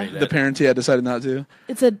 Yeah, the parents decided not to.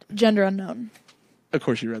 It's a gender unknown. Of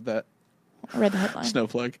course you read that. I read the headline.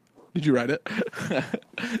 Snowflake. Did you write it?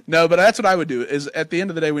 No, but that's what I would do, is at the end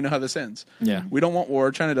of the day, we know how this ends. Yeah. We don't want war.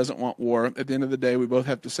 China doesn't want war. At the end of the day, we both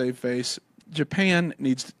have to save face. Japan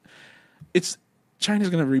needs. China's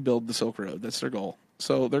going to rebuild the Silk Road. That's their goal.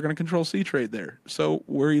 So they're going to control sea trade there. So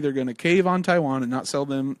we're either going to cave on Taiwan and not sell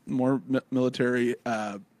them more military,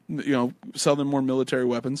 sell them more military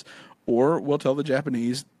weapons, or we'll tell the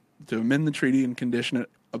Japanese to amend the treaty and condition it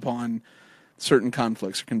upon certain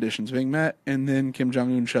conflicts or conditions being met, and then Kim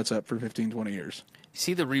Jong-un shuts up for 15, 20 years. You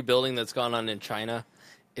see the rebuilding that's gone on in China?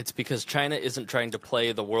 It's because China isn't trying to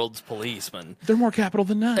play the world's policeman. They're more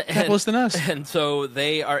capitalist than us. And so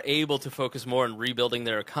they are able to focus more on rebuilding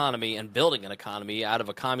their economy and building an economy out of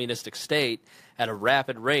a communistic state at a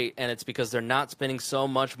rapid rate. And it's because they're not spending so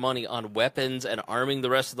much money on weapons and arming the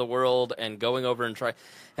rest of the world and going over and try.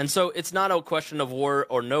 And so it's not a question of war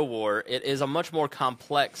or no war. It is a much more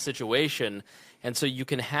complex situation. And so you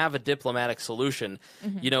can have a diplomatic solution.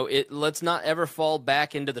 Mm-hmm. Let's not ever fall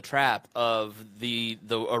back into the trap of the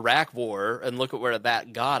Iraq War and look at where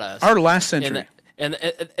that got us. Our last century.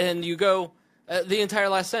 And you go, the entire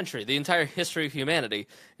last century, the entire history of humanity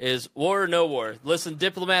is war or no war. Listen,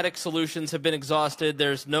 diplomatic solutions have been exhausted.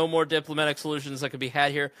 There's no more diplomatic solutions that could be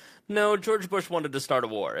had here. No, George Bush wanted to start a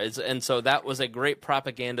war. And so that was a great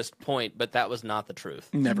propagandist point, but that was not the truth.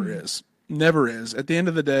 Never is. Never is. At the end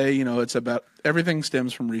of the day, it's about everything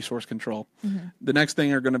stems from resource control. Mm-hmm. The next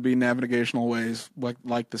thing are going to be navigational ways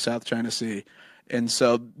like the South China Sea. And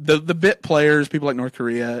so the bit players, people like North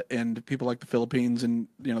Korea and people like the Philippines and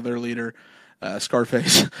their leader,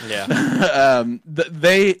 Scarface. Yeah.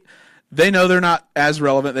 They know they're not as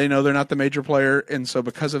relevant. They know they're not the major player, and so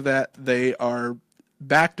because of that, they are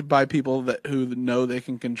backed by people who know they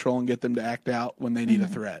can control and get them to act out when they need a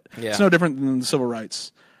threat. Yeah. It's no different than the civil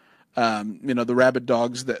rights. The rabid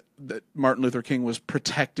dogs that Martin Luther King was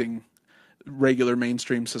protecting regular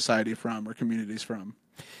mainstream society from or communities from.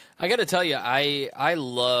 I got to tell you, I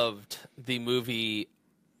loved the movie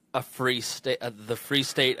The Free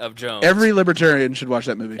State of Jones. Every libertarian should watch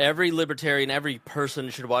that movie. Every libertarian, every person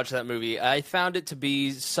should watch that movie. I found it to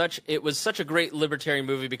be such a great libertarian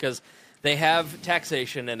movie because they have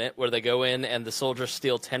taxation in it where they go in and the soldiers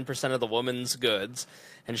steal 10% of the woman's goods.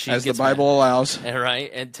 And she as gets the Bible allows,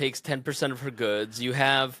 right, and takes 10% of her goods. You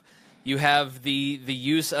have the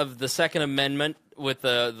use of the Second Amendment with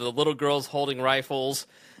the little girls holding rifles,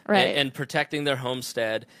 right, and protecting their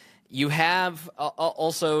homestead. You have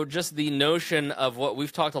also just the notion of what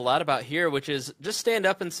we've talked a lot about here, which is just stand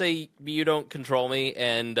up and say you don't control me,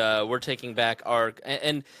 and we're taking back our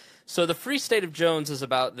and. So the Free State of Jones is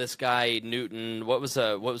about this guy Newton. What was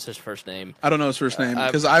his first name? I don't know his first name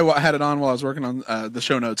because I had it on while I was working on the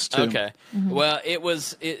show notes too. Okay. Mm-hmm. Well, it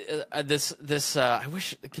was this. I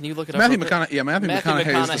wish. Can you look it up? Matthew McConaughey. Yeah, Matthew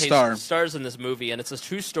McConaughey is the star. Stars in this movie, and it's a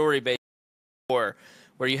true story based on war,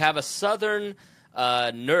 where you have a Southern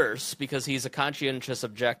nurse because he's a conscientious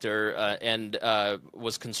objector and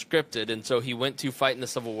was conscripted, and so he went to fight in the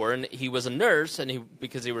Civil War, and he was a nurse, and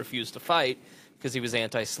because he refused to fight. Because he was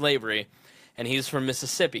anti-slavery, and he's from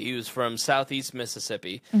Mississippi. He was from southeast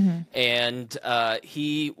Mississippi, mm-hmm. And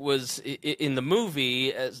he was in the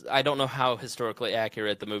movie. I don't know how historically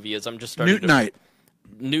accurate the movie is. I'm just starting. Newt Knight.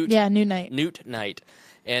 Newt Knight,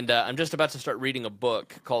 and I'm just about to start reading a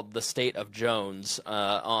book called The State of Jones.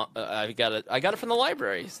 I got it from the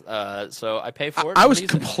library, so I pay for it. I was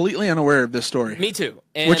completely unaware of this story. Me too,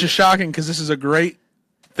 which is shocking because this is a great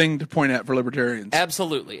thing to point at for libertarians.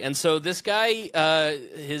 Absolutely. And so this guy,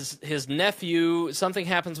 his nephew, something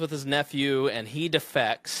happens with his nephew, and he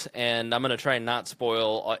defects, and I'm going to try and not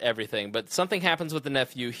spoil everything, but something happens with the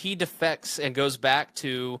nephew. He defects and goes back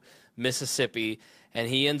to Mississippi, and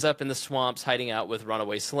he ends up in the swamps hiding out with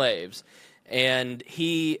runaway slaves. And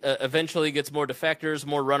he eventually gets more defectors,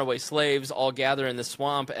 more runaway slaves, all gather in the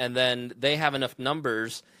swamp, and then they have enough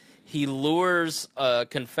numbers. He lures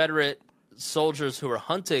Confederate soldiers who are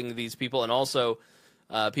hunting these people and also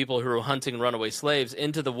people who are hunting runaway slaves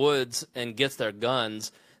into the woods and gets their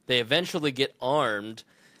guns. They eventually get armed,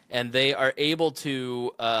 and they are able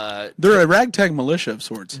to... they're a ragtag militia of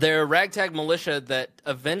sorts. They're a ragtag militia that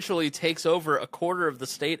eventually takes over a quarter of the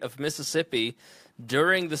state of Mississippi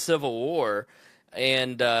during the Civil War,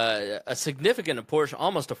 and a significant portion,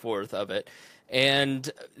 almost a fourth of it, and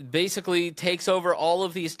basically takes over all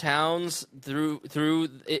of these towns through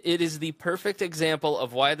it is the perfect example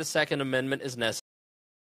of why the Second Amendment is necessary.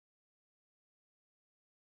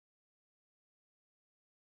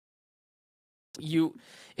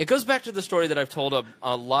 It goes back to the story that I've told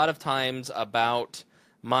a lot of times about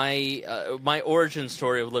my origin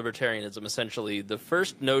story of libertarianism. Essentially, the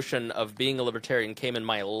first notion of being a libertarian came in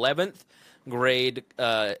my 11th grade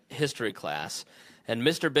history class. And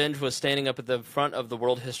Mr. Binge was standing up at the front of the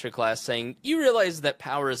world history class saying, "You realize that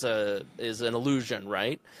power is an illusion,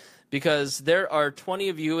 right? because there are 20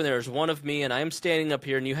 of you and there's one of me, and I'm standing up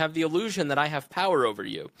here, and you have the illusion that I have power over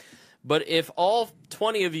you. But if all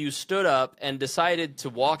 20 of you stood up and decided to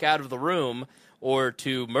walk out of the room or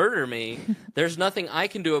to murder me, there's nothing I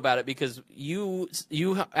can do about it, because you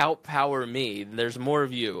outpower me. There's more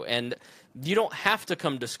of you. And you don't have to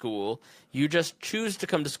come to school. You just choose to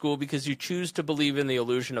come to school because you choose to believe in the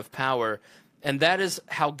illusion of power. And that is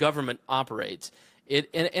how government operates. And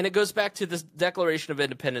it goes back to this Declaration of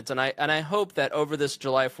Independence, and I hope that over this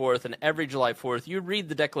July 4th and every July 4th, you read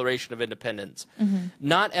the Declaration of Independence,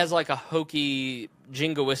 not as like a hokey,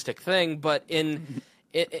 jingoistic thing, but in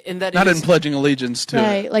that not in pledging allegiance to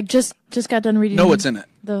it. Like just got done reading. Know what's in it?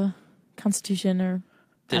 The Constitution, or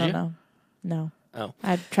Did I don't you? know. No. Oh.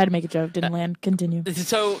 I tried to make a joke, didn't land. Continue.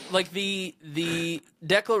 So, like, the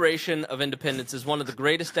Declaration of Independence is one of the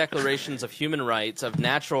greatest declarations of human rights, of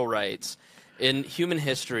natural rights in human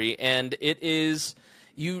history, and it is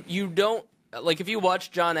you don't like, if you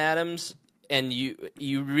watch John Adams and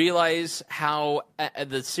you realize how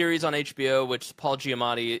the series on HBO, which is Paul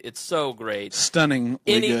Giamatti, it's so great, stunningly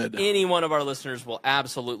good. Any one of our listeners will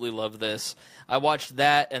absolutely love this. I watched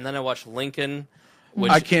that, and then I watched Lincoln.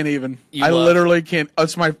 Which I can't even. I literally can't.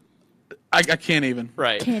 It's my. I can't even.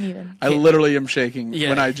 Right. Can't even. I literally am shaking Yeah.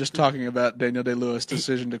 when I just talking about Daniel Day-Lewis'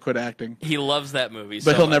 decision to quit acting. He loves that movie,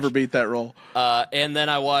 But so he'll much. never beat that role. And then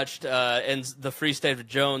I watched The Free State of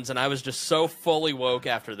Jones, and I was just so fully woke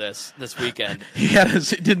after this weekend. He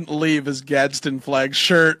didn't leave his Gadsden flag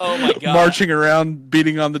shirt. Oh my God. Marching around,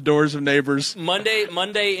 beating on the doors of neighbors.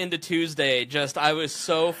 Monday into Tuesday, I was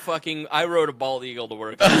so fucking. I rode a bald eagle to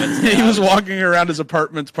work. He was walking around his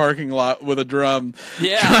apartment's parking lot with a drum,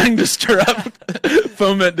 Yeah. trying to stir up,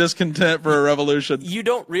 foment discontent for a revolution. You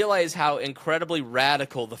don't realize how incredibly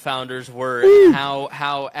radical the founders were, and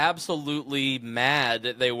how absolutely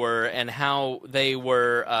mad they were, and how they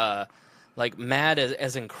were like mad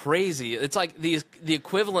as in crazy. It's like the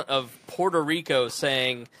equivalent of Puerto Rico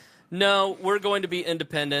saying, "No, we're going to be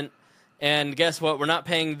independent." And guess what? We're not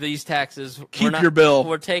paying these taxes. Keep your bill.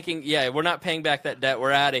 We're not paying back that debt.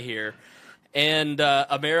 We're out of here. And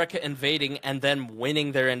America invading and then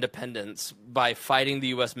winning their independence by fighting the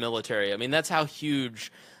U.S. military. I mean, that's how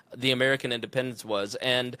huge the American independence was.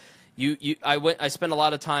 And I spent a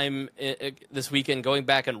lot of time this weekend going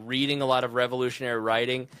back and reading a lot of revolutionary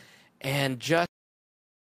writing, and just,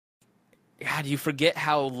 God, you forget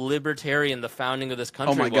how libertarian the founding of this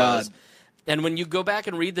country was. Oh my God. And when you go back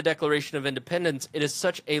and read the Declaration of Independence, it is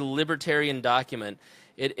such a libertarian document.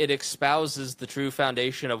 It espouses the true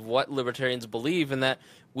foundation of what libertarians believe, and that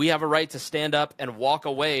we have a right to stand up and walk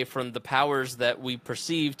away from the powers that we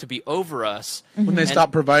perceive to be over us. When they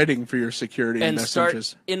stop providing for your security and best start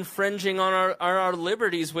interests. infringing on our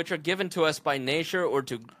liberties, which are given to us by nature or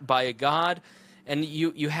by God. And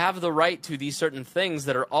you have the right to these certain things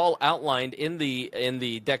that are all outlined in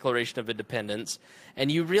the Declaration of Independence,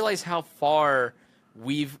 and you realize how far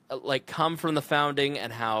we've come from the founding,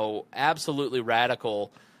 and how absolutely radical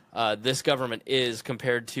this government is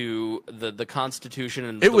compared to the Constitution.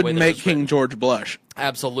 And It would make King George blush.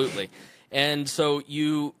 Absolutely. And so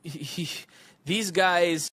these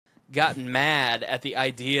guys got mad at the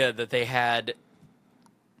idea that they had.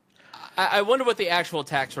 I wonder what the actual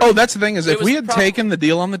tax rate. Oh, that's the thing, is if we had probably taken the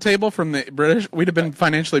deal on the table from the British, we'd have been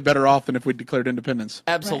financially better off than if we'd declared independence.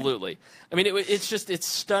 Absolutely. Right. I mean, it's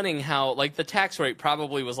stunning how, like, the tax rate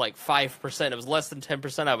probably was like 5%. It was less than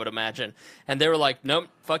 10%, I would imagine. And they were like, nope,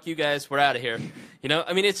 fuck you guys, we're out of here. You know,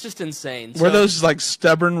 I mean, it's just insane. We're those, like,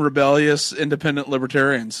 stubborn, rebellious, independent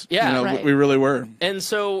libertarians. Yeah, you know, right. we really were. And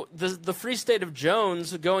so the Free State of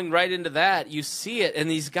Jones, going right into that, you see it, and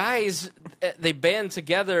these guys, they band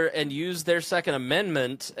together and use their Second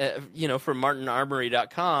Amendment, from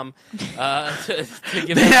MartinArmory.com to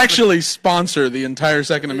give They actually sponsor the entire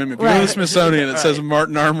Second Amendment. If you go to the Smithsonian, it says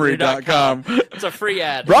MartinArmory.com. It's a free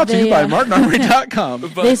ad. Brought to you by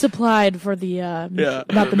MartinArmory.com. They supplied for the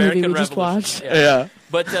about the movie we just watched. Yeah.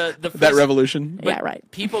 But That revolution. Yeah, right.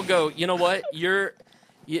 People go, you know what?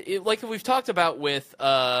 Like we've talked about with,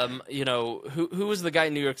 who was the guy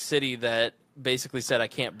in New York City that basically said, I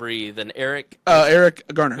can't breathe, and Eric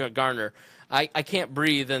Garner. I can't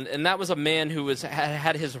breathe, and that was a man who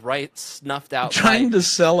had his rights snuffed out. Trying to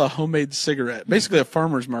sell a homemade cigarette, basically a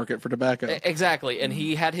farmer's market for tobacco. Exactly, and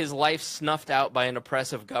he had his life snuffed out by an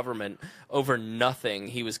oppressive government over nothing.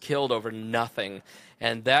 He was killed over nothing,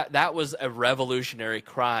 and that was a revolutionary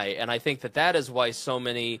cry. And I think that is why so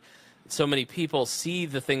many people see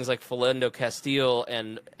the things like Philando Castile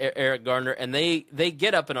and Eric Garner, and they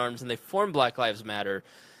get up in arms and they form Black Lives Matter.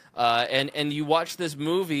 And you watch this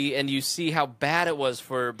movie and you see how bad it was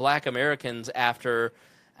for Black Americans after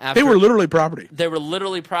They were literally property. They were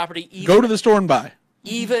literally property. Go to the store and buy.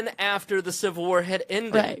 Even after the Civil War had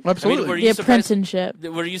ended. Right. Absolutely. I mean, were The you surprised? apprenticeship.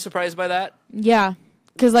 Were you surprised by that? Yeah.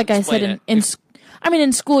 Because like Explain I said, it.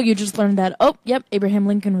 in school you just learned that, Abraham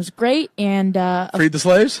Lincoln was great and Freed the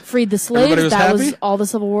slaves? freed the slaves. Everybody was That happy? was all the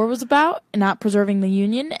Civil War was about, and not preserving the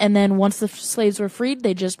Union. And then once the slaves were freed,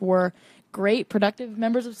 they just were great, productive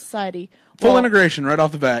members of society. Full Well, integration right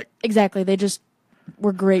off the bat. Exactly. They just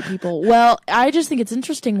were great people. Well, I just think it's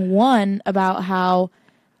interesting, one, about how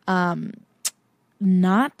kind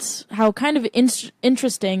of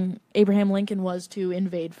interesting Abraham Lincoln was to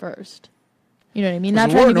invade first. You know what I mean? It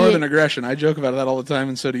was a war of northern aggression. I joke about that all the time,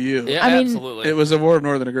 and so do you. Yeah, I mean, absolutely. It was a war of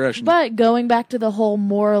northern aggression. But going back to the whole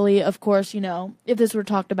morally, of course, if this were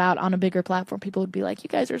talked about on a bigger platform, people would be like, you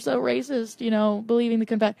guys are so racist, believing the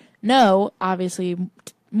Confederate. No, obviously,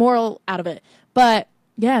 moral out of it. But,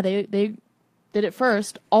 yeah, they did it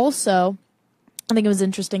first. Also, I think it was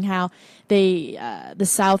interesting how the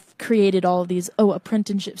South created all of these,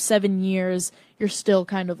 apprenticeship, 7 years, you're still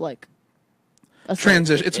kind of like a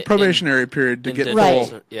Transition. It's a probationary period to get Right.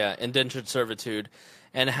 full. Yeah, indentured servitude.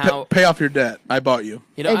 And how Pay off your debt. I bought you.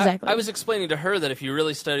 Exactly. I was explaining to her that if you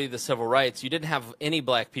really study the civil rights, you didn't have any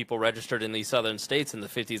black people registered in these southern states in the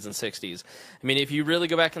 50s and 60s. I mean, if you really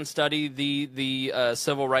go back and study the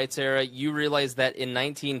civil rights era, you realize that in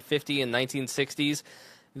 1950 and 1960s,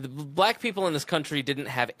 the black people in this country didn't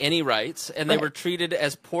have any rights, and they were treated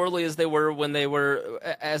as poorly as they were when they were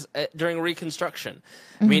during Reconstruction.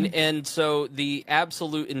 I mean, and so the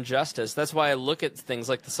absolute injustice, that's why I look at things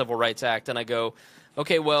like the Civil Rights Act and I go,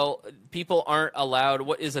 okay, well, people aren't allowed,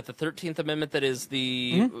 what is it, the 13th Amendment that is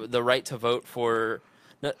the right to vote for...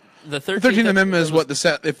 No, the 13th Amendment is what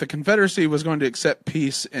if the Confederacy was going to accept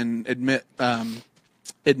peace and admit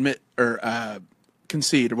or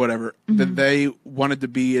concede or whatever, that they wanted to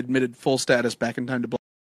be admitted full status back in time to black,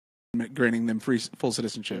 granting them full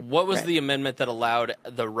citizenship. What was the amendment that allowed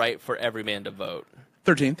the right for every man to vote?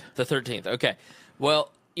 13th. The 13th. Okay.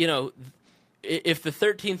 Well, if the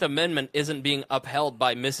 13th Amendment isn't being upheld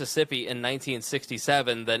by Mississippi in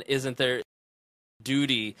 1967, then isn't there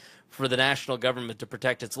duty for the national government to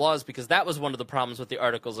protect its laws? Because that was one of the problems with the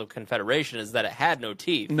Articles of Confederation, is that it had no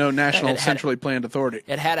teeth. No national centrally planned authority.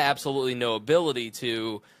 It had absolutely no ability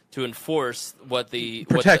to enforce what the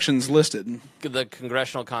protections listed. The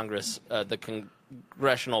Congressional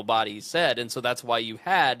congressional body said, and so that's why you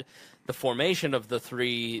had the formation of the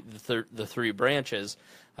three branches.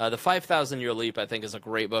 The 5,000-Year Leap, I think, is a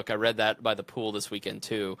great book. I read that by the pool this weekend,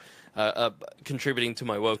 too. Contributing to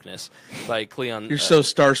My Wokeness by Cleon. You're so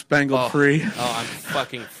star-spangled free. Oh, I'm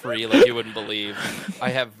fucking free like you wouldn't believe. I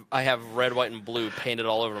have red, white, and blue painted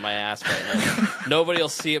all over my ass right now. Nobody will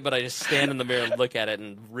see it, but I just stand in the mirror and look at it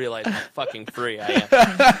and realize how fucking free I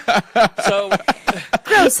am. So,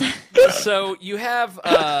 gross. So you have,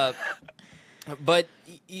 but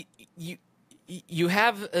you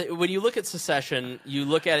have when you look at secession, you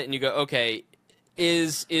look at it and you go, okay,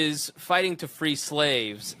 is fighting to free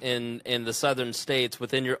slaves in the southern states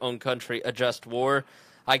within your own country a just war?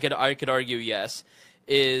 I could argue yes.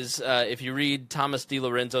 If you read Thomas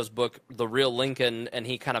DiLorenzo's book, The Real Lincoln, and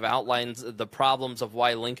he kind of outlines the problems of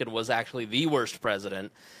why Lincoln was actually the worst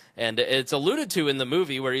president. And it's alluded to in the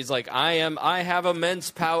movie where he's like, I have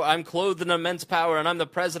immense power, I'm clothed in immense power, and I'm the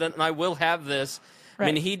president, and I will have this. Right.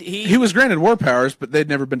 I mean, he was granted war powers, but they'd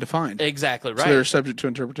never been defined. Exactly right. So they were subject to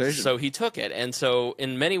interpretation. So he took it, and so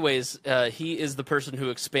in many ways, he is the person who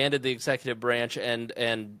expanded the executive branch and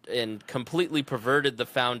completely perverted the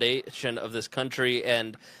foundation of this country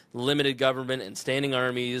and limited government and standing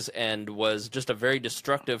armies, and was just a very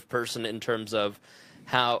destructive person in terms of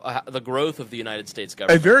how the growth of the United States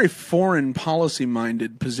government. A very foreign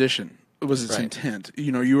policy-minded position was its intent.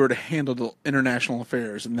 You were to handle the international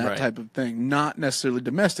affairs and that type of thing, not necessarily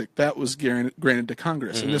domestic. That was granted to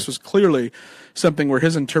Congress. And this was clearly something where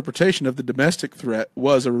his interpretation of the domestic threat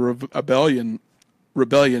was a rebellion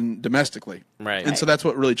domestically. Right. And so that's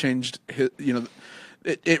what really changed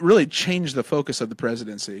it really changed the focus of the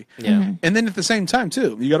presidency. Yeah. And then at the same time,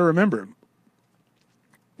 too, you got to remember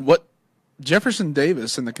what Jefferson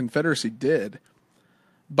Davis and the Confederacy did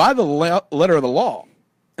by the letter of the law.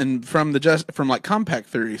 And from like compact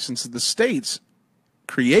theory, since the states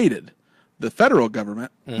created the federal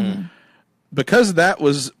government, because that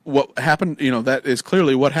was what happened, that is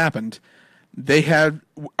clearly what happened.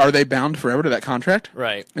 Are they bound forever to that contract?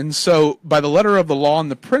 Right. And so by the letter of the law and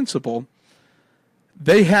the principle,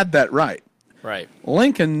 they had that right. Right.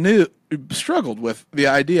 Lincoln struggled with the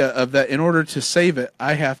idea of that in order to save it,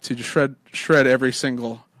 I have to shred every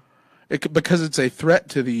single Because it's a threat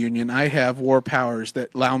to the Union, I have war powers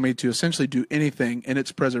that allow me to essentially do anything in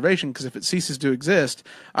its preservation, because if it ceases to exist,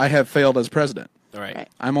 I have failed as president. Right.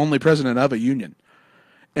 I'm only president of a Union.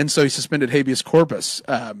 And so he suspended habeas corpus.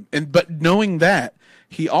 But knowing that,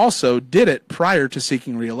 he also did it prior to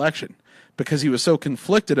seeking re-election, because he was so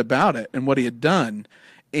conflicted about it and what he had done.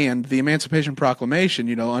 And the Emancipation Proclamation,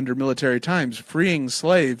 you know, under military times, freeing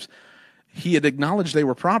slaves, he had acknowledged they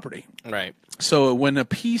were property. Right. So when a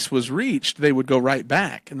peace was reached, they would go right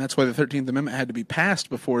back. And that's why the 13th Amendment had to be passed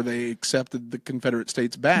before they accepted the Confederate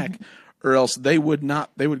States back, or else they would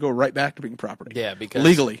not. They would go right back to being property. Yeah, because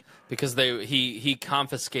legally. Because he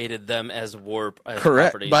confiscated them as Correct.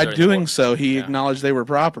 property. By doing so, he acknowledged they were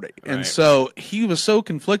property. Right. And so he was so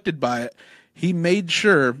conflicted by it, he made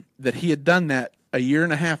sure that he had done that a year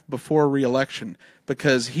and a half before re-election,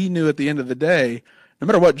 because he knew at the end of the day, no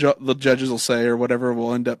matter what the judges will say or whatever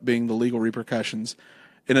will end up being the legal repercussions,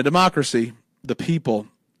 in a democracy, the people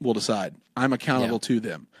will decide. I'm accountable to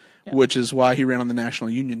them, which is why he ran on the National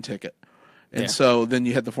Union ticket. And so then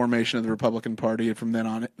you had the formation of the Republican Party, and from then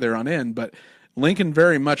on there on in. But Lincoln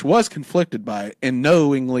very much was conflicted by it, and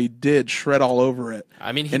knowingly did shred all over it.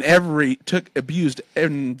 I mean, abused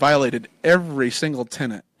and violated every single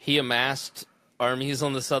tenet. He amassed armies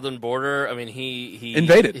on the southern border. I mean, he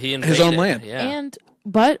invaded his own it. land. Yeah.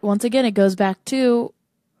 But once again, it goes back to,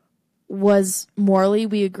 was morally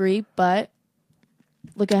we agree, but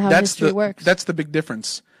look at how history works. That's the big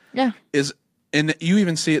difference. Yeah. And you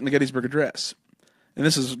even see it in the Gettysburg Address. And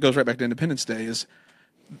this goes right back to Independence Day, is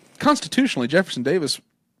constitutionally, Jefferson Davis,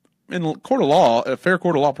 in a court of law, a fair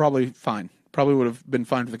court of law, probably would have been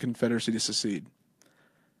fine for the Confederacy to secede.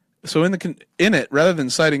 So in it, rather than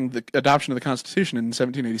citing the adoption of the Constitution in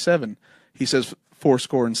 1787, he says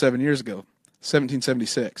 7 years ago,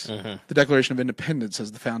 1776, the Declaration of Independence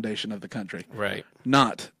as the foundation of the country. Right.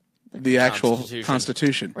 Not the actual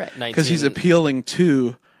Constitution. Right. Because he's appealing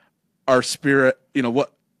to our spirit, you know,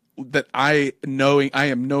 I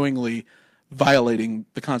am knowingly violating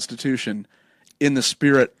the Constitution in the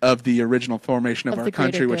spirit of the original formation of our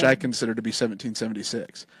country, which I consider to be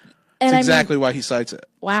 1776. That's exactly why he cites it.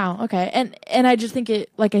 Wow. Okay. And I just think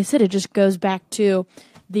it, like I said, it just goes back to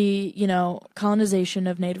the, you know, colonization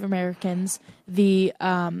of Native Americans, the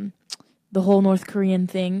whole North Korean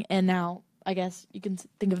thing, and now I guess you can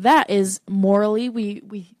think of that as morally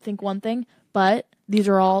we think one thing, but these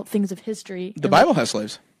are all things of history. The Bible has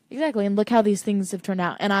slaves. Exactly, and look how these things have turned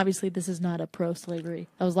out. And obviously, this is not a pro-slavery.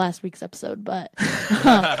 That was last week's episode, but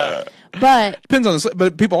but depends on the.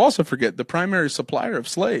 But people also forget the primary supplier of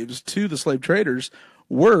slaves to the slave traders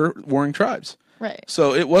were warring tribes. Right.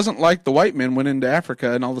 So it wasn't like the white men went into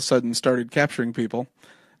Africa and all of a sudden started capturing people.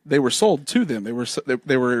 They were sold to them.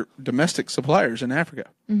 They were domestic suppliers in Africa.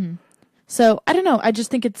 Mm-hmm. So I don't know. I just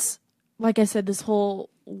think it's, like I said, this whole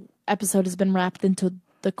episode has been wrapped into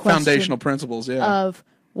the question foundational principles, of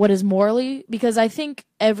what is morally, because I think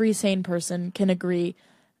every sane person can agree,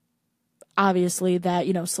 obviously, that,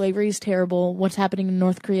 you know, slavery is terrible, what's happening in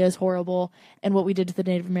North Korea is horrible, and what we did to the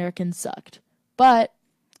Native Americans sucked. But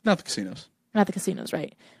not the casinos. Not the casinos,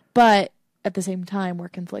 right. But at the same time, we're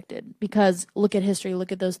conflicted, because look at history,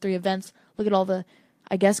 look at those three events, look at all the,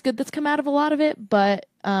 I guess, good that's come out of a lot of it, but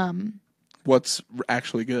what's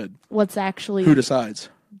actually good? What's actually who decides?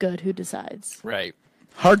 Good, who decides? Right.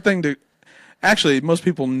 Hard thing to. Actually, most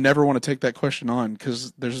people never want to take that question on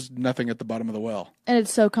because there's nothing at the bottom of the well. And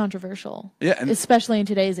it's so controversial. Yeah. And especially in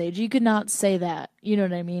today's age. You could not say that. You know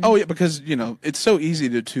what I mean? Oh, yeah, because, you know, it's so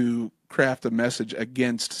easy to craft a message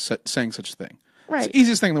against saying such a thing. Right. It's the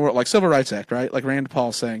easiest thing in the world, like Civil Rights Act, right? Like Rand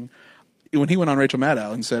Paul saying, when he went on Rachel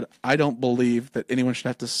Maddow and said, I don't believe that anyone should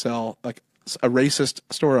have to sell, like a racist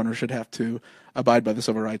store owner should have to abide by the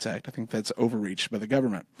Civil Rights Act. I think that's overreach by the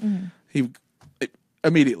government. Mm-hmm.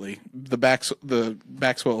 Immediately, the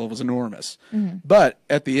backswell was enormous. Mm-hmm. But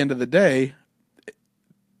at the end of the day,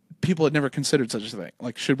 people had never considered such a thing.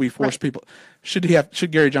 Like, should we force people? Should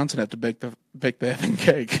Gary Johnson have to bake the effing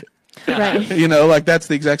cake? Right. You know, like that's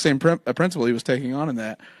the exact same principle he was taking on in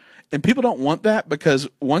that. And people don't want that, because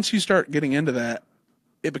once you start getting into that,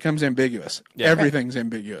 it becomes ambiguous. Yeah. Everything's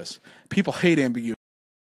ambiguous. People hate ambiguity.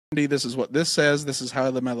 This is what this says. This is how I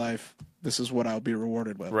live my life. This is what I'll be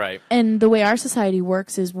rewarded with. Right. And the way our society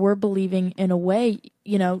works is we're believing, in a way,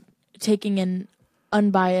 you know, taking an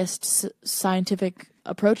unbiased scientific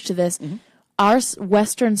approach to this. Mm-hmm. Our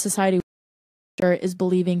Western society is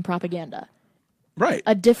believing propaganda. Right.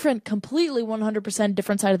 a different, completely 100%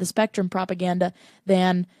 different side of the spectrum propaganda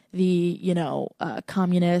than the,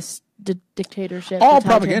 communist dictatorship. All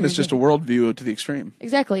propaganda is just a worldview to the extreme.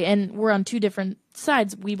 Exactly. And we're on two different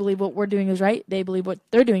sides. We believe what we're doing is right. They believe what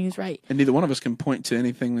they're doing is right. And neither one of us can point to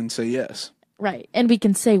anything and say yes. Right. And we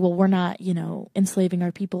can say, well, we're not, enslaving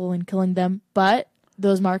our people and killing them. But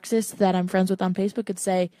those Marxists that I'm friends with on Facebook could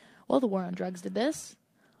say, well, the war on drugs did this.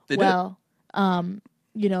 They did.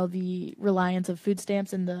 The reliance of food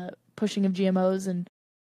stamps and the pushing of GMOs and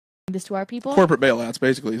this to our people. Corporate bailouts,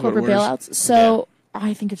 basically, is Corporate what it was. bailouts. So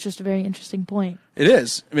I think it's just a very interesting point. It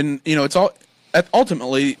is. I mean, it's all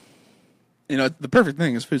ultimately, the perfect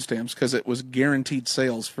thing is food stamps because it was guaranteed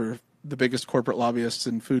sales for the biggest corporate lobbyists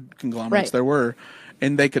and food conglomerates there were,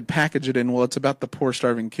 and they could package it in. Well, it's about the poor,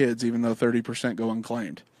 starving kids, even though 30% go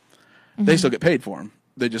unclaimed. Mm-hmm. They still get paid for them.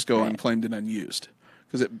 They just go unclaimed and unused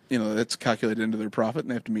because it's calculated into their profit, and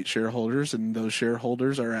they have to meet shareholders, and those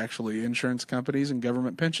shareholders are actually insurance companies and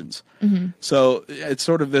government pensions. Mm-hmm. So it's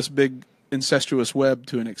sort of this big incestuous web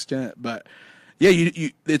to an extent, but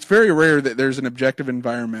it's very rare that there's an objective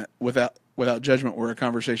environment without judgment where a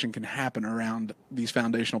conversation can happen around these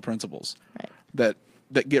foundational principles that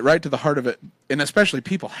get right to the heart of it. And especially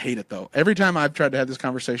people hate it, though. Every time I've tried to have this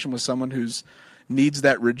conversation with someone who's needs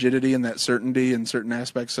that rigidity and that certainty in certain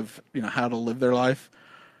aspects of how to live their life,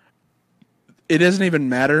 it doesn't even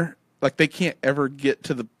matter. Like they can't ever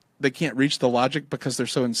they can't reach the logic because they're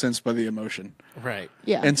so incensed by the emotion. Right.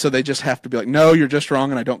 Yeah. And so they just have to be like, no, you're just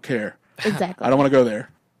wrong and I don't care. Exactly. I don't want to go there.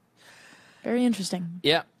 Very interesting.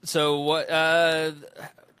 Yeah. So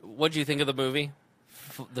what do you think of the movie,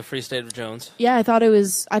 The Free State of Jones? Yeah, I thought it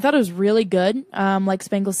was really good. Like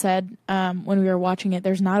Spangle said when we were watching it,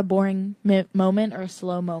 there's not a boring moment or a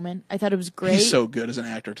slow moment. I thought it was great. He's so good as an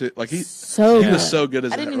actor too. Like he was so good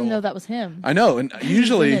as I didn't even know that was him. I know, and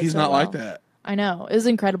usually he's not like that. I know. It was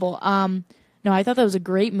incredible. No, I thought that was a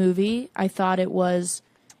great movie. I thought it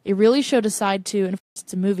really showed a side to, and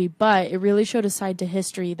it's a movie, but it really showed a side to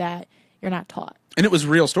history that you're not taught. And it was a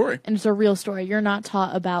real story. And it's a real story. You're not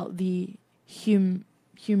taught about the human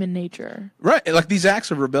nature. Right. Like these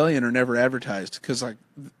acts of rebellion are never advertised because like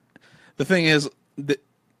the thing is that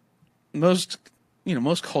most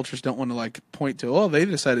cultures don't want to like point to, they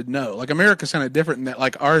decided no. Like America's kind of different in that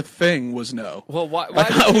like our thing was no. Well, why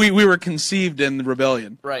we were conceived in the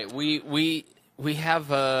rebellion. Right. We have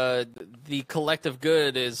the collective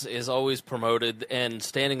good is always promoted, and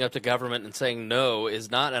standing up to government and saying no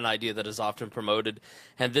is not an idea that is often promoted.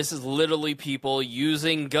 And this is literally people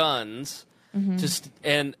using guns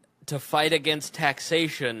to fight against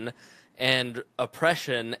taxation and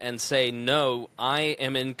oppression and say, no, I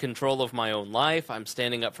am in control of my own life. I'm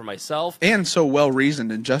standing up for myself. And so well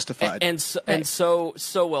reasoned and justified. And so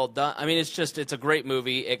well done. I mean, it's a great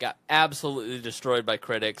movie. It got absolutely destroyed by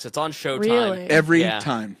critics. It's on Showtime. Really? Every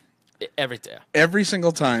time. Every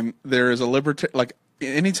single time there is a like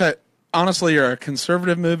anytime, honestly, or a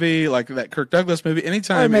conservative movie like that Kirk Douglas movie,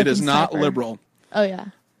 anytime it is not liberal. Oh, yeah.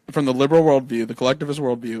 From the liberal worldview, the collectivist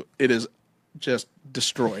worldview, it is just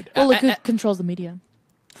destroyed. Well, look who controls the media.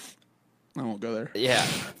 I won't go there. Yeah,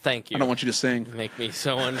 thank you. I don't want you to sing. You make me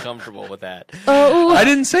so uncomfortable with that. Oh, I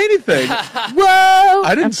didn't say anything. Whoa!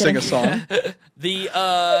 I didn't sing a song.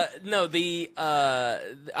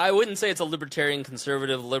 I wouldn't say it's a libertarian,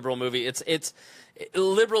 conservative, liberal movie. It's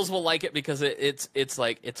liberals will like it because it's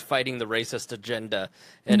like it's fighting the racist agenda,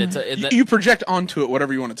 and you project onto it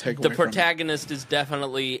whatever you want to take away. The protagonist is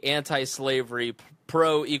definitely anti-slavery,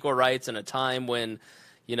 pro-equal rights in a time when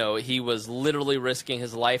he was literally risking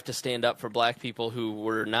his life to stand up for black people who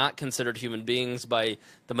were not considered human beings by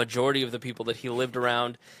the majority of the people that he lived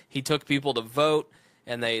around. He took people to vote,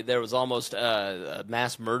 and there was almost a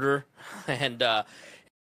mass murder, and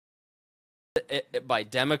by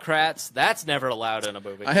Democrats. That's never allowed in a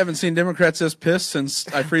movie. I haven't seen Democrats this pissed since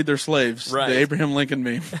I freed their slaves. Right. The Abraham Lincoln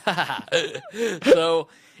meme. So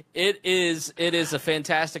it is a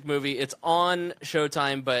fantastic movie. It's on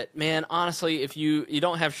Showtime, but man, honestly, if you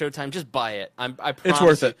don't have Showtime, just buy it. I promise it's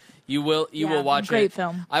worth it. You will watch it. Great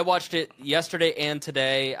film. I watched it yesterday and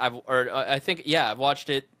today. I've watched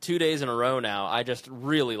it 2 days in a row now. I just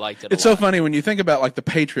really liked it. It's so funny when you think about like The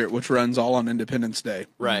Patriot, which runs all on Independence Day,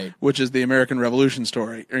 right? Which is the American Revolution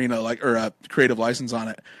story, or a creative license on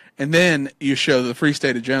it, and then you show The Free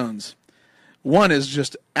State of Jones. One is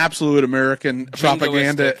just absolute American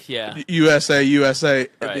propaganda, USA. Right.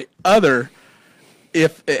 The other,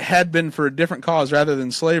 if it had been for a different cause rather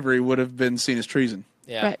than slavery, would have been seen as treason.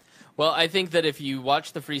 Yeah. Right. Well, I think that if you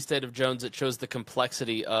watch The Free State of Jones, it shows the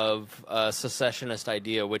complexity of a secessionist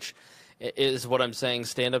idea, which is what I'm saying.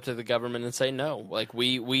 Stand up to the government and say no. Like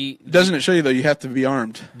we Doesn't it show you though? You have to be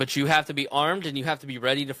armed. But you have to be armed and you have to be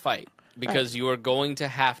ready to fight because you are going to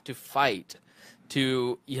have to fight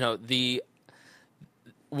to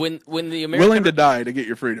when the American Willing to die to get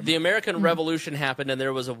your freedom. The American Revolution happened and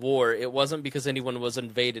there was a war. It wasn't because anyone was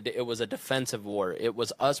invaded. It was a defensive war. It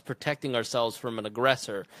was us protecting ourselves from an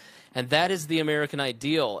aggressor. And that is the American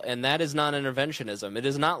ideal, and that is not interventionism. It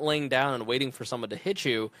is not laying down and waiting for someone to hit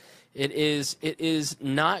you. It is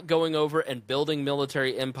not going over and building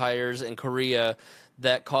military empires in Korea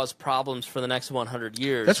that cause problems for the next 100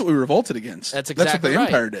 years. That's what we revolted against. That's exactly what the right.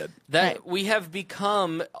 empire did. We have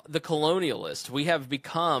become the colonialist. We have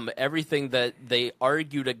become everything that they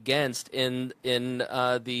argued against in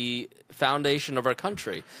the foundation of our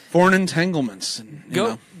country. Foreign entanglements.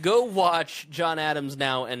 And, Go watch John Adams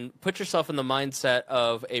now and put yourself in the mindset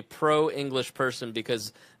of a pro-English person,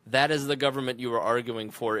 because that is the government you were arguing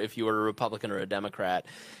for if you were a Republican or a Democrat.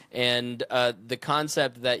 And the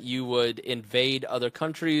concept that you would invade other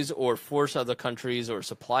countries or force other countries or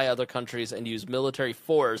supply other countries and use military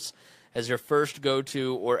force as your first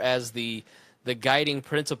go-to or as the guiding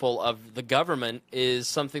principle of the government is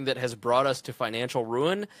something that has brought us to financial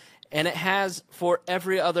ruin. And it has for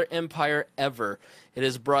every other empire ever. It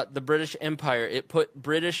has brought the British Empire. It put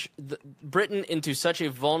Britain into such a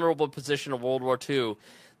vulnerable position of World War II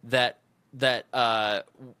that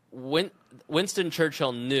Winston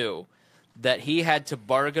Churchill knew that he had to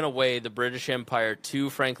bargain away the British Empire to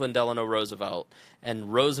Franklin Delano Roosevelt.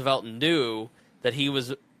 And Roosevelt knew that he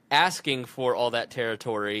was asking for all that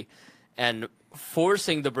territory and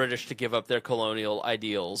forcing the British to give up their colonial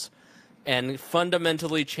ideals and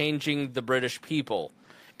fundamentally changing the British people.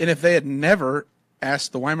 And if they had never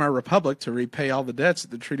asked the Weimar Republic to repay all the debts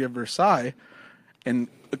at the Treaty of Versailles and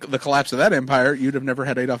the collapse of that empire, you'd have never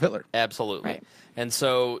had Adolf Hitler. Absolutely. Right. And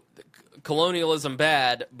so colonialism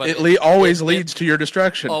bad, but it always leads to your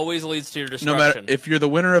destruction. Always leads to your destruction. No matter if you're the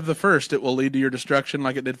winner of the first, it will lead to your destruction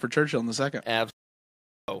like it did for Churchill in the second.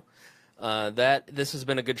 Absolutely. This has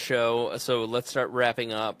been a good show, so let's start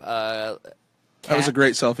wrapping up. That was a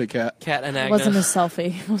great selfie, Cat. Cat Anagnos. It wasn't a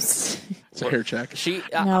selfie. It's a hair check.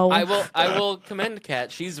 No. I will commend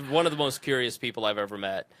Cat. She's one of the most curious people I've ever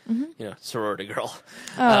met. Mm-hmm. Sorority girl.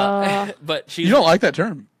 But you don't like that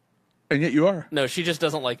term, and yet you are. No, she just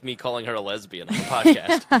doesn't like me calling her a lesbian on the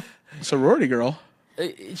podcast. Sorority girl.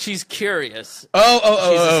 She's curious.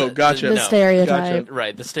 Gotcha. The stereotype. Gotcha.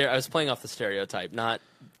 Right. I was playing off the stereotype, not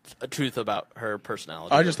a truth about her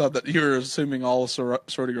personality. I just thought that you were assuming all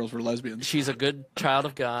sorority girls were lesbians. She's a good child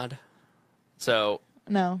of God. So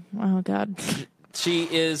No. Oh, God.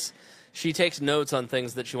 She takes notes on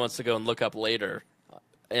things that she wants to go and look up later.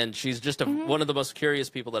 And she's just one of the most curious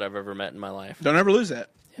people that I've ever met in my life. Don't ever lose that.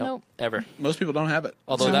 Nope. Ever. Most people don't have it.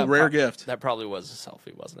 Although it's a rare gift. That probably was a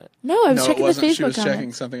selfie, wasn't it? No, I was checking the Facebook She was comments.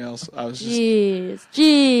 checking something else. I was just...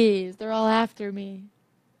 Jeez. They're all after me.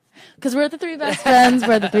 Because we're the three best friends.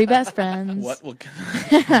 We're the three best friends. What? Oh,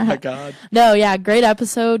 my God. No, yeah, great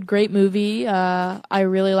episode, great movie. I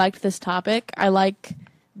really liked this topic. I like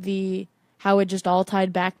how it just all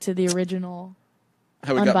tied back to the original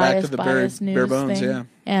How we got back to the bare news bones, thing. yeah.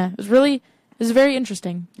 Yeah, it was very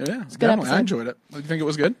interesting. Yeah, it's a good definitely. episode. I enjoyed it. You think it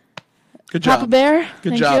was good? Good job. Papa Bear,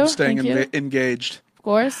 Good thank job you. staying Thank you. engaged. Of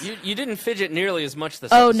course. You didn't fidget nearly as much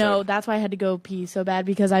this Oh, episode. no, that's why I had to go pee so bad,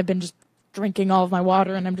 because I've been just drinking all of my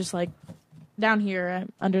water, and I'm just like down here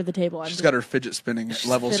under the table. She's got her fidget spinning at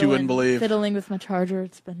levels you wouldn't believe. Fiddling with my charger.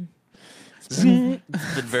 It's been It's been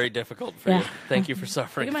very difficult for you. Yeah. Thank you for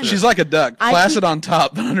suffering. Pretty much. through She's it. like a duck, placid on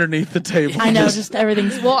top, but underneath the table. I know, just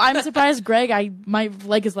everything's... Well, I'm surprised, Greg, my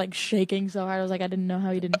leg is like shaking so hard. I was like, I didn't know how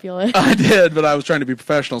you didn't feel it. I did, but I was trying to be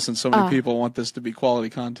professional since so many people want this to be quality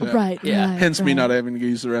content. Right, Yeah. right, Hence me right. not having to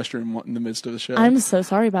use the restroom in the midst of the show. I'm so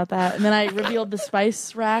sorry about that. And then I revealed the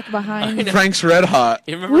spice rack behind. Frank's Red Hot.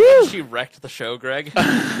 You remember when she wrecked the show, Greg?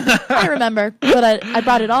 I remember, but I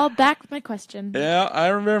brought it all back with my question. Yeah, I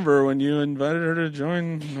remember when you invited her to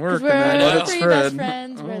join work and We're then the let it three spread. best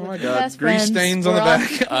friends. We're Oh the my three God, best grease friends. stains on the We're all-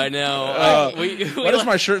 back. I know. Why does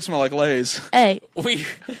my shirt smell like Lay's? Hey,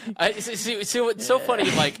 See, what's so funny,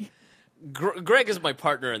 like, Greg is my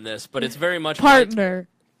partner in this, but it's very much partner.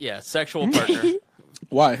 sexual partner.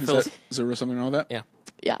 Why? Phil's- Is there something wrong with that? Yeah.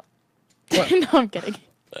 Yeah. What? No, I'm kidding.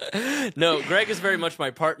 No, Greg is very much my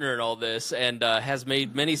partner in all this and has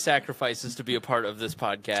made many sacrifices to be a part of this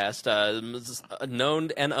podcast,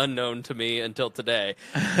 known and unknown to me until today.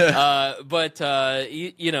 And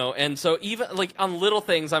so even like on little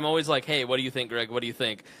things, I'm always like, hey, what do you think, Greg? What do you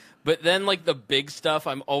think? But then, like, the big stuff,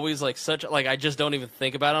 I'm always, like, I just don't even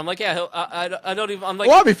think about it. I'm like, yeah, I don't even, I'm like...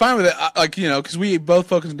 Well, I'll be fine with it, like, you know, because we both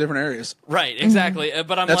focus in different areas. Right, exactly.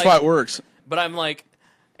 But I'm That's why it works. But I'm like...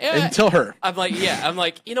 Yeah, until her. I'm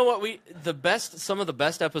like, you know what? Some of the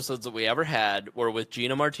best episodes that we ever had were with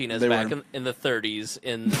Gina Martinez back in the 30s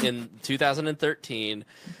in 2013.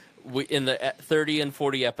 In the 30 and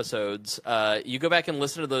 40 episodes, you go back and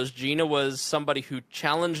listen to those. Gina was somebody who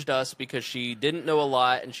challenged us because she didn't know a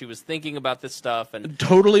lot and she was thinking about this stuff and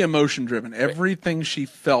totally emotion driven. Everything she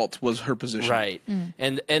felt was her position. Right,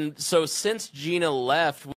 and so since Gina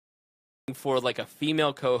left. For like a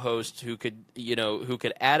female co-host who could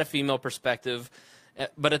add a female perspective,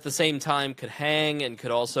 but at the same time could hang and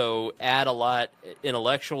could also add a lot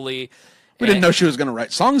intellectually. We didn't know she was going to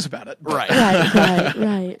write songs about it. Right.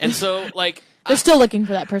 Right. And so, like, they're still looking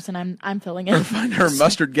for that person. I'm filling in. Or find her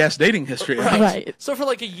mustard gas dating history. Right. So for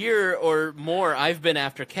like a year or more, I've been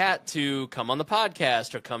after Cat to come on the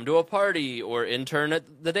podcast or come to a party or intern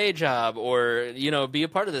at the day job or, be a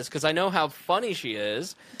part of this because I know how funny she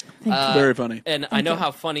is. Very funny. And I know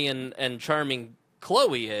how funny and charming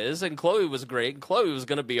Chloe is, and Chloe was great. Chloe was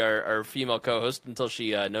going to be our female co-host until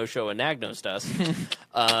she no-show Anagnos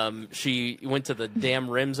us. She went to the damn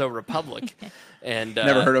Rimzo Republic. And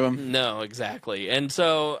never heard of him. No, exactly. And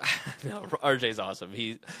so, RJ's awesome.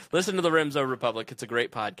 Listen to the Rimzo Republic. It's a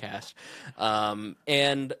great podcast.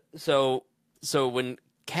 And so when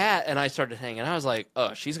Kat and I started hanging, I was like,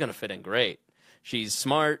 oh, she's going to fit in great. She's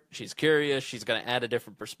smart. She's curious. She's going to add a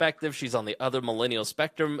different perspective. She's on the other millennial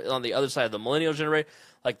spectrum, on the other side of the millennial generation.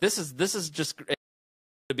 Like this is just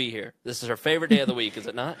to be here. This is her favorite day of the week, is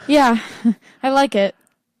it not? Yeah, I like it.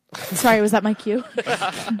 Sorry, was that my cue?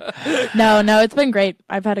 No, it's been great.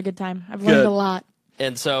 I've had a good time. I've learned a lot.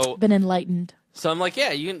 And so been enlightened. So I'm like,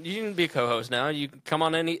 yeah, you can be a co-host now. You can come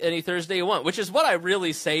on any Thursday you want, which is what I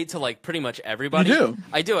really say to like pretty much everybody. You do?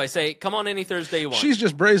 I do. I say, come on any Thursday you want. She's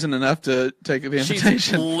just brazen enough to take the invitation.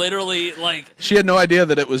 She's literally like... She had no idea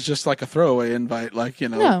that it was just like a throwaway invite, like,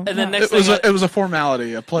 No, and then it was a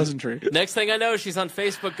formality, a pleasantry. Next thing I know, she's on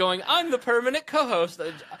Facebook going, I'm the permanent co-host.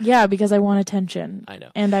 Yeah, because I want attention. I know.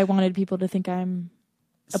 And I wanted people to think I'm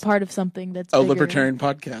a part of something that's a bigger. libertarian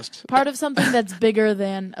podcast. Part of something that's bigger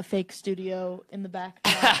than a fake studio in the back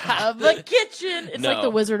of the kitchen. It's like the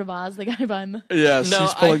Wizard of Oz, the guy behind the... Yes,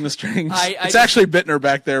 he's pulling the strings. It's actually Bittner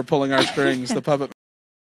back there pulling our strings, the puppet.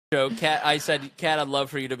 Kat, I said, Kat, I'd love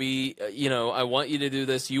for you to be, I want you to do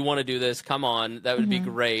this. You want to do this. Come on. That would be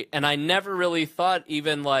great. And I never really thought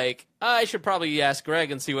even like, I should probably ask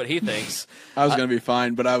Greg and see what he thinks. I was going to be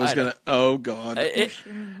fine, but I was going to, oh, God. Oh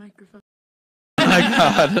my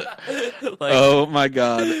God. Oh my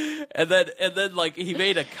God. And then like he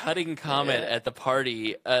made a cutting comment at the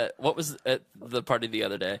party. What was at the party the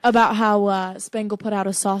other day? About how Spangle put out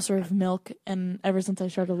a saucer of milk, and ever since I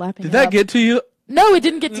started lapping Did that get to you? No, it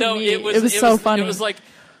didn't get to me. It was so funny. It was like,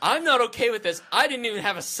 I'm not okay with this. I didn't even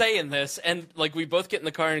have a say in this. And like we both get in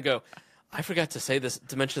the car and go, I forgot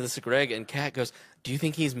to mention this to Greg, and Kat goes, do you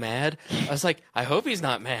think he's mad? I was like, I hope he's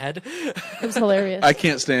not mad. It was hilarious. I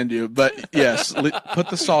can't stand you, but yes, put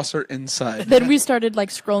the saucer inside. Then we started like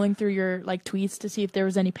scrolling through your like tweets to see if there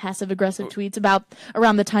was any passive aggressive tweets about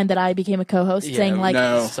around the time that I became a co-host, saying like,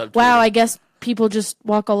 wow, I guess people just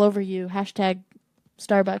walk all over you. Hashtag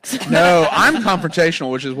Starbucks. No, I'm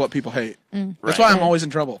confrontational, which is what people hate. That's why I'm always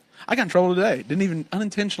in trouble. I got in trouble today. Didn't even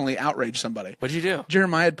unintentionally outrage somebody. What'd you do?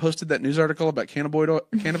 Jeremiah had posted that news article about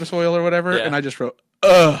cannabis oil or whatever, and I just wrote,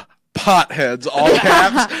 potheads, all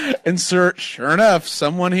caps. And sure enough,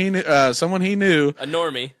 someone he knew, a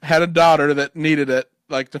normie, had a daughter that needed it,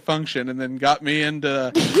 like, to function, and then got me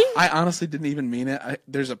into. I honestly didn't even mean it.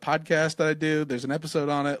 There's a podcast that I do. There's an episode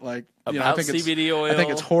on it, like about I think CBD oil. I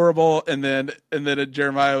think it's horrible. And then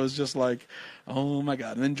Jeremiah was just like, oh my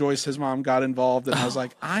God. And then Joyce, his mom, got involved, and I was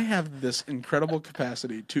like, I have this incredible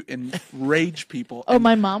capacity to enrage people. Oh,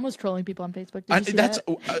 my mom was trolling people on Facebook. Did you see that?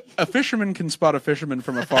 A fisherman can spot a fisherman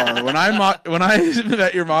from afar. When I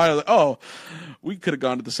met your mom, I was like, oh, we could have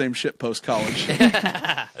gone to the same shit post college.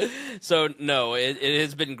 So no, it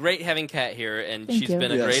has been great having Kat here, and she's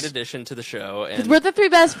been a great addition to the show. And we're the three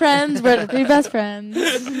best friends. And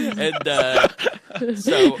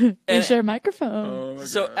we share a microphone. Oh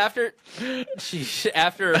so after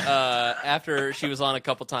she was on a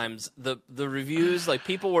couple times, the reviews, like,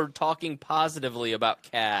 people were talking positively about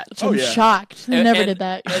Kat. I'm shocked. I never did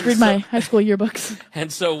that. Read my high school yearbooks.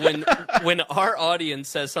 And so when our audience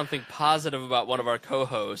says something positive about one of our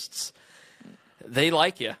co-hosts, they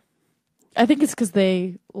like you. I think it's because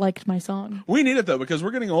they liked my song. We need it though, because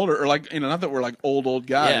we're getting older, or like, not that we're like old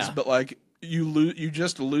guys, but like, you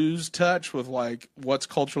just lose touch with like what's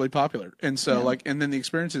culturally popular, and so and then the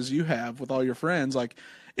experiences you have with all your friends, like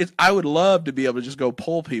I would love to be able to just go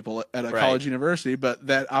poll people at a college university, but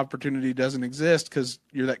that opportunity doesn't exist because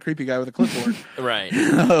you're that creepy guy with a clipboard. Right.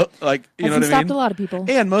 Like, you know what I mean? Stopped a lot of people.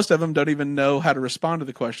 And most of them don't even know how to respond to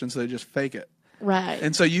the question, so they just fake it. Right.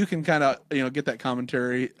 And so you can kind of, get that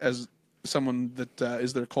commentary as someone that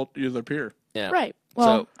is their peer. Yeah. Right.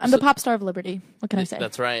 Well, I'm the pop star of liberty. What can I say?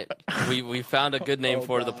 That's right. We found a good name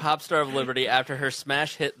for her, the pop star of liberty, after her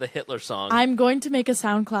smash hit, the Hitler song. I'm going to make a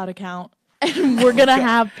SoundCloud account, and we're going to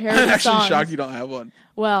have parody songs. I'm actually shocked you don't have one.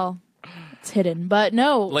 Well, it's hidden, but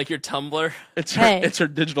no. Like your Tumblr? It's her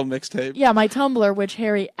digital mixtape. Yeah, my Tumblr, which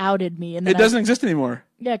Harry outed me. And then it doesn't exist anymore.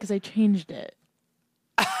 Yeah, because I changed it.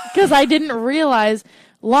 Because I didn't realize...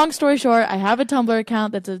 Long story short, I have a Tumblr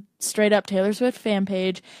account that's a straight-up Taylor Swift fan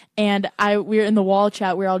page, and we were in the wall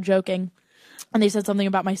chat, we were all joking, and they said something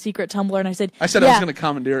about my secret Tumblr, and I said, I was going to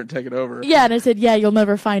commandeer it and take it over. Yeah, and I said, yeah, you'll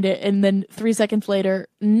never find it, and then 3 seconds later,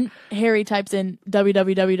 Harry types in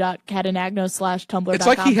www.catanagnos.tumblr.com. It's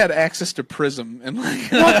like he had access to Prism, and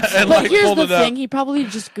like, but here's the thing, he probably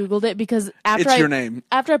just Googled it, because after your name.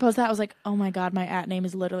 After I posted that, I was like, oh my god, my @name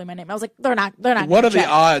is literally my name. I was like, they're not What are the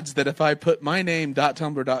odds that if I put my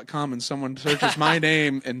name.tumblr.com and someone searches my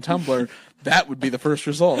name in Tumblr, that would be the first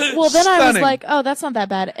result? Well, then I was like, oh, that's not that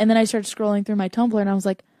bad. And then I started scrolling through my Tumblr, and I was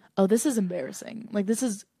like, oh, this is embarrassing. Like, this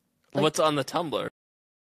is... Like, what's on the Tumblr?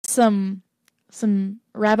 Some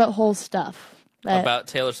rabbit hole stuff. About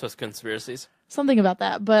Taylor Swift conspiracies? Something about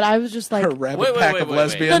that. But I was just like... Her rabbit pack of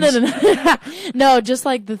lesbians? No. No, just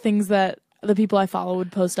like the things that the people I follow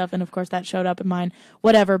would post stuff, and of course that showed up in mine.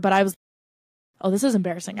 Whatever, but I was... Oh, this is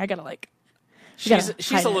embarrassing. I gotta like... She's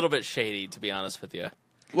a little bit shady, to be honest with you.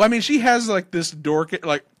 Well, I mean, she has like this dorkish,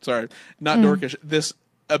 this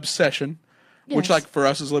obsession, which like for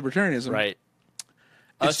us is libertarianism. Right.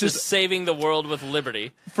 It's just saving the world with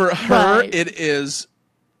liberty. For her, it is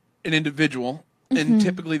an individual, and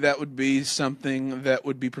typically that would be something that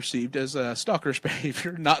would be perceived as a stalkerish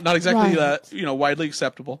behavior, not exactly widely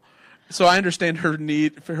acceptable. So I understand her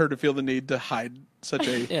need for her to feel the need to hide such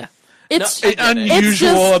a It's an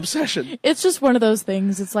unusual obsession. It's just one of those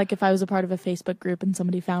things. It's like if I was a part of a Facebook group and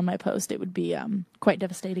somebody found my post, it would be quite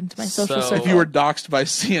devastating to my social circle. If you were doxxed by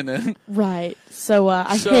CNN. Right. So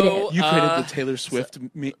I hid it. You created the Taylor Swift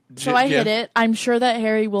So I hid it. I'm sure that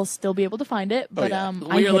Harry will still be able to find it, but I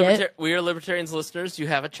hid it. We are Libertarians listeners. You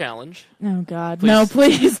have a challenge. Oh, God. Please. No,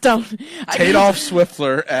 please don't. Tadolf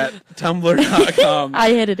Swiftler at tumblr.com. I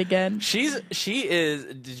hid it again. She is...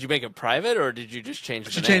 Did you make it private, or did you just change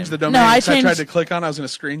the name? She changed the domain. No, I tried to click on it. I was going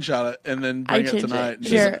to screenshot it and then bring it tonight.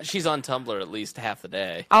 She's on Tumblr at least half the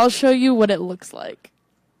day. I'll show you what it looks like.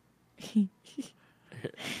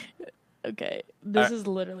 Okay. This is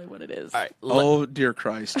literally what it is. All right. Oh, dear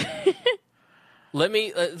Christ. Let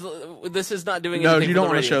me... this is not doing anything. No, you don't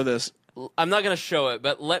want to show this. I'm not going to show it,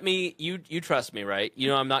 but let me... You trust me, right? You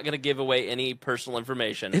know I'm not going to give away any personal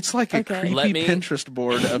information. It's like a creepy Pinterest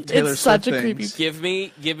board of Taylor Swift things. Give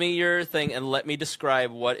me your thing and let me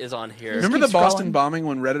describe what is on here. Remember the Boston bombing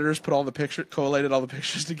when Redditors put collated all the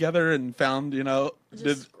pictures together and found,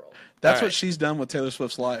 that's what she's done with Taylor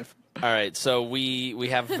Swift's life. All right, so we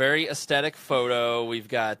have a very aesthetic photo. We've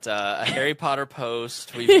got a Harry Potter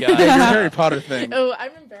post. We've got your Harry Potter thing. Oh,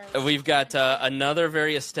 I'm embarrassed. We've got another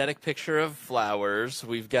very aesthetic picture of flowers.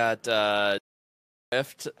 We've got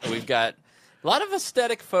We've got a lot of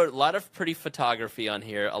aesthetic a lot of pretty photography on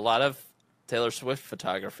here. A lot of Taylor Swift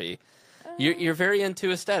photography. You're very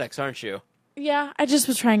into aesthetics, aren't you? Yeah, I just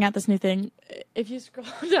was trying out this new thing. If you scroll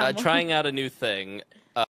down, trying out a new thing.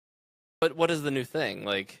 But what is the new thing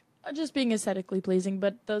like? Just being aesthetically pleasing,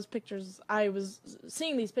 but those pictures, I was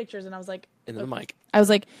seeing these pictures and I was like... Into the mic. I was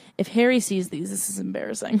like, if Harry sees these, this is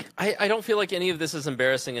embarrassing. I don't feel like any of this is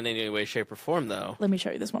embarrassing in any way, shape, or form, though. Let me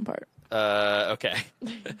show you this one part. Okay.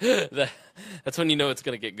 That's when you know it's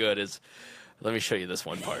going to get good, is let me show you this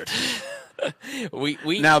one part. we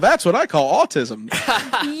Now that's what I call autism.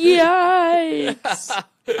 Yikes!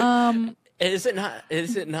 Is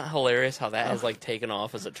it not hilarious how that has, like, taken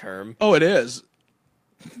off as a term? Oh, it is.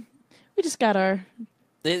 We just got our...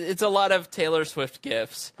 It's a lot of Taylor Swift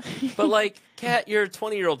gifs. But, like, Kat, you're a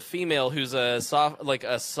 20-year-old female who's a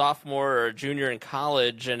sophomore or a junior in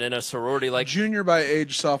college and in a sorority. Like junior by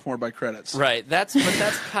age, sophomore by credits. Right. That's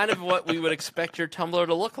kind of what we would expect your Tumblr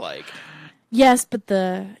to look like. Yes, but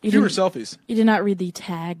fewer selfies. You did not read the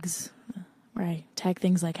tags, where I tag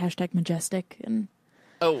things like #majestic and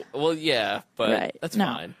Oh, well, yeah, but Right. that's no.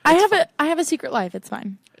 fine. I have a secret life. It's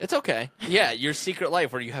fine. It's okay. Yeah, your secret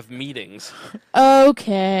life where you have meetings.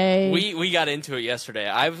 Okay. We got into it yesterday.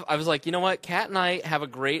 I was like, you know what? Kat and I have a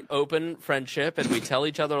great open friendship, and we tell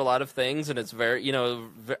each other a lot of things, and it's very,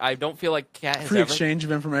 I don't feel like Kat has Free exchange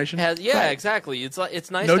of information. Exactly. It's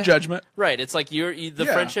nice. No judgment. Right. It's like the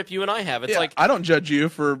friendship you and I have. It's like I don't judge you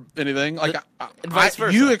for anything. Like and vice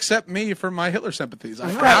versa. You accept me for my Hitler sympathies.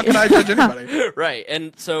 How can I judge anybody? Right.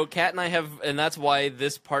 And so Kat and I and that's why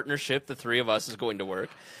this partnership, the three of us, is going to work.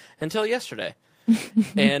 Until yesterday.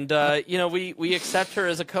 And, we accept her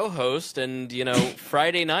as a co-host, and,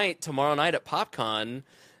 Friday night, tomorrow night at PopCon,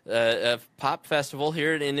 a pop festival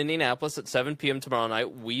here in Indianapolis at 7 p.m. tomorrow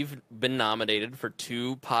night, we've been nominated for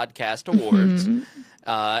 2 podcast awards.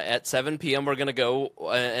 At 7 p.m., we're going to go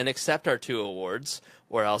and accept our 2 awards,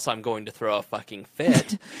 or else I'm going to throw a fucking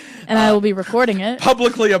fit. And I will be recording it.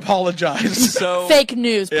 Publicly apologize. So fake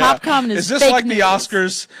news. Yeah. Popcorn is this fake like news. the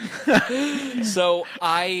Oscars? So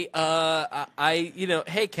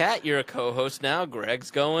hey, Kat, you're a co-host now.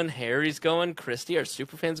 Greg's going. Harry's going. Christy, our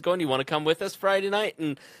superfan's going. You want to come with us Friday night?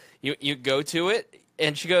 And you go to it.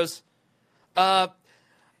 And she goes, I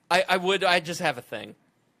would. I just have a thing.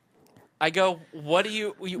 I go, what do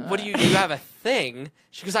you have a thing?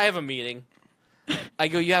 She goes, I have a meeting. I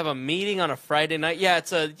go, you have a meeting on a Friday night? Yeah,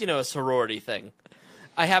 it's a sorority thing.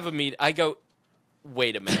 I have a meeting. I go,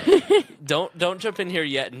 wait a minute. Don't jump in here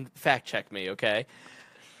yet and fact check me, okay?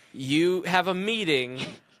 You have a meeting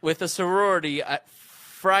with a sorority at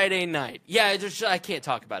Friday night. Yeah, I can't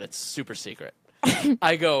talk about it. It's super secret.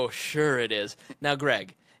 I go, sure it is. Now,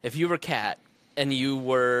 Greg, if you were Kat and you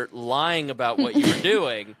were lying about what you were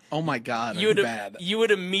doing, oh my God, bad. You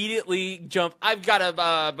would immediately jump. I've got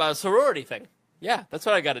a sorority thing. Yeah, that's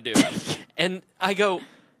what I got to do. And I go,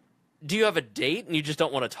 do you have a date and you just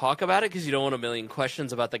don't want to talk about it because you don't want a million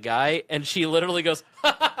questions about the guy? And she literally goes,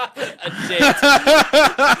 a date.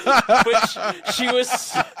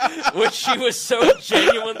 which she was so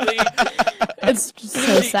genuinely. It's just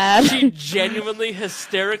so sad. She genuinely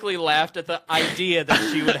hysterically laughed at the idea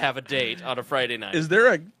that she would have a date on a Friday night. Is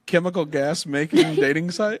there a chemical gas making dating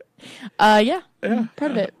site? Yeah. Part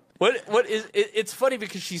of it. What is it's funny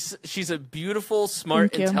because she's a beautiful,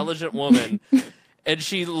 smart, intelligent woman, and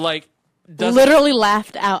she literally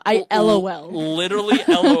laughed out. I LOL. Literally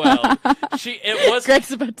LOL.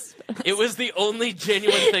 Greg's about to spell. It was the only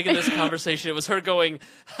genuine thing in this conversation. It was her going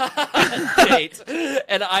date,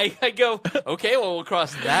 and I go, okay, well we'll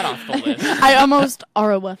cross that off the list. I almost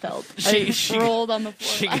ROFL'd. She rolled on the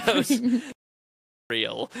floor. She goes.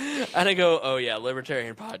 Real. And I go, oh yeah,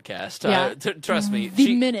 Libertarian podcast. Yeah. Trust me.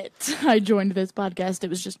 The minute I joined this podcast, it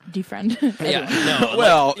was just defriend. Yeah, no.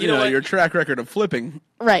 Well, you know your track record of flipping.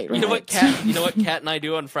 Right. You know what Kat and I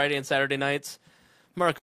do on Friday and Saturday nights?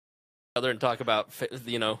 Mark other and talk about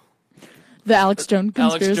the Alex Jones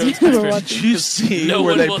conspiracy. Did you see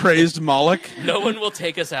where they praised Moloch? No one will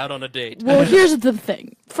take us out on a date. Well, here's the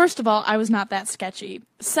thing. First of all, I was not that sketchy.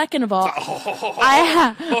 Second of all,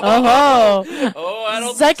 I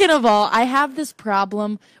have this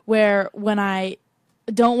problem where when I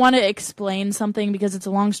don't want to explain something because it's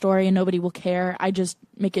a long story and nobody will care, I just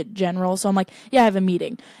make it general. So I'm like, yeah, I have a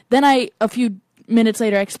meeting. Then a few minutes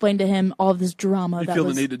later, I explained to him all of this drama. You feel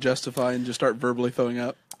the need to justify and just start verbally throwing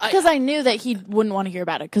up? Because I knew that he wouldn't want to hear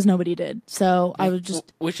about it because nobody did. So I was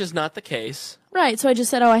just... Which is not the case. Right. So I just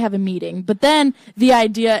said, I have a meeting. But then the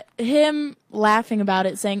idea, him laughing about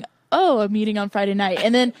it, saying, a meeting on Friday night.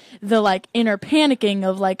 And then the inner panicking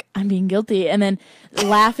of I'm being guilty. And then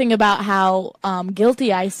laughing about how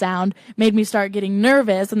guilty I sound made me start getting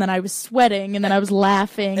nervous. And then I was sweating. And then I was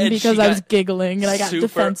laughing because I was giggling. And I got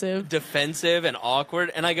defensive and awkward.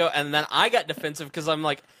 And then I got defensive because I'm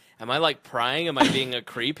like, am I prying? Am I being a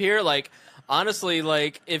creep here? Honestly,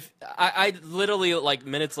 if I literally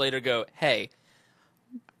minutes later go, hey,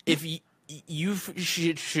 if you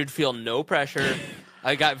should feel no pressure.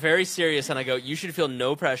 I got very serious and I go, you should feel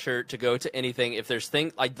no pressure to go to anything. If there's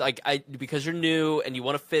things because you're new and you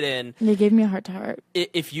want to fit in. And they gave me a heart to heart.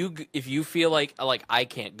 If you feel like I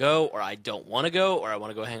can't go or I don't want to go or I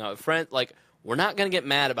want to go hang out with friends, we're not going to get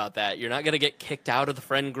mad about that. You're not going to get kicked out of the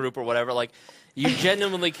friend group or whatever. You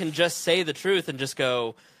genuinely can just say the truth and just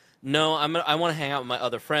go, no, I want to hang out with my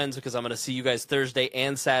other friends because I'm going to see you guys Thursday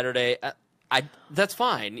and Saturday. That's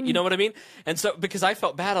fine. You know what I mean? And so, because I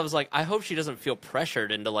felt bad, I was like, I hope she doesn't feel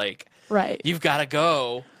pressured into right. You've got to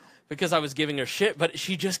go, because I was giving her shit, but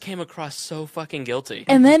she just came across so fucking guilty.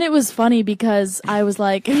 And then it was funny because I was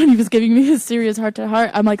like, when he was giving me his serious heart to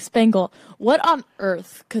heart, I'm like, Spangle, what on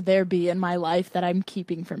earth could there be in my life that I'm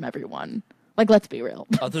keeping from everyone? Let's be real.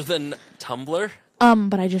 Other than Tumblr?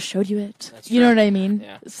 But I just showed you it. That's you know true. what I mean?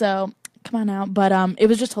 Yeah. So come on out. But it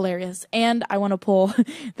was just hilarious. And I want to pull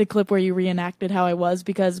the clip where you reenacted how I was,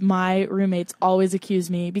 because my roommates always accuse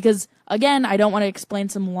me, because again, I don't want to explain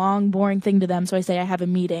some long, boring thing to them. So I say I have a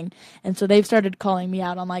meeting. And so they've started calling me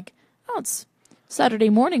out on like, oh, it's Saturday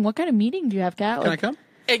morning. What kind of meeting do you have, Cat? Can I come?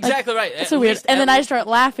 Exactly right. It's so weird. And then I start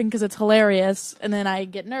laughing because it's hilarious. And then I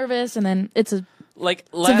get nervous. And then it's a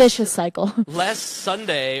vicious cycle. Last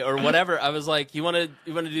Sunday or whatever, I was like, "You want to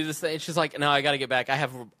do this thing?" And she's like, "No, I got to get back. I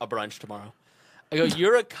have a brunch tomorrow." I go,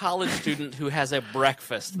 "You're a college student who has a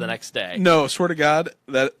breakfast the next day." No, swear to God,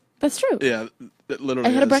 That's true. yeah, it literally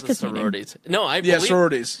I had a is. breakfast meeting. Sororities. No,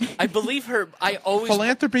 sororities. I believe her. I always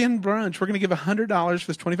Philanthropy and brunch. We're going to give $100 for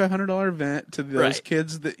this $2,500 event to those Right.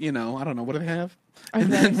 kids that, I don't know, what do they have?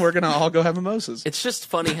 And then we're going to all go have mimosas. It's just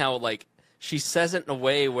funny how like she says it in a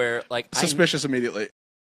way where like Suspicious immediately.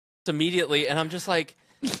 immediately, and I'm just like,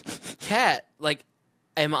 Cat, like,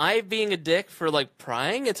 am I being a dick for like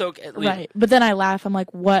prying? It's okay. Right. But then I laugh. I'm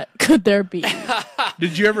like, what could there be?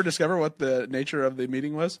 Did you ever discover what the nature of the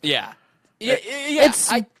meeting was? Yeah.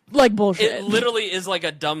 It's like bullshit. It literally is like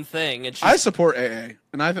a dumb thing. And I support AA,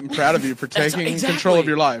 and I'm proud of you for taking control of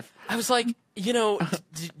your life. I was like,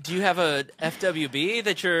 do you have a FWB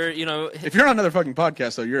that you're, If you're on another fucking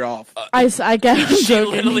podcast, though, you're off. I guess.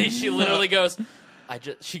 she literally goes,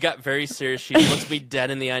 she got very serious. She looks me dead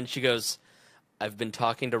in the eye and she goes, I've been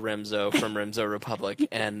talking to Rimzo from Rimzo Republic,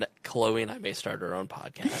 and Chloe and I may start our own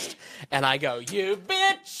podcast. And I go, you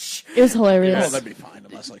bitch! It was hilarious. Oh, that'd be fine,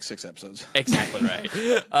 unless like 6 episodes. Exactly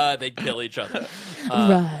right. They'd kill each other.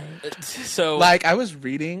 Right. So, Like, I was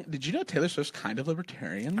reading, did you know Taylor Swift's kind of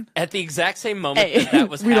libertarian? at the exact same moment Hey, that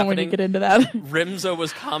was we don't want to happening, get into that. Rimzo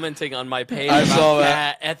was commenting on my page I about saw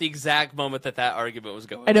that. at the exact moment that argument was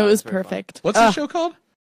going on. I know it was very funny. perfect. What's the show called?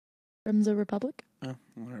 Rimzo Republic? Oh,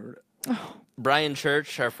 whatever. Brian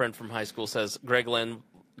Church, our friend from high school, says, Greg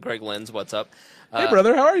Lenz, what's up? Hey,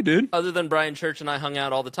 brother, how are you, dude? Other than Brian Church and I hung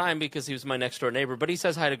out all the time because he was my next door neighbor, but he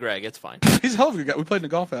says hi to Greg. It's fine. He's a hell of a good guy. We played in a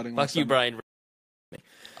golf outing. Fuck you, Brian.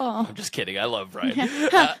 Oh. I'm just kidding. I love Brian.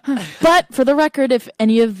 But for the record, if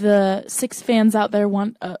any of the 6 fans out there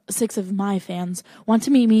want, 6 of my fans want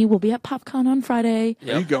to meet me, we'll be at PopCon on Friday.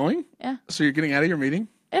 Are you going? Yeah. So you're getting out of your meeting?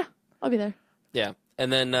 Yeah, I'll be there. Yeah.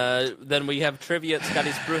 And then we have trivia at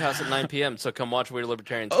Scotty's Brewhouse at 9 p.m., so come watch Weird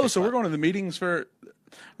Libertarians. Oh, so we're going to the meetings for...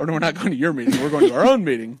 Or no, we're not going to your meeting. We're going to our own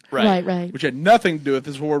meeting. Right. Which had nothing to do with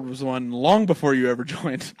this award was one long before you ever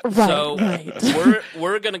joined. So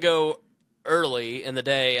we're going to go early in the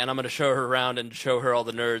day, and I'm going to show her around and show her all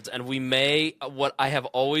the nerds. And we may... What I have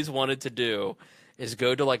always wanted to do is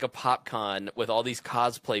go to like a PopCon with all these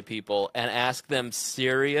cosplay people and ask them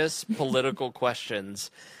serious political questions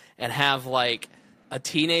and have like... a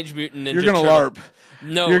Teenage Mutant Ninja You're going to Turtle. LARP.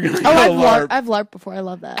 No. You're gonna I've LARPed before. I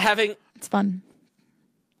love that. It's fun.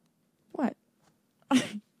 What?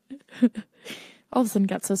 All of a sudden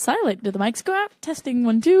got so silent. Did the mics go out? Testing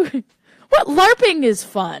 1, 2. What? LARPing is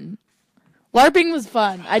fun. LARPing was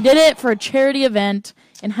fun. I did it for a charity event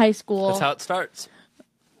in high school. That's how it starts.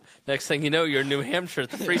 Next thing you know, you're in New Hampshire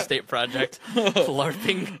at the Free State Project.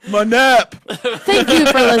 LARPing. My nap. Thank you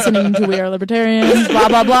for listening to We Are Libertarians. Blah,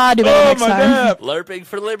 blah, blah. Do better next my time. nap. LARPing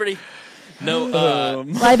for liberty. No,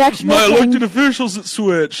 Live action My role elected playing. officials that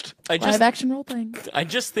switched. Live action role playing. I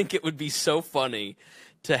just think it would be so funny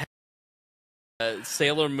to have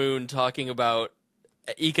Sailor Moon talking about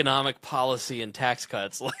economic policy and tax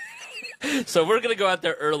cuts. So we're going to go out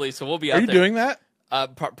there early, so we'll be out Are you there. doing that?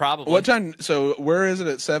 Probably. What time? So where is it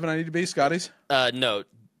at 7? I need to be Scotty's. No,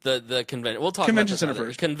 the convention. We'll talk Convention about Center this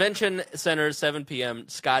first. Convention Center, 7 p.m.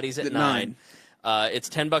 Scotty's at 9. It's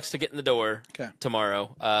 $10 to get in the door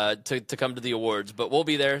tomorrow to come to the awards, but we'll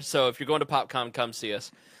be there. So if you're going to PopCon, come see us.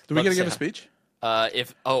 Do we get to give a speech?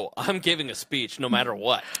 I'm giving a speech no matter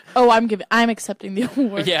what. Oh, I'm accepting the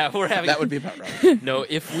award. Yeah, we're having. That would be about right. No,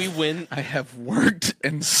 if we win, I have worked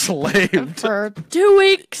and slaved For 2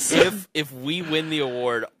 weeks. if we win the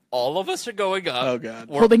award, all of us are going up. Oh God.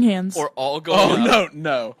 Holding hands. We're all going Oh up.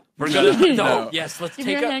 no. We're gonna No. Yes, let's Give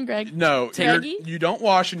take me your a hand, Greg. No, Greggy? you don't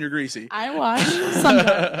wash and you're greasy. I wash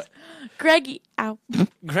sometimes. Greggy, ow.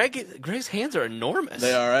 Greg's hands are enormous.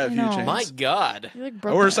 They are. I have I know. huge hands. My God. You like I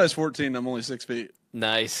broke wear a my- size 14. I'm only 6 feet.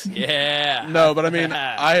 Nice. Yeah. No, but I mean,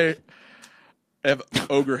 I have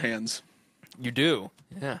ogre hands. You do.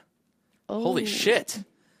 Yeah. Oh. Holy shit.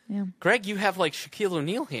 Yeah. Greg, you have like Shaquille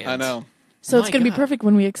O'Neal hands. I know. So it's My going to be God. perfect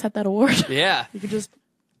when we accept that award. Yeah. You could just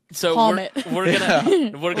So Palm we're it.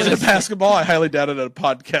 gonna Was it basketball? I highly doubt it at a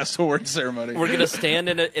podcast award ceremony. we're gonna stand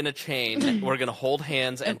in a chain. We're gonna hold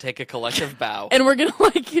hands and take a collective bow. And we're gonna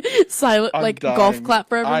silent I'm dying. golf clap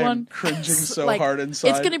for I everyone. am cringing so Like, hard inside.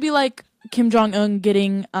 It's gonna be like Kim Jong Un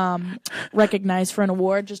getting recognized for an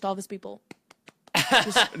award. Just all these people.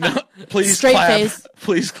 No, please Straight clap. face.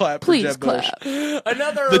 Please clap Please for Jeb Bush. clap.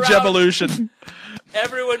 Another The round. Jevolution.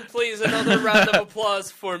 Everyone, please, another round of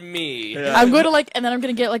applause for me. Yeah. I'm going to and then I'm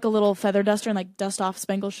gonna get like a little feather duster and dust off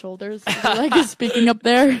Spangle's shoulders, speaking up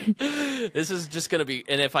there. This is just gonna be,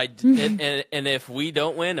 and if if we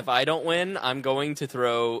don't win, if I don't win, I'm going to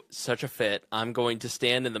throw such a fit. I'm going to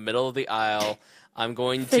stand in the middle of the aisle. I'm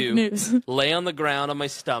going Fake to news. lay on the ground on my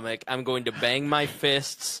stomach. I'm going to bang my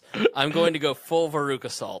fists. I'm going to go full Varuk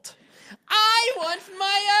assault. I want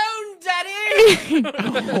my own,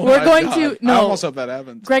 Daddy. Oh We're my going God. to I no. almost hope that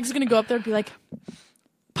happens. Greg's gonna go up there and be like,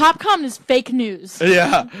 "Popcorn is fake news."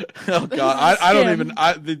 Yeah. Oh God. I don't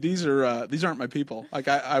Scam. even. These aren't my people. Like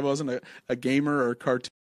I wasn't a gamer or cartoon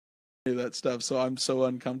or that stuff. So I'm so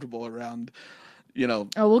uncomfortable around. Oh,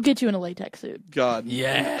 we'll get you in a latex suit. God.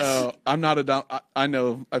 Yes. I'm not a dumb. I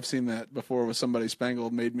know I've seen that before with somebody. Spangle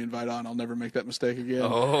made me invite on. I'll never make that mistake again.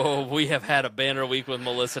 Oh, we have had a banner week with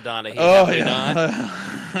Melissa Donahue. Oh, have we yeah.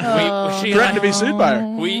 not? She Threatened to be sued by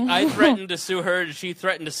her. I threatened to sue her, and she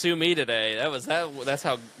threatened to sue me today. That's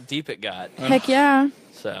how deep it got. Heck yeah.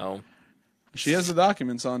 So She has the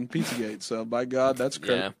documents on Pizzagate. So by God, that's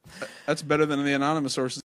great. yeah, That's better than the anonymous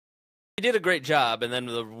sources. you did a great job, and then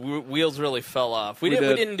the wheels really fell off. We did.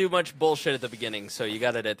 didn't do much bullshit at the beginning, so you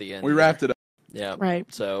got it at the end. We wrapped it up. Yeah. Right.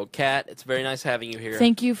 So, Kat, it's very nice having you here.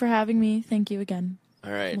 Thank you for having me. Thank you again.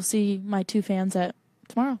 All right. We'll see my two fans at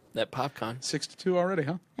tomorrow. That PopCon. 6-2 already,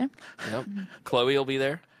 huh? Yeah. Yep. Chloe will be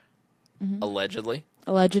there. Mm-hmm. Allegedly.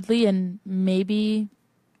 Allegedly, and maybe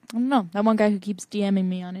I don't know, that one guy who keeps DMing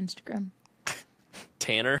me on Instagram.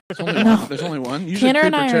 Tanner. There's only one. Usually Tanner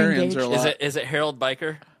and I are Libertarians are a engaged. lot. Is it Harold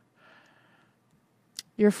Biker?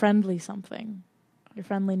 Your friendly something. Your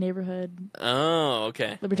friendly neighborhood Oh,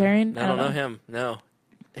 okay. libertarian. I don't know him. No.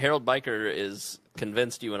 Harold Biker is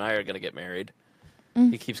convinced you and I are going to get married.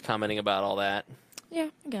 He keeps commenting about all that. Yeah,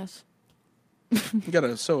 I guess. You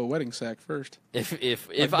gotta sew a wedding sack first. If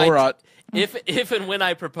Borat. if and when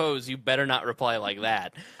I propose, you better not reply like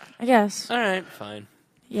that. I guess. All right, fine.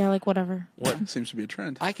 Yeah, whatever. What seems to be a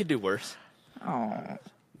trend. I could do worse. Oh.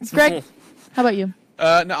 Greg, how about you?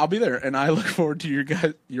 No, I'll be there, and I look forward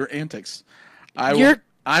to your antics. I You're-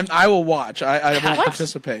 will watch. I won't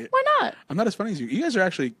participate. Why not? I'm not as funny as you. You guys are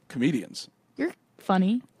actually comedians. You're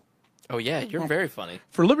funny. Oh yeah, you're very funny.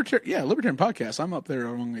 For Libertarian podcasts, I'm up there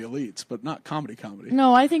among the elites, but not comedy.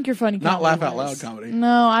 No, I think you're funny. Not laugh out comedy-wise. loud comedy.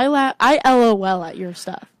 No, I LOL at your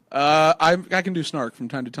stuff. I can do snark from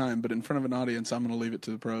time to time, but in front of an audience, I'm going to leave it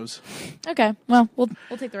to the pros. Okay, well, we'll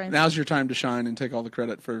take the reins. Now's your time to shine and take all the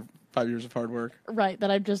credit for 5 years of hard work. Right,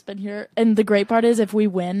 that I've just been here. And the great part is if we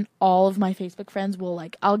win, all of my Facebook friends will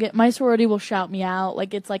my sorority will shout me out.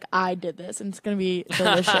 It's like I did this, and it's going to be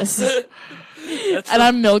delicious. And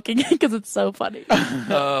I'm milking it because it's so funny.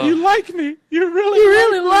 You like me. You You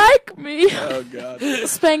really like me. Oh, God.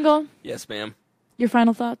 Spangle, Yes, ma'am. your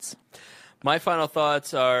final thoughts? My final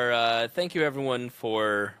thoughts are thank you everyone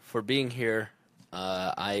for being here.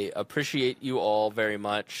 I appreciate you all very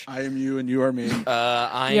much. I am you and you are me. We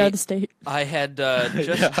are the state. I had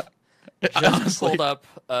just Honestly. pulled up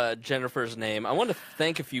Jennifer's name. I want to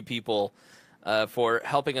thank a few people for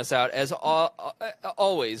helping us out. As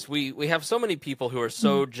always, we have so many people who are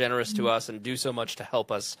so generous to us and do so much to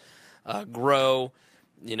help us grow.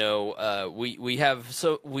 You know, we have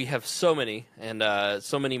so many and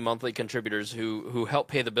so many monthly contributors who help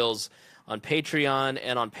pay the bills on Patreon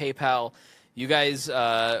and on PayPal. You guys,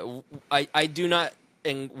 I do not,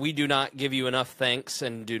 and we do not give you enough thanks,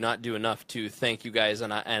 and do not do enough to thank you guys,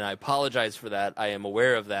 and I apologize for that. I am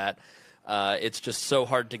aware of that. It's just so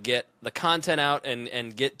hard to get the content out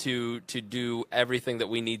and get to do everything that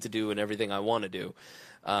we need to do and everything I want to do.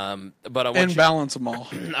 But I want balance them all.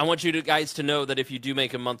 I want you guys to know that if you do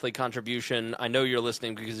make a monthly contribution, I know you're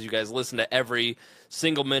listening because you guys listen to every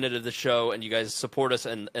single minute of the show, and you guys support us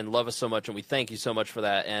and love us so much, and we thank you so much for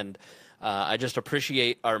that. And I just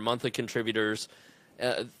appreciate our monthly contributors.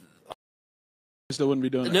 Still wouldn't be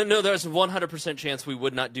doing it. No, there's a 100% chance we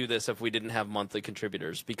would not do this if we didn't have monthly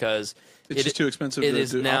contributors because It's just too expensive It to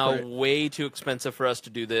is now operate. way too expensive for us to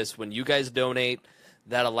do this. When you guys donate,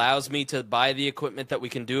 that allows me to buy the equipment that we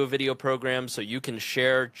can do a video program so you can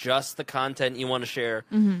share just the content you want to share.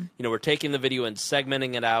 You know, we're taking the video and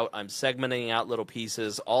segmenting it out. I'm segmenting out little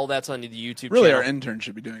pieces. All that's on the YouTube Really, channel. our intern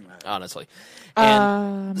should be doing that. Honestly.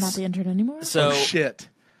 I'm not the intern anymore. So Oh, shit.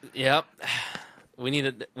 Yep. We need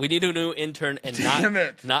a new intern and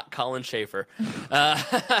not Colin Schaefer.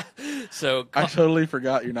 So I totally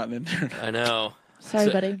forgot you're not an intern. I know.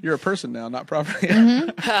 Sorry, buddy. You're a person now, not property.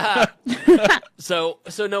 So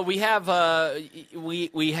no, we have the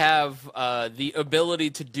ability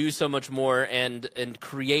to do so much more and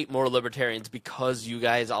create more libertarians because you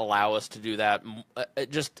guys allow us to do that.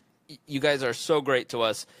 You guys are so great to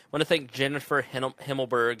us. I want to thank Jennifer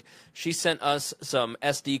Himmelberg. She sent us some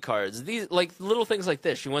SD cards. These like little things like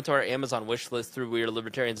this. She went to our Amazon wish list through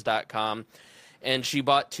wearelibertarians.com, and she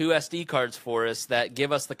bought 2 SD cards for us that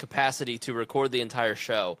give us the capacity to record the entire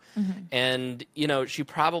show. And she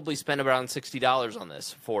probably spent around $60 on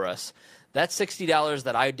this for us. That's $60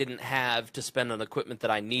 that I didn't have to spend on equipment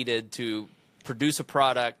that I needed to produce a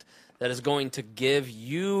product that is going to give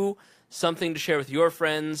you something to share with your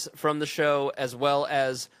friends from the show, as well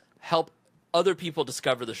as help other people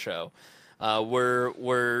discover the show.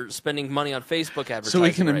 We're spending money on Facebook advertising, so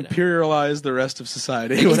we can right imperialize the rest of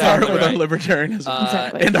society with our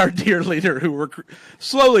libertarianism and our dear leader, who we're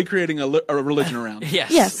slowly creating a religion around.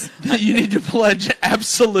 Yes. You need to pledge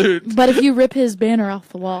absolute. But if you rip his banner off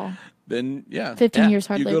the wall, then 15 years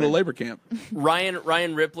hard you labor. go to labor camp.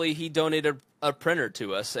 Ryan Ripley, he donated a printer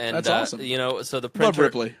to us, and that's awesome. So the Love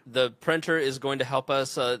Ripley. The printer is going to help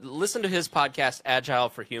us listen to his podcast, Agile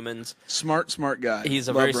for Humans. Smart guy. He's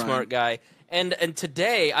a very smart guy. And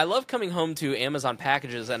today, I love coming home to Amazon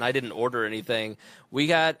packages, and I didn't order anything. We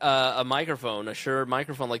got a microphone, a Shure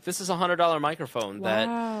microphone. Like, this is a $100 microphone that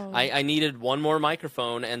I needed one more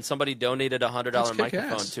microphone, and somebody donated a $100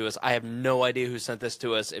 microphone to us. I have no idea who sent this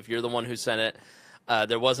to us. If you're the one who sent it,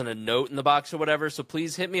 there wasn't a note in the box or whatever, so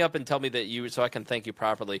please hit me up and tell me so I can thank you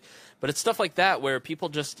properly. But it's stuff like that where people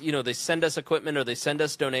just, they send us equipment or they send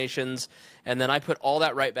us donations, and then I put all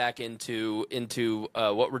that right back into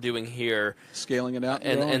what we're doing here. Scaling it out.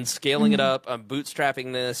 And scaling it up. I'm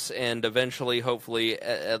bootstrapping this, and eventually, hopefully,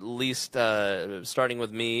 at least starting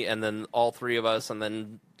with me, and then all 3 of us, and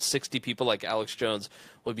then 60 people like Alex Jones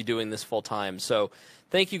will be doing this full time. So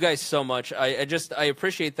thank you guys so much. I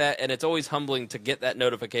appreciate that, and it's always humbling to get that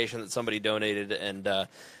notification that somebody donated and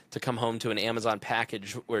to come home to an Amazon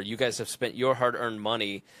package where you guys have spent your hard-earned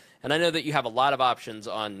money. And I know that you have a lot of options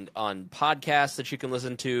on podcasts that you can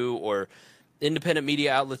listen to or independent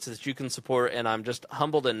media outlets that you can support, and I'm just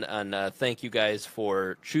humbled and thank you guys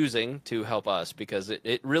for choosing to help us because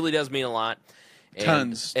it really does mean a lot.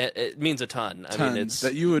 Tons. It means a ton. I mean, it's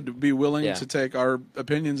that you would be willing to take our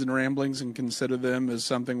opinions and ramblings and consider them as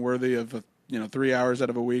something worthy of 3 hours out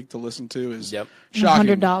of a week to listen to is shocking.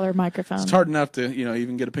 $100 microphone. It's hard enough to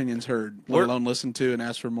even get opinions heard, let alone listen to and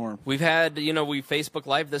ask for more. We've had we Facebook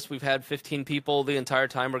Live this. We've had 15 people the entire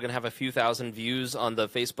time. We're going to have a few thousand views on the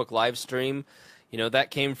Facebook live stream.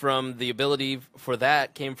 That came from the ability for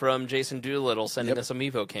that came from Jason Doolittle sending us a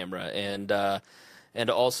Mevo camera and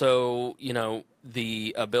also,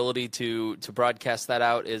 the ability to broadcast that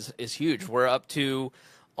out is huge. We're up to,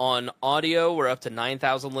 on audio, we're up to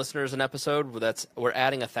 9,000 listeners an episode. We're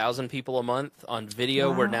adding 1,000 people a month. On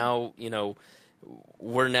video, we're now, going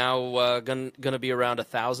to be around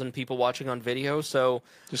 1,000 people watching on video. So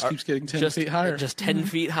just keeps getting 10 feet higher. Just 10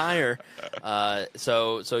 feet higher.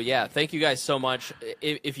 So yeah, thank you guys so much.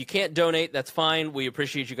 If you can't donate, that's fine. We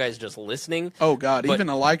appreciate you guys just listening. Oh God, even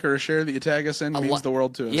a like or a share that you tag us in means the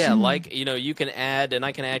world to us. Yeah, you can add, and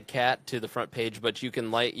I can add Cat to the front page, but you can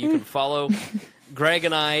follow Greg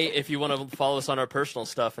and I, if you want to follow us on our personal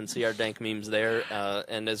stuff and see our dank memes there,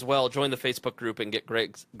 and as well, join the Facebook group and get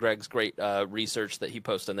Greg's great research that he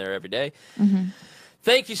posts in there every day.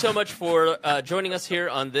 Thank you so much for joining us here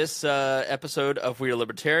on this episode of We Are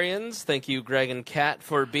Libertarians. Thank you, Greg and Kat,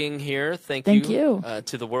 for being here. Thank you.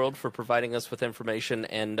 To the world for providing us with information,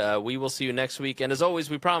 and we will see you next week. And as always,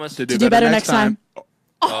 we promise to do better next time.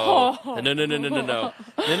 Oh, no.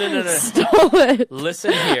 Stole it.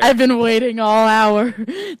 Listen here. I've been waiting all hour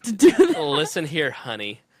to do that. Listen here,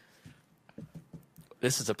 honey.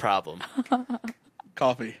 This is a problem.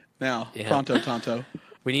 Coffee. Now. Yeah. Pronto, Tonto.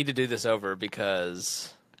 We need to do this over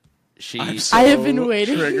because I have been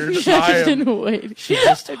waiting. Triggered. I've been waiting. She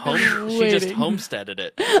just homesteaded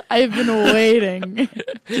it. I've been waiting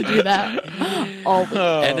to do that.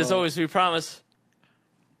 And as always, we promise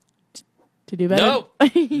to do better.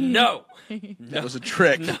 No. That was a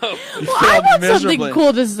trick. No. Well, I want something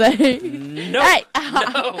cool to say. No. Hey, No.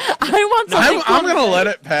 I want something cool I'm going to let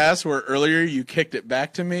it pass where earlier you kicked it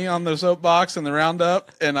back to me on the soapbox and the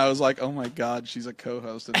roundup, and I was like, oh my God, she's a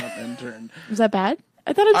co-host and not an intern. Was that bad?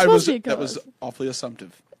 I thought it was supposed to be a co-host. That was awfully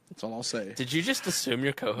assumptive. That's all I'll say. Did you just assume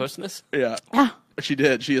your co-hostness? Yeah. Yeah. She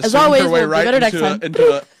did. She As assumed always, her way we'll do right better next time.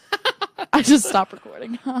 into a I just stopped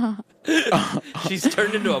recording. She's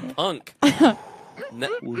turned into a punk.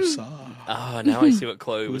 Woosah. Oh, now I see what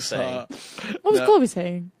Chloe was saying. What was Chloe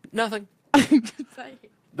saying? Nothing.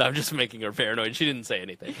 I'm just making her paranoid. She didn't say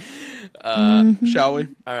anything. Shall we?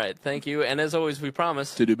 All right, thank you. And as always, we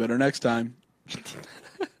promise to do better next time.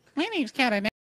 My name's Cat Anagnos.